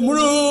பட்டணத்திலே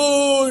முழு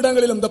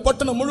இடங்களிலும் இந்த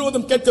பட்டணம்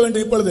முழுவதும் கேட்க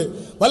வேண்டும். இப்பொழுது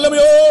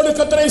வல்லமையோடு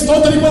கர்த்தரை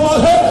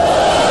ஸ்தோத்திரிப்போமாக.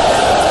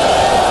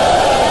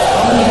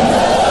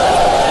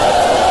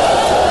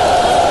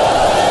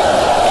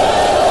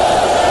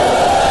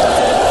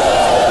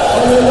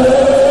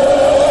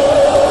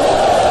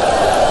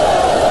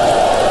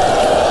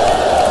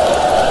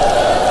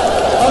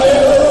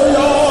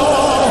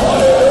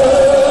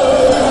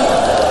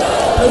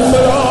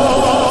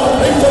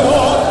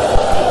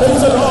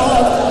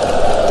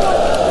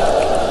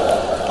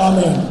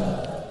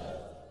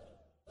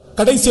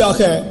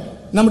 கடைசியாக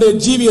நம்முடைய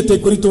ஜீவியத்தை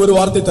குறித்து ஒரு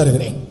வார்த்தை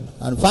தருகிறேன்.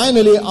 And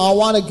finally, I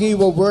want to give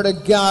a word of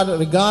God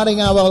regarding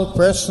our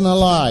personal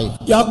life.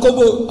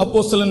 யாக்கோபு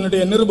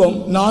அப்போஸ்தலனுடைய நிருபம்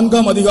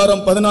 4ஆம்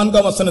அதிகாரம்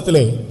 14ஆம்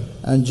வசனத்திலே,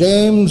 And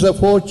James, the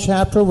 4th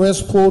chapter,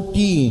 verse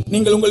 14.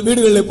 நீங்கள் உங்கள்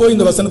வீடுகளிலே போய்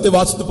இந்த வசனத்தை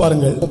வாசித்து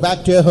பாருங்கள். Go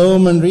back to your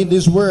home and read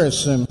this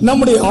verse.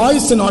 நம்முடைய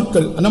ஆயுசு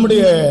நாட்கள்,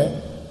 நம்முடைய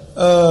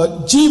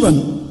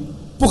ஜீவன்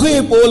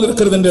புகையை போல்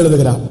இருக்கிறது என்று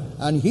எழுதுகிறார்.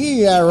 And he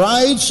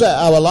writes,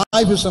 our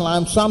life is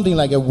something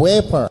like a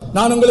vapor.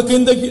 நான் உங்களுக்கு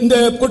இந்த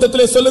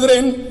கூட்டத்திலே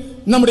சொல்லுகிறேன்,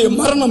 நம்முடைய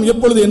மரணம்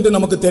எப்பொழுது என்று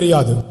நமக்கு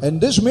தெரியாது. In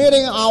this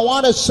meeting, I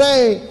want to say,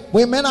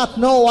 we may not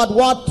know at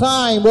what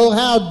time we'll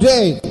have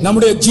death.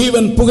 நம்முடைய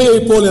ஜீவன் புகையை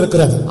போல்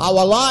இருக்கிறது.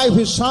 Our life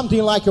is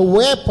something like a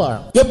vapor.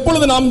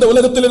 எப்பொழுது நாம் இந்த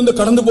உலகத்திலிருந்து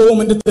கடந்து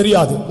போவோம் என்று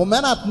தெரியாது. We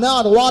may not know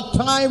at what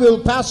time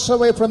we'll pass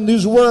away from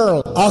this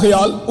world.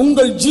 ஆகையால்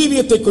உங்கள்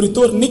ஜீவியத்தை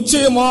குறித்து ஒரு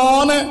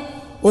நிச்சயமான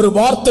ஒரு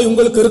வார்த்தை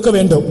உங்களுக்கு இருக்க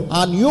வேண்டும்.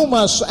 And you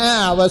must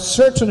have a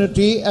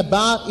certainty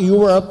about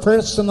your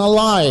personal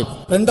life.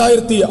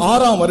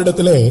 2006ஆம்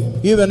வருடத்திலே,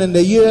 even in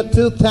the year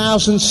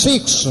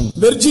 2006,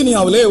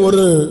 வெர்ஜீனியாவிலே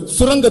ஒரு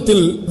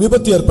சுரங்கத்தில்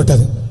விபத்து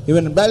ஏற்பட்டது.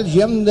 even in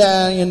Belgium,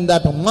 in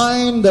that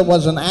mine there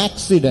was an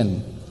accident.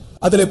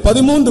 அதிலே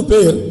 13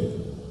 பேர்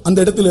அந்த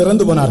இடத்தில்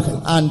இறந்து போனார்கள்.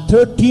 And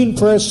 13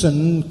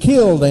 persons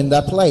killed in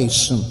that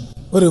place.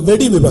 ஒரு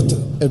வெடி விபத்து.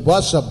 It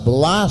was a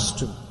blast.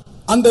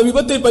 அந்த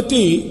விபத்தை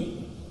பற்றி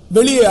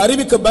வெளியே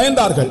அறிவிக்க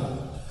பயந்தார்கள்.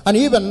 And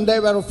even they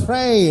were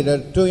afraid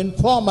to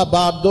inform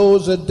about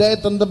those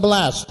death and the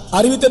blast.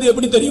 அறிவித்தது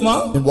எப்படி தெரியுமா?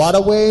 In what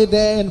a way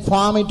they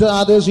inform it to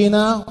others,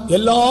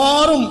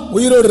 எல்லாரும்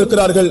உயிரோடு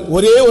இருக்கிறார்கள்,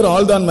 ஒரே ஒரு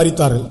ஆள் தான்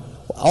மரித்தார்கள்.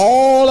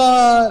 All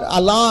are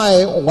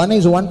alive,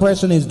 one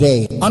person is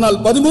dead. ஆனால்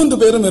 13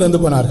 பேரும்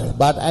இறந்து போனார்கள்.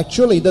 But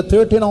actually the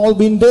 13 all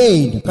been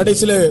dead.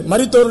 கடைசியிலே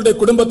மரித்தவருடைய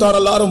குடும்பத்தார்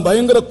எல்லாரும்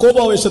பயங்கர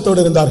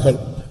கோபாவேசத்தோடு இருந்தார்கள்.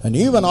 And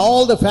even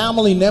all the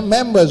family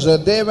members,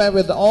 they were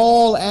with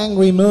all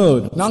angry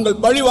mood. நாங்கள்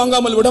பழி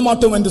வாங்காமல் விட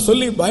மாட்டோம் என்று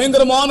சொல்லி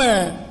பயங்கரமான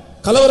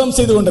கலவரம்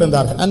செய்து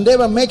கொண்டிருந்தார்கள். And they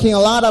were making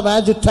a lot of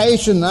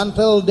agitation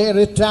until they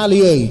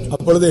retaliate.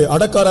 அப்பொழுது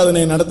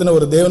அடக்காராதனை நடத்தின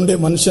ஒரு தேவனுடைய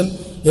மனுஷன்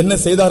என்ன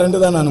செய்தார்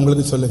என்று தான் நான்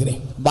உங்களுக்கு சொல்லுகிறேன்.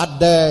 But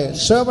the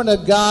servant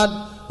of God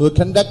who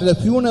conducted the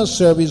funeral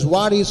service,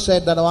 what he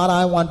said, that what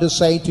I want to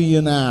say to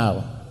you now.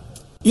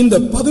 இந்த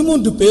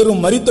 13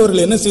 பேரும்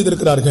மரித்தவர்கள் என்ன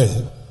செய்திருக்கிறார்கள்?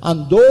 And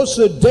those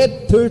dead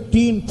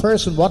 13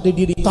 persons, what they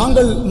did,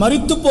 தாங்கள்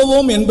மரித்து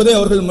போவோம் என்பதை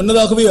அவர்கள்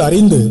முன்னதாகவே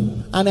அறிந்து,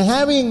 and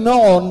having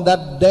known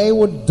that they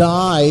would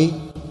die,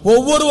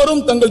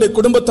 ஒவ்வொருவரும் தங்களுடைய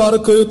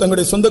குடும்பத்தாருக்கு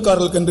தங்களுடைய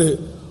சொந்தக்காரர்களுக்கு என்று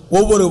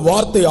ஒவ்வொரு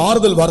வார்த்தை,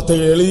 ஆறுதல்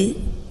வார்த்தையை எழுதி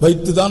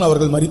வைத்துதான்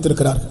அவர்கள்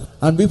மரித்திருக்கிறார்கள்.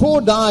 And before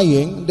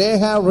dying, they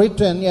have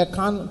written a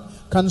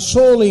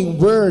consoling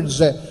words.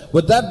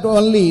 With that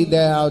only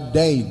they have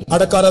died.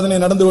 அடக்காராதனை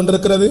நடந்து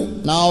கொண்டிருக்கிறது.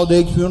 Now the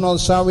funeral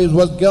service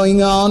was going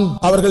on.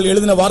 அவர்கள்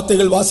எழுதின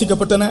வார்த்தைகள்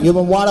வாசிக்கப்பட்டன.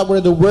 Even whatever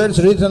the words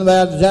written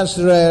were just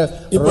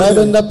read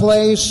in the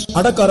place.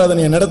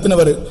 அடக்காராதனை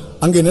நடத்தினவர்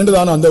அங்கே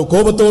நின்றுதான் அந்த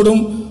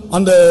கோபத்தோடும்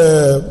அந்த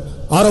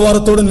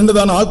ஆரவாரத்தோடு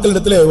நின்றுதான்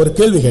ஆட்களிடத்திலே ஒரு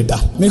கேள்வி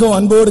கேட்டார். மிகவும்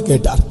அன்போடு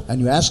கேட்டார். And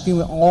you ask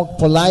him all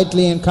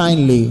politely and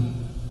kindly.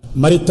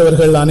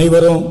 மரித்தவர்கள்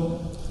அனைவரும்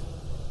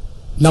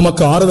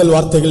நமக்கு ஆறுதல்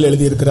வார்த்தைகள்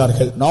எழுதி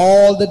இருக்கிறார்கள்.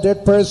 All the dead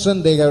person,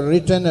 they have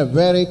written a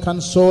very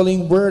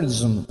consoling words.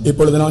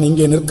 இப்பொழுது நான்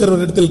இங்கே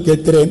நிற்கிறவரிடத்தில்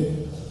கேட்கிறேன்.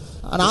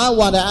 And I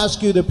want to ask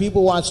you, the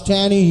people who are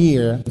standing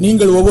here,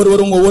 நீங்கள்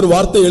ஒவ்வொருவரும் ஒவ்வொரு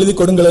வார்த்தை எழுதி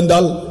கொடுங்கள்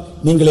என்றால்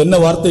நீங்கள் என்ன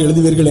வார்த்தை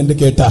எழுதுவீர்கள் என்று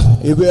கேட்டார்.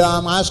 If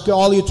I'm asking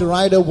all you to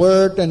write a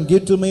word and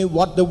give to me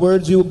what the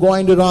words you are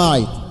going to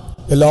write.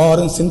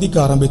 எல்லாரும் சிந்திக்க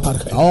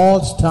ஆரம்பித்தார்கள். All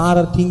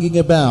started thinking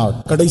about.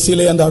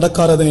 கடைசியிலே அந்த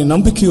அடக்காராதனை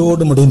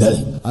நம்பிக்கையோடு முடிந்தது.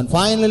 And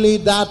finally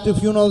that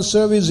funeral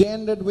service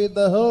ended with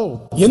the hope.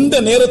 எந்த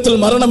நேரத்தில்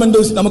மரணம் என்று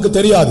நமக்கு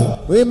தெரியாது.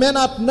 We may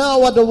not know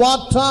at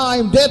what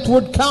time death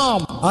would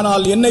come.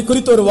 ஆனால் என்னை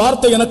குறித்த ஒரு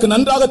வார்த்தை எனக்கு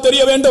நன்றாக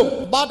தெரிய வேண்டும்.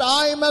 But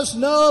I must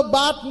know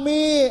about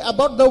me,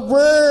 about the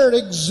word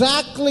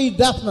exactly,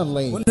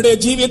 definitely. உன்னுடைய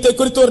ஜீவியத்தை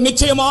குறித்த ஒரு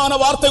நிச்சயமான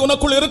வார்த்தை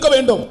உனக்குள் இருக்க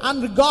வேண்டும். And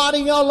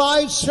regarding your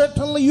life,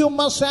 certainly you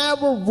must have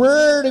a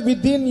word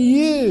within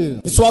you.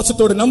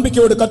 விசுவாசத்தோடு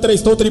நம்பிக்கையோடு கர்த்தரை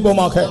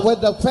ஸ்தோத்திரிப்போமாக.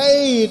 With the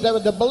faith,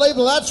 with the belief,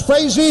 let's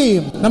praise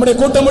him. நம்முடைய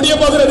கூட்டம் முடிய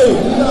போகிறது.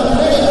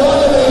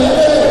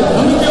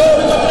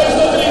 நம்பிக்கையோடு கர்த்தரை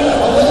ஸ்தோத்திரிப்போம்.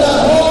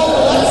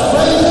 Let's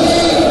praise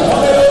him.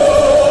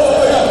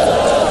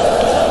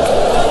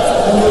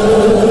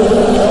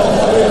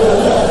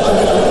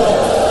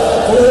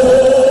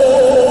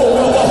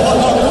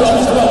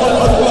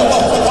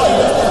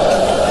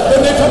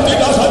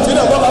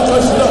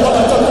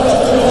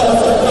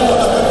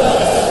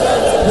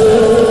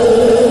 Oh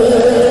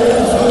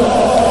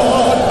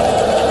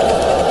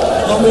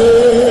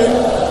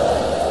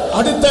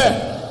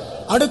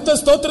அடுத்த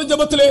ஸ்தோத்திர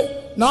ஜெபத்திலே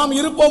நாம்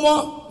இருப்போமா,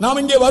 நாம்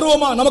இங்கே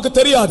வருவோமா நமக்கு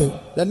தெரியாது.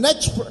 The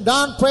next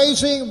dawn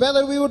praising,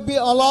 whether we would be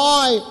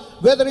alive,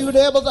 whether we would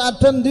be able to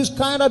attend this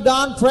kind of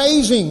dawn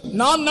praising.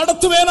 நான்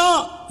நடத்துவேனா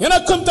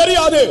எனக்கும்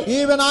தெரியாது.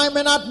 Even I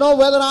may not know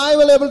whether I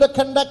will be able to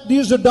conduct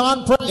these dawn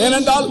praising.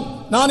 ஏனென்றால்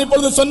நான்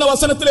இப்பொழுது சொன்ன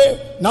வசனத்திலே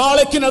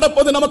நாளைக்கு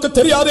நடப்பது நமக்கு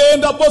தெரியாதே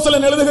என்று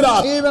அப்போஸ்தலன்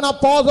எழுதுகிறார். Even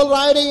apostle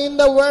writing in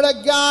the word of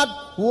God,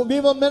 we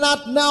may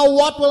not know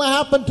what will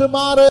happen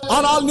tomorrow.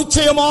 ஆனால்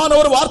நிச்சயமான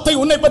ஒரு வார்த்தை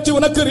உன்னை பற்றி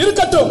உனக்கு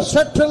இருக்கட்டும்.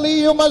 Certainly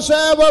you must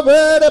have a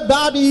word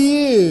about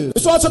you.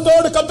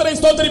 விசுவாசத்தோடு கர்த்தரை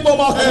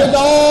ஸ்தோத்திரிப்போமாக. With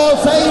all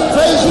faith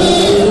praise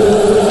Him.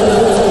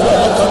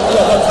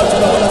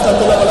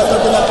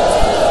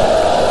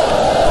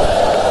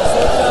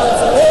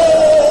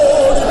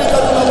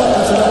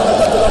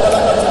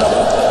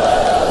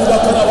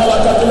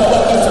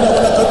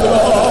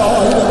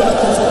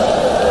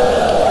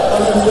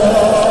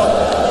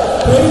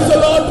 Praise the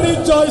Lord,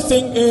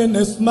 rejoicing in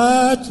His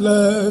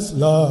matchless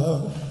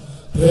love.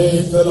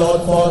 Praise the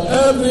Lord for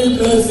every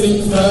blessing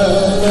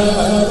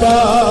forever.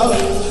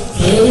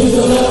 Praise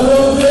the Lord,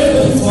 oh great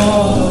and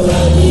small,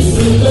 and His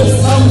secrets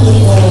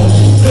something more.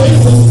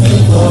 Praise His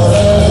name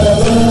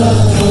forever.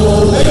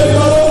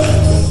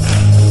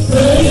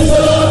 Praise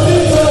the Lord,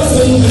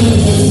 rejoicing in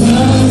His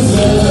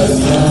matchless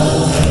love.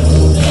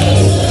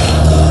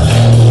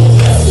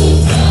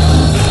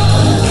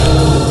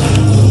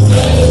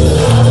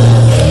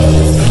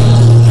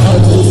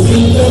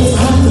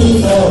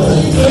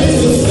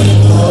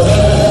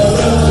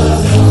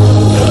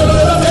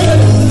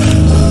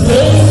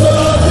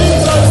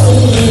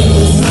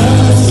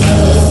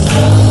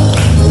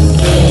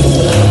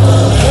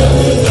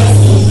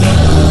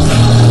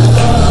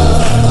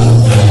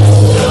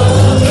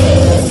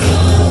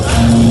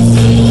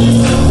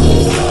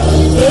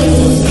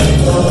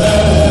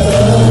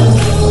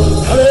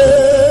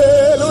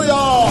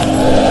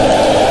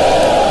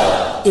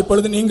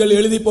 இப்பொழுது நீங்கள்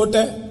எழுதி போட்ட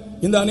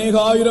இந்த अनेक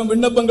ஆயிரம்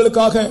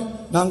விண்ணப்பங்களுக்காக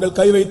நாங்கள்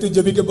கை வைத்து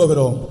ஜெபிக்க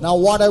போகிறோம். Now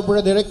whatever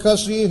the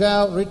requests we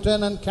have written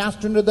and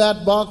cast into that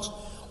box,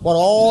 for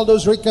all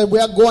those requests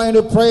we are going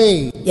to pray.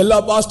 எல்லா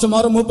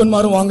பாஸ்டர்மாரும்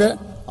மூப்பன்மாரும் வாங்க.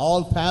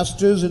 All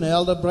pastors and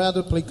elder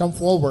brothers, please come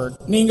forward.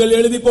 நீங்கள்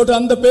எழுதி போட்ட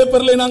அந்த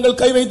பேப்பர்ல நாங்கள்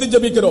கை வைத்து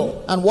ஜெபிக்கிறோம்.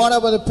 And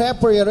whatever the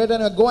paper you written,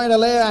 we are going to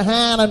lay a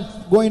hand and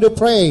going to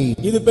pray.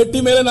 இது பெட்டி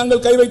மேல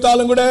நாங்கள் கை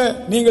வைத்தாலும் கூட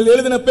நீங்கள்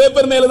எழுதின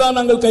பேப்பர் மேல தான்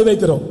நாங்கள் கை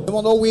வைக்கிறோம்.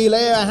 Even though we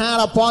lay a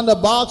hand upon the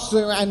box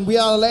and we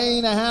are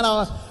laying a hand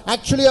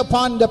actually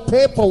upon the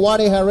paper what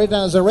he has written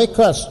as a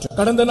request.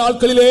 கடந்த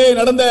நாட்களிலே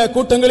நடந்த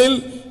கூட்டங்களில்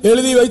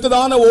எழுதி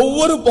வைத்ததான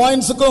ஒவ்வொரு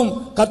பாயிண்ட்ஸ்க்கும்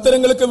கர்த்தர்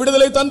எங்களுக்கு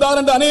விடுதலை தந்தார்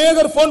என்று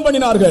अनेகர் ஃபோன்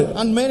பண்ணினார்கள்.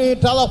 And many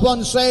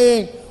telephone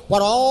saying for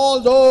all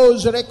those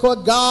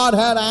requests God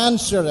had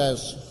answered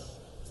us.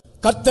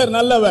 கர்த்தர்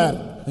நல்லவர்.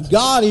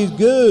 God is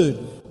good.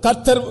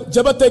 கர்த்தர்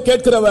ஜெபத்தை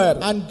கேட்கிறவர்.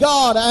 And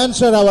God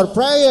answered our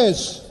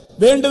prayers.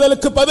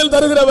 வேண்டுதலுக்கு பதில்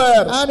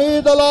தருகிறவர். And He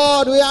the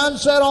Lord, we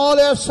answer all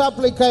your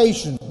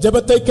supplication.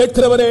 ஜெபத்தை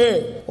கேட்கிறவரே,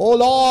 O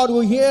Lord,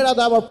 we hear that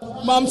our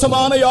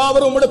மாம்சமான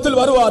யாவரும் உம்மிடத்தில்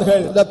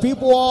வருவார்கள். the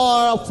people who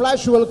are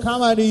flesh will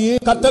come unto you.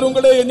 கர்த்தர்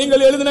உங்களை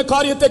நீங்கள் எழுதின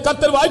காரியத்தை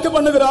கர்த்தர் வாய்க்க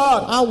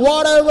பண்ணுகிறார். And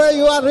whatever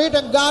you are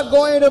written, God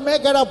going to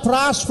make it a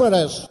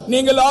prosperous.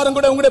 நீங்கள் யாரும்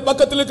கூட உங்களுடைய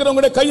பக்கத்தில் இருக்கிற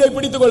உங்களுடைய கையை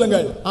பிடித்துக்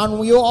கொள்ளுங்கள். And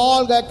you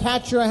all that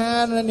catch your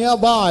hand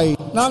nearby.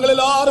 நாங்கள்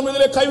எல்லாரும்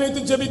இதிலே கை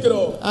வைத்து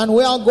ஜெபிக்கிறோம். And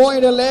we are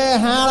going to lay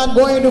a hand and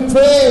going to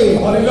pray.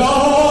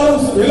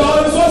 எல்லாரும்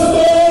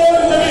விசுவாசத்தோடு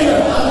ஜெபிங்க.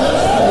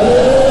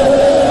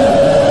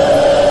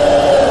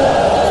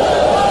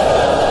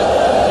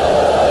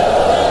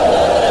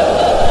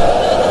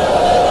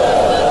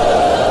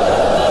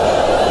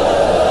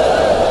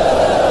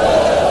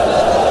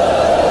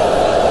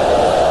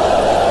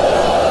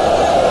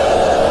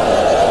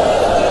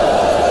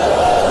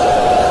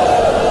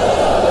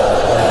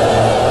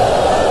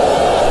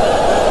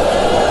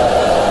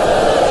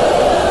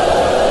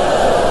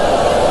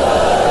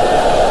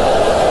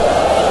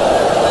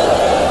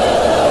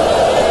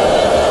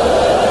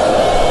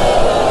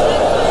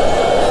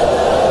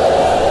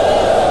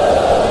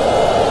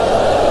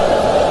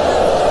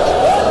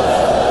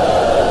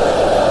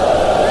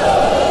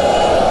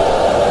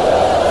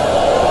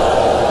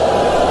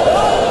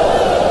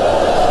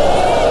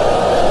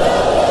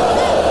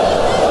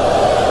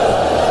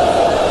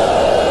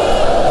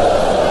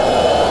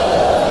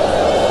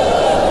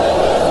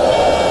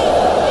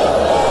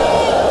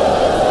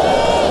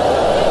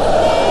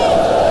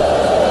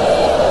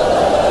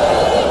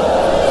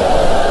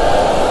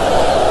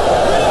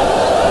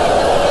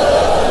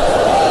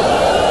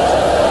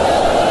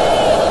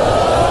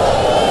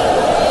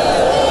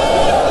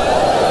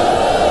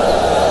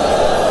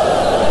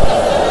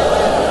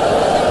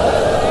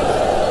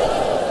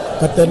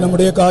 கர்த்தர்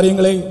நம்முடைய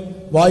காரியங்களை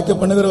வாய்க்க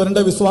பண்ணுகிறவர்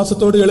என்ற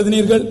விசுவாசத்தோடு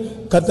எழுதினீர்கள்.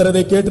 கர்த்தர்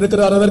அதை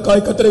கேட்டிருக்கிறார்.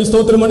 அதற்காக கர்த்தரை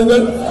ஸ்தோத்திரம்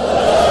பண்ணுங்கள்.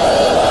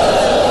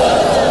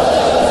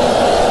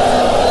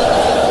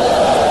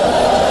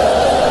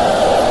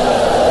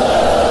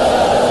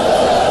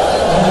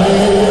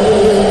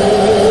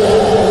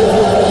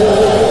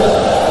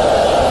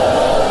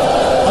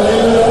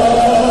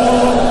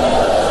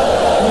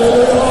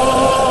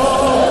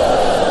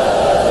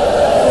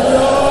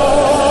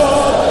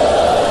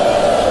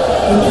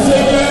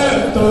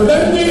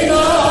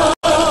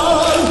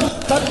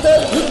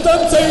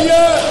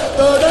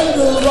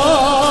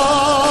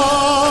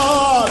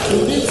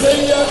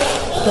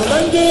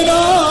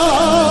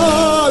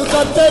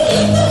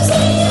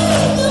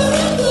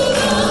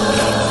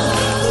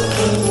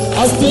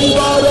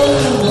 அஸ்திவாரம்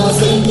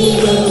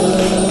அசைந்திட,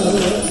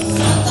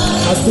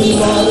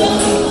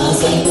 அஸ்திவாரம்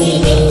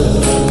அசைந்திட,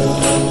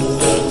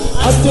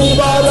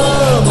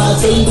 அஸ்திவாரம்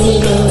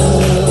அசைந்திட.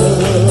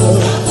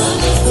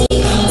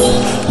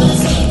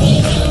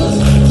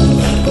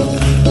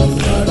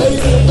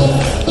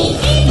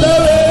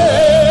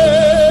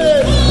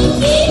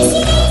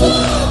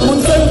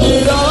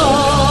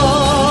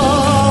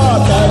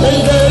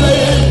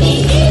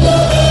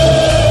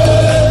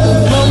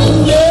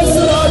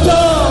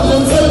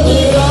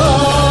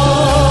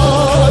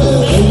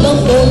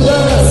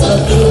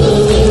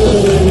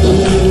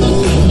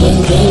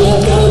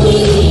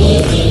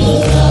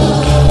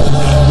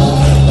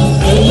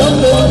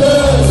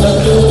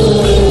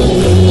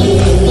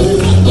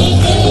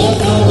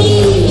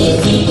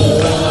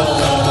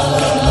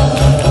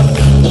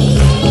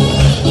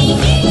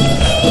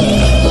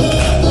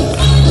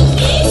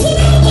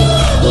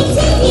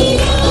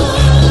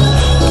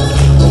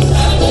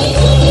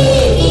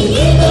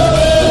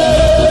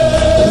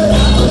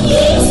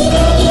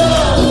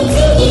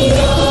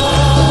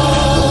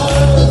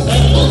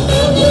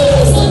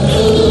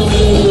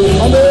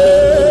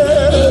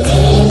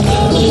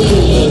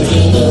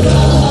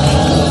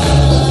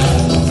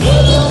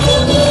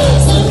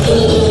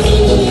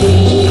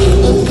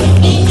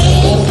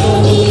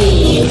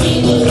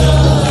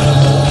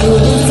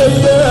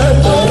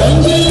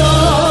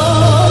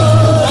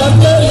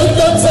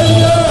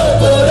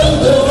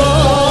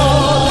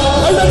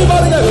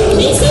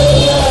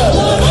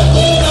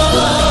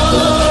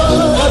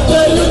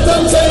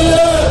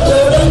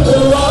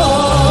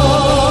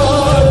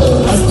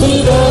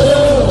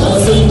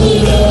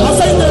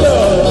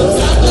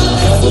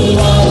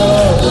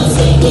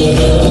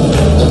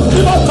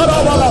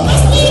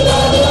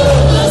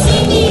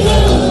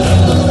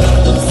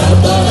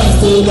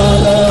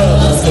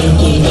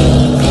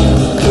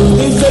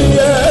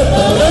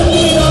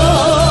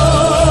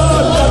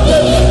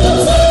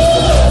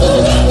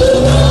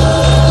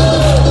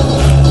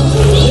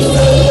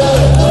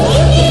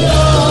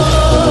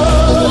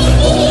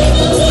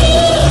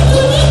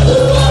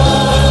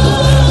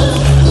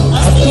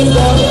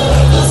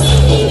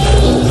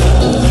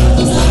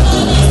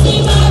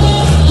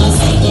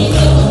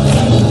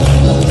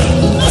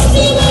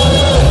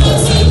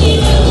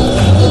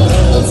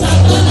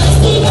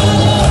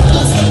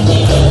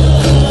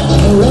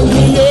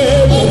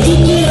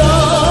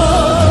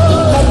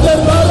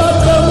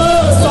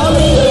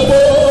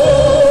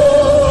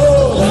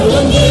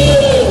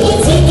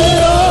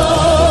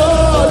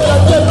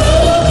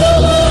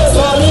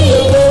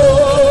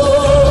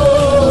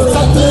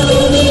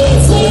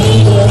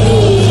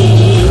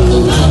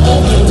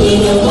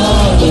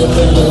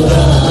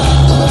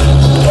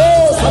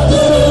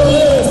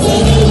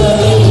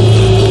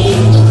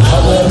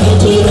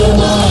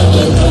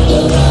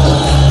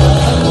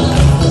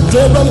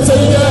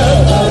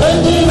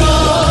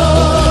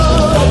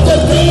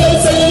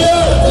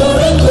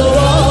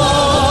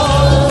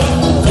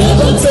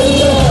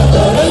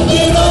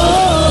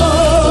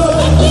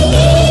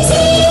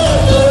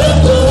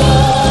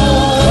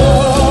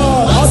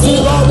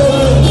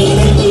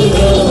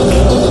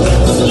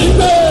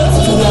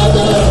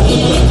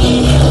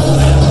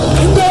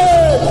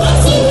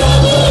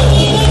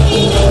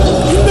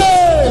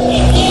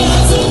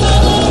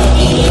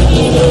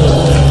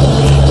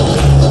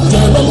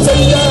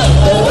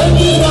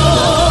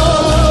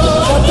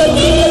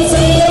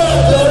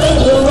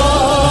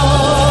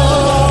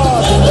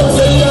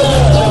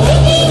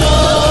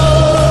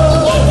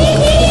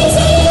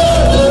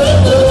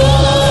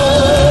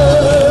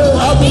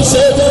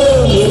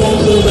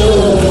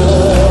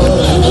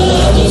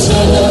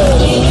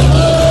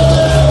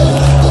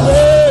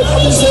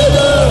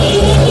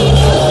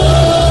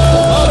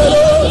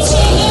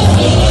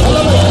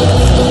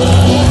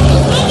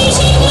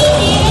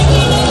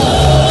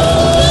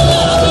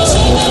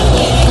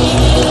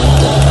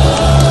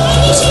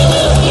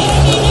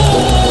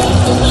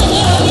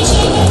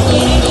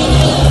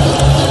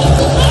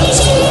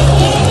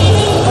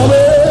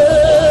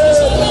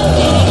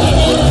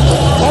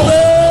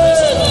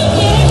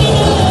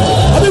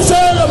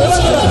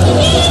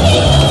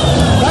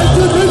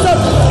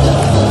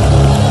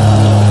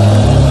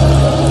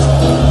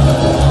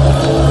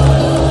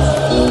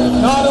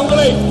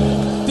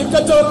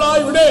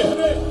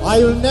 I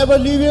will never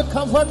leave you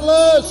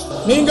comfortless.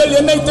 நீங்கள்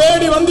என்னை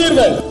தேடி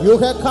வந்தீர்கள். You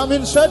have come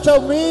in search of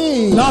me.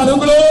 நான்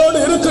உங்களோடு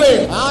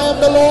இருக்கிறேன். I am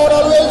the Lord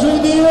always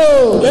with you.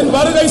 என்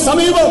வருகை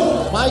சமீபம்.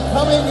 My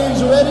coming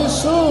is very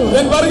soon.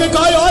 N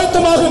வருகைக்காய்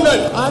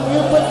ஆயத்தமாகுங்கள். And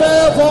you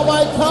prepare for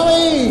my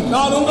coming.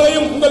 நான்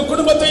உங்களையும் உங்கள்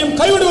குடும்பத்தையும்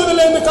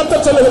கைவிடுவதில்லை என்று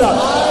கர்த்தர் சொல்கிறார்.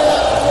 I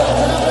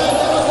am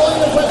never going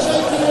to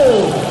forsake you.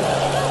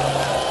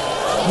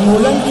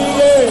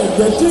 முழங்கியே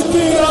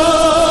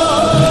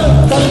கெஞ்சுகிறார்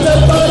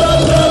கர்த்தர்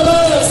பராக்கிரம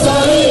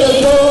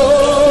சாலியோ.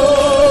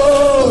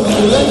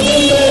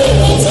 முழங்கியே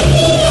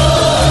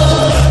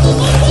கெஞ்சுகிறார்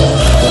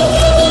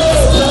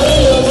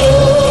சாலியோ.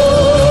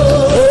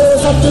 ஓ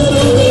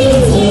சத்துருவே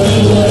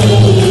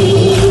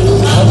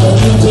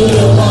அவன்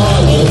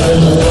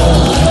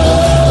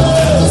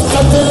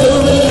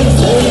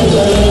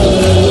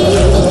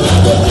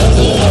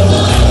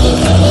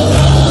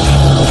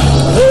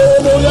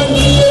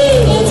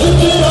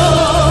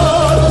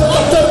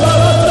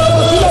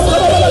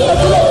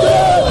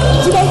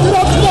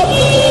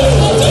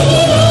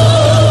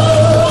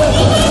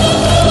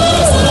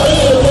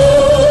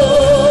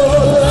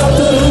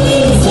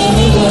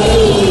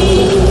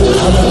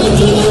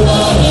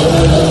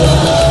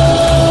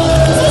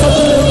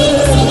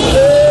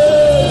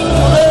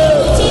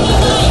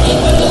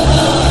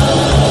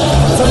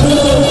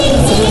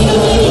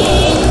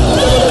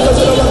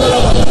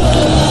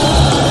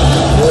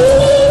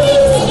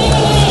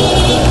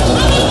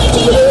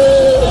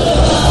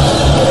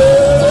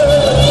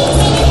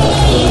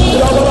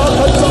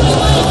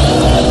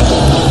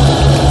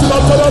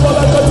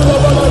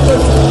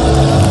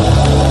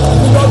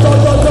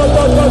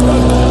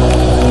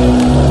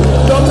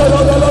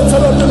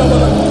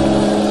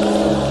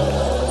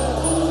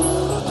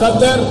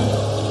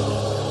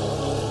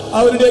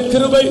அவருடைய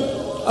கிருபை,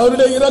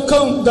 அவருடைய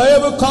இரக்கம்,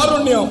 தயவு,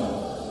 காருண்யம்,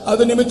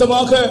 அது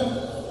நிமித்தமாக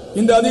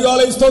இந்த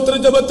அதிகாலை ஸ்தோத்திர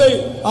ஜெபத்தை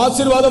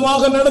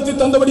ஆசீர்வாதமாக நடத்தி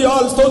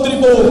தந்தபடியால்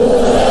ஸ்தோத்திரிப்போம்.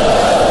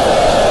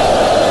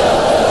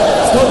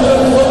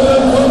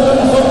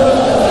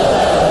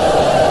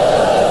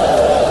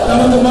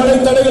 நமது மழை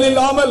தடைகள்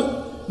இல்லாமல்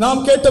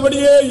நாம்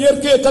கேட்டபடியே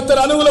இயற்கையை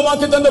கர்த்தர்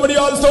அனுகூலமாக்கி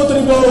தந்தபடியால்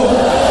ஸ்தோத்திரிப்போம்.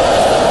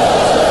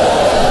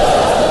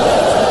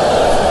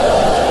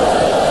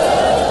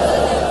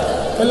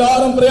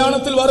 எல்லாரும்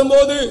பிரயாணத்தில்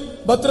வரும்போது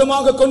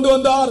பத்திரமாக கொண்டு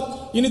வந்தார்.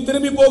 இனி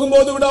திரும்பி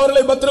போகும்போது விட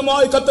அவர்களை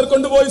பத்திரமாய் கர்த்தர்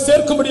கொண்டு போய்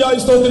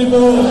சேர்க்கும்படியாய்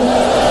ஸ்தோத்திரிப்போம்.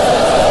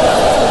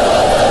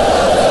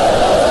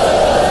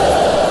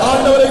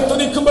 ஆண்டவரை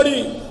துதிக்கும்படி,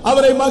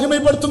 அவரை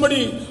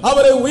மகிமைப்படுத்தும்படி,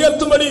 அவரை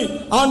உயர்த்தும்படி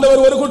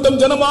ஆண்டவர் ஒரு கூட்டம்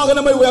ஜனமாக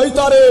நம்மை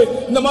வைத்தாரே.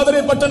 இந்த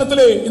மதுரை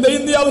பட்டணத்திலே, இந்த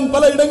இந்தியாவின்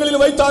பல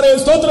இடங்களில் வைத்தாரே.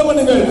 ஸ்தோத்திரம்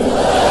பண்ணுங்கள்.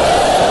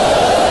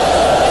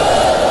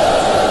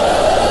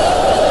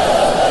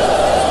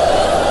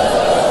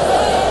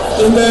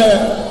 இந்த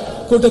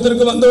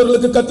கூட்டத்திற்கு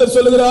வந்தவர்களுக்கு கர்த்தர்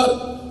சொல்லுகிறார்,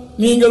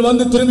 நீங்கள்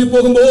வந்து திரும்பி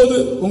போகும்போது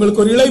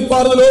உங்களுக்கு ஒரு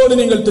இளைப்பாறுதலோடு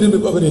நீங்கள் திரும்பி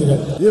போகிறீர்கள்.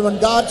 Even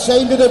God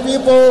saying to the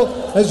people,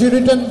 as you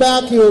return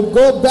back, you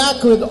go back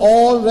with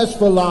all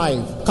restful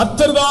life.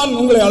 கர்த்தர் தான்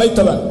உங்களை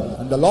அழைத்தவர்.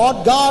 And the Lord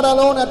God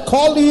alone had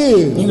called you.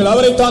 நீங்கள்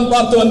அவரை தான்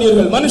பார்த்து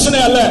வந்தீர்கள்,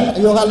 மனுஷனே அல்ல.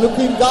 You are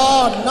looking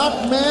God, not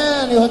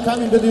man. You have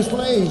come into this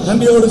place.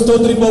 நன்றியோடு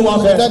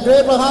ஸ்தோத்திரிப்போமாக. The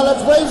great Lord,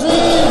 let's praise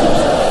Him.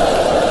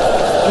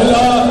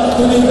 எல்லா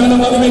துதி கன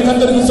மகிமை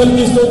கர்த்தருக்கு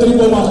செலுத்தி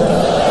ஸ்தோத்திரிப்போமாக.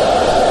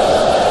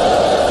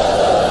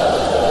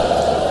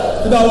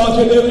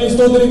 பிதாவாகிய தேவனை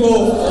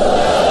ஸ்தோத்திரிப்போம்.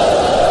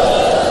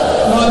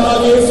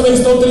 குமாரனாகிய இயேசுவை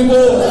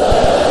ஸ்தோத்திரிப்போம்.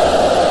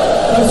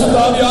 பரிசுத்த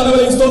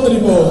ஆவியானவரை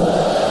ஸ்தோத்திரிப்போம்.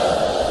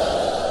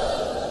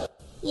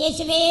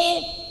 இயேசுவே,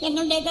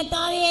 எங்களுடைய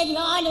கர்த்தாவே,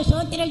 அதிகாலை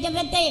ஸ்தோத்திர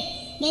ஜெபத்தை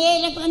நீர்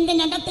எனக்கு வந்து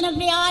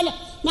நடத்தினபடியால்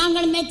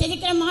நாங்கள்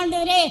துதிக்கிறோம்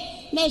ஆண்டவரே.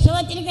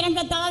 ஸ்தோத்திரிக்கிறோம்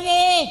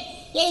கர்த்தாவே.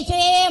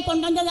 இயேசுவே,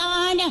 கொண்டு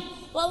வந்ததான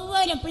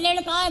ஒவ்வொரு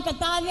பிள்ளைகளுக்காக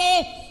கர்த்தாவே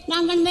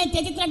நாங்கள்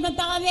துதிக்கிறோம்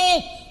கர்த்தாவே.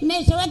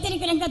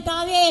 ஸ்தோத்திரிக்கிறோம்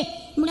கர்த்தாவே.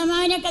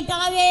 முடமான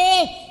கர்த்தாவே,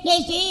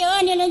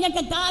 நிலைஞ்ச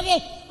கர்த்தாவே,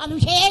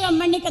 அபிஷேகம்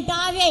பண்ணி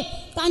கர்த்தாவே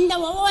தந்த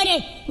ஒவ்வொரு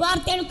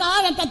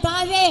வார்த்தைகளுக்காக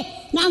கர்த்தாவே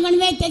நாங்கள்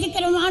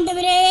துதிக்கிறோம்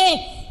ஆண்டவரே.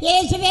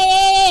 இயேசுவே,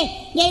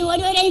 நீ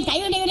ஒருவரையும்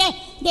கைவிடுகிற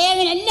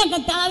தேவன் அல்ல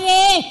கர்த்தாவே.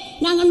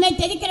 நாங்கள்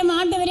துதிக்கிறோம்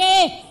ஆண்டவரே.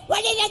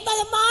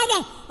 வழிநடத்தமான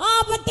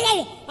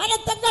ஆபத்துகள்,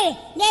 அனர்த்தங்கள்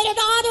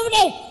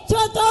நேரிடாதவனே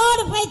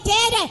சுகத்தோடு போய்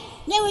சேர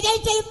நீ உதவி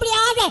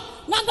செய்யும்படியாக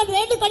நாங்கள்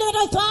வேண்டிக்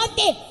கொள்கிறோம்.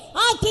 சுவாமி,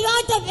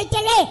 ஆசீர்வாதத்தை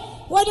பெற்றே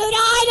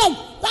ஒருவராயிரம்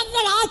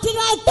தங்கள்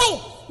ஆசீர்வாதத்தை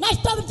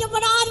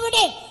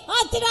நஷ்டப்படாதவனே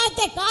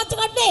ஆசீர்வாதத்தை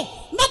காத்துக்கொண்டு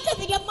மக்கள்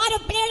பிரியமான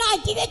பிள்ளைகளாக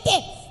ஜீவித்து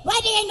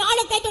வரியை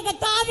நாடு கேட்டு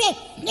கர்த்தாவே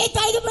நீ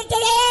தைரியப்படுத்த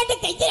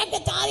வேண்டும். கைதிர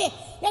கர்த்தாவே,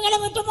 எங்களை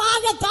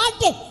முற்றமாக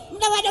தாண்டி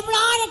இந்த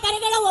வரம்புளான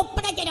கரைகளை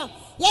ஒப்படைக்கிறோம்.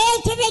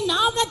 இயேசுவின்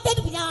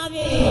நாமத்தில்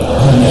பிதாவே.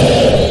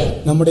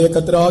 நம்முடைய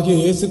கர்த்தராகிய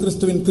இயேசு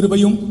கிறிஸ்துவின்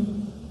கிருபையும்,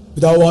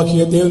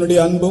 பிதாவாகிய தேவனுடைய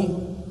அன்பும்,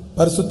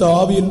 பரிசுத்த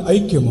ஆவியின்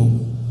ஐக்கியமும்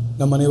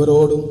நம்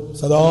அனைவரோடும்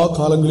சதா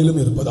காலங்களிலும்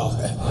இருப்பதாக.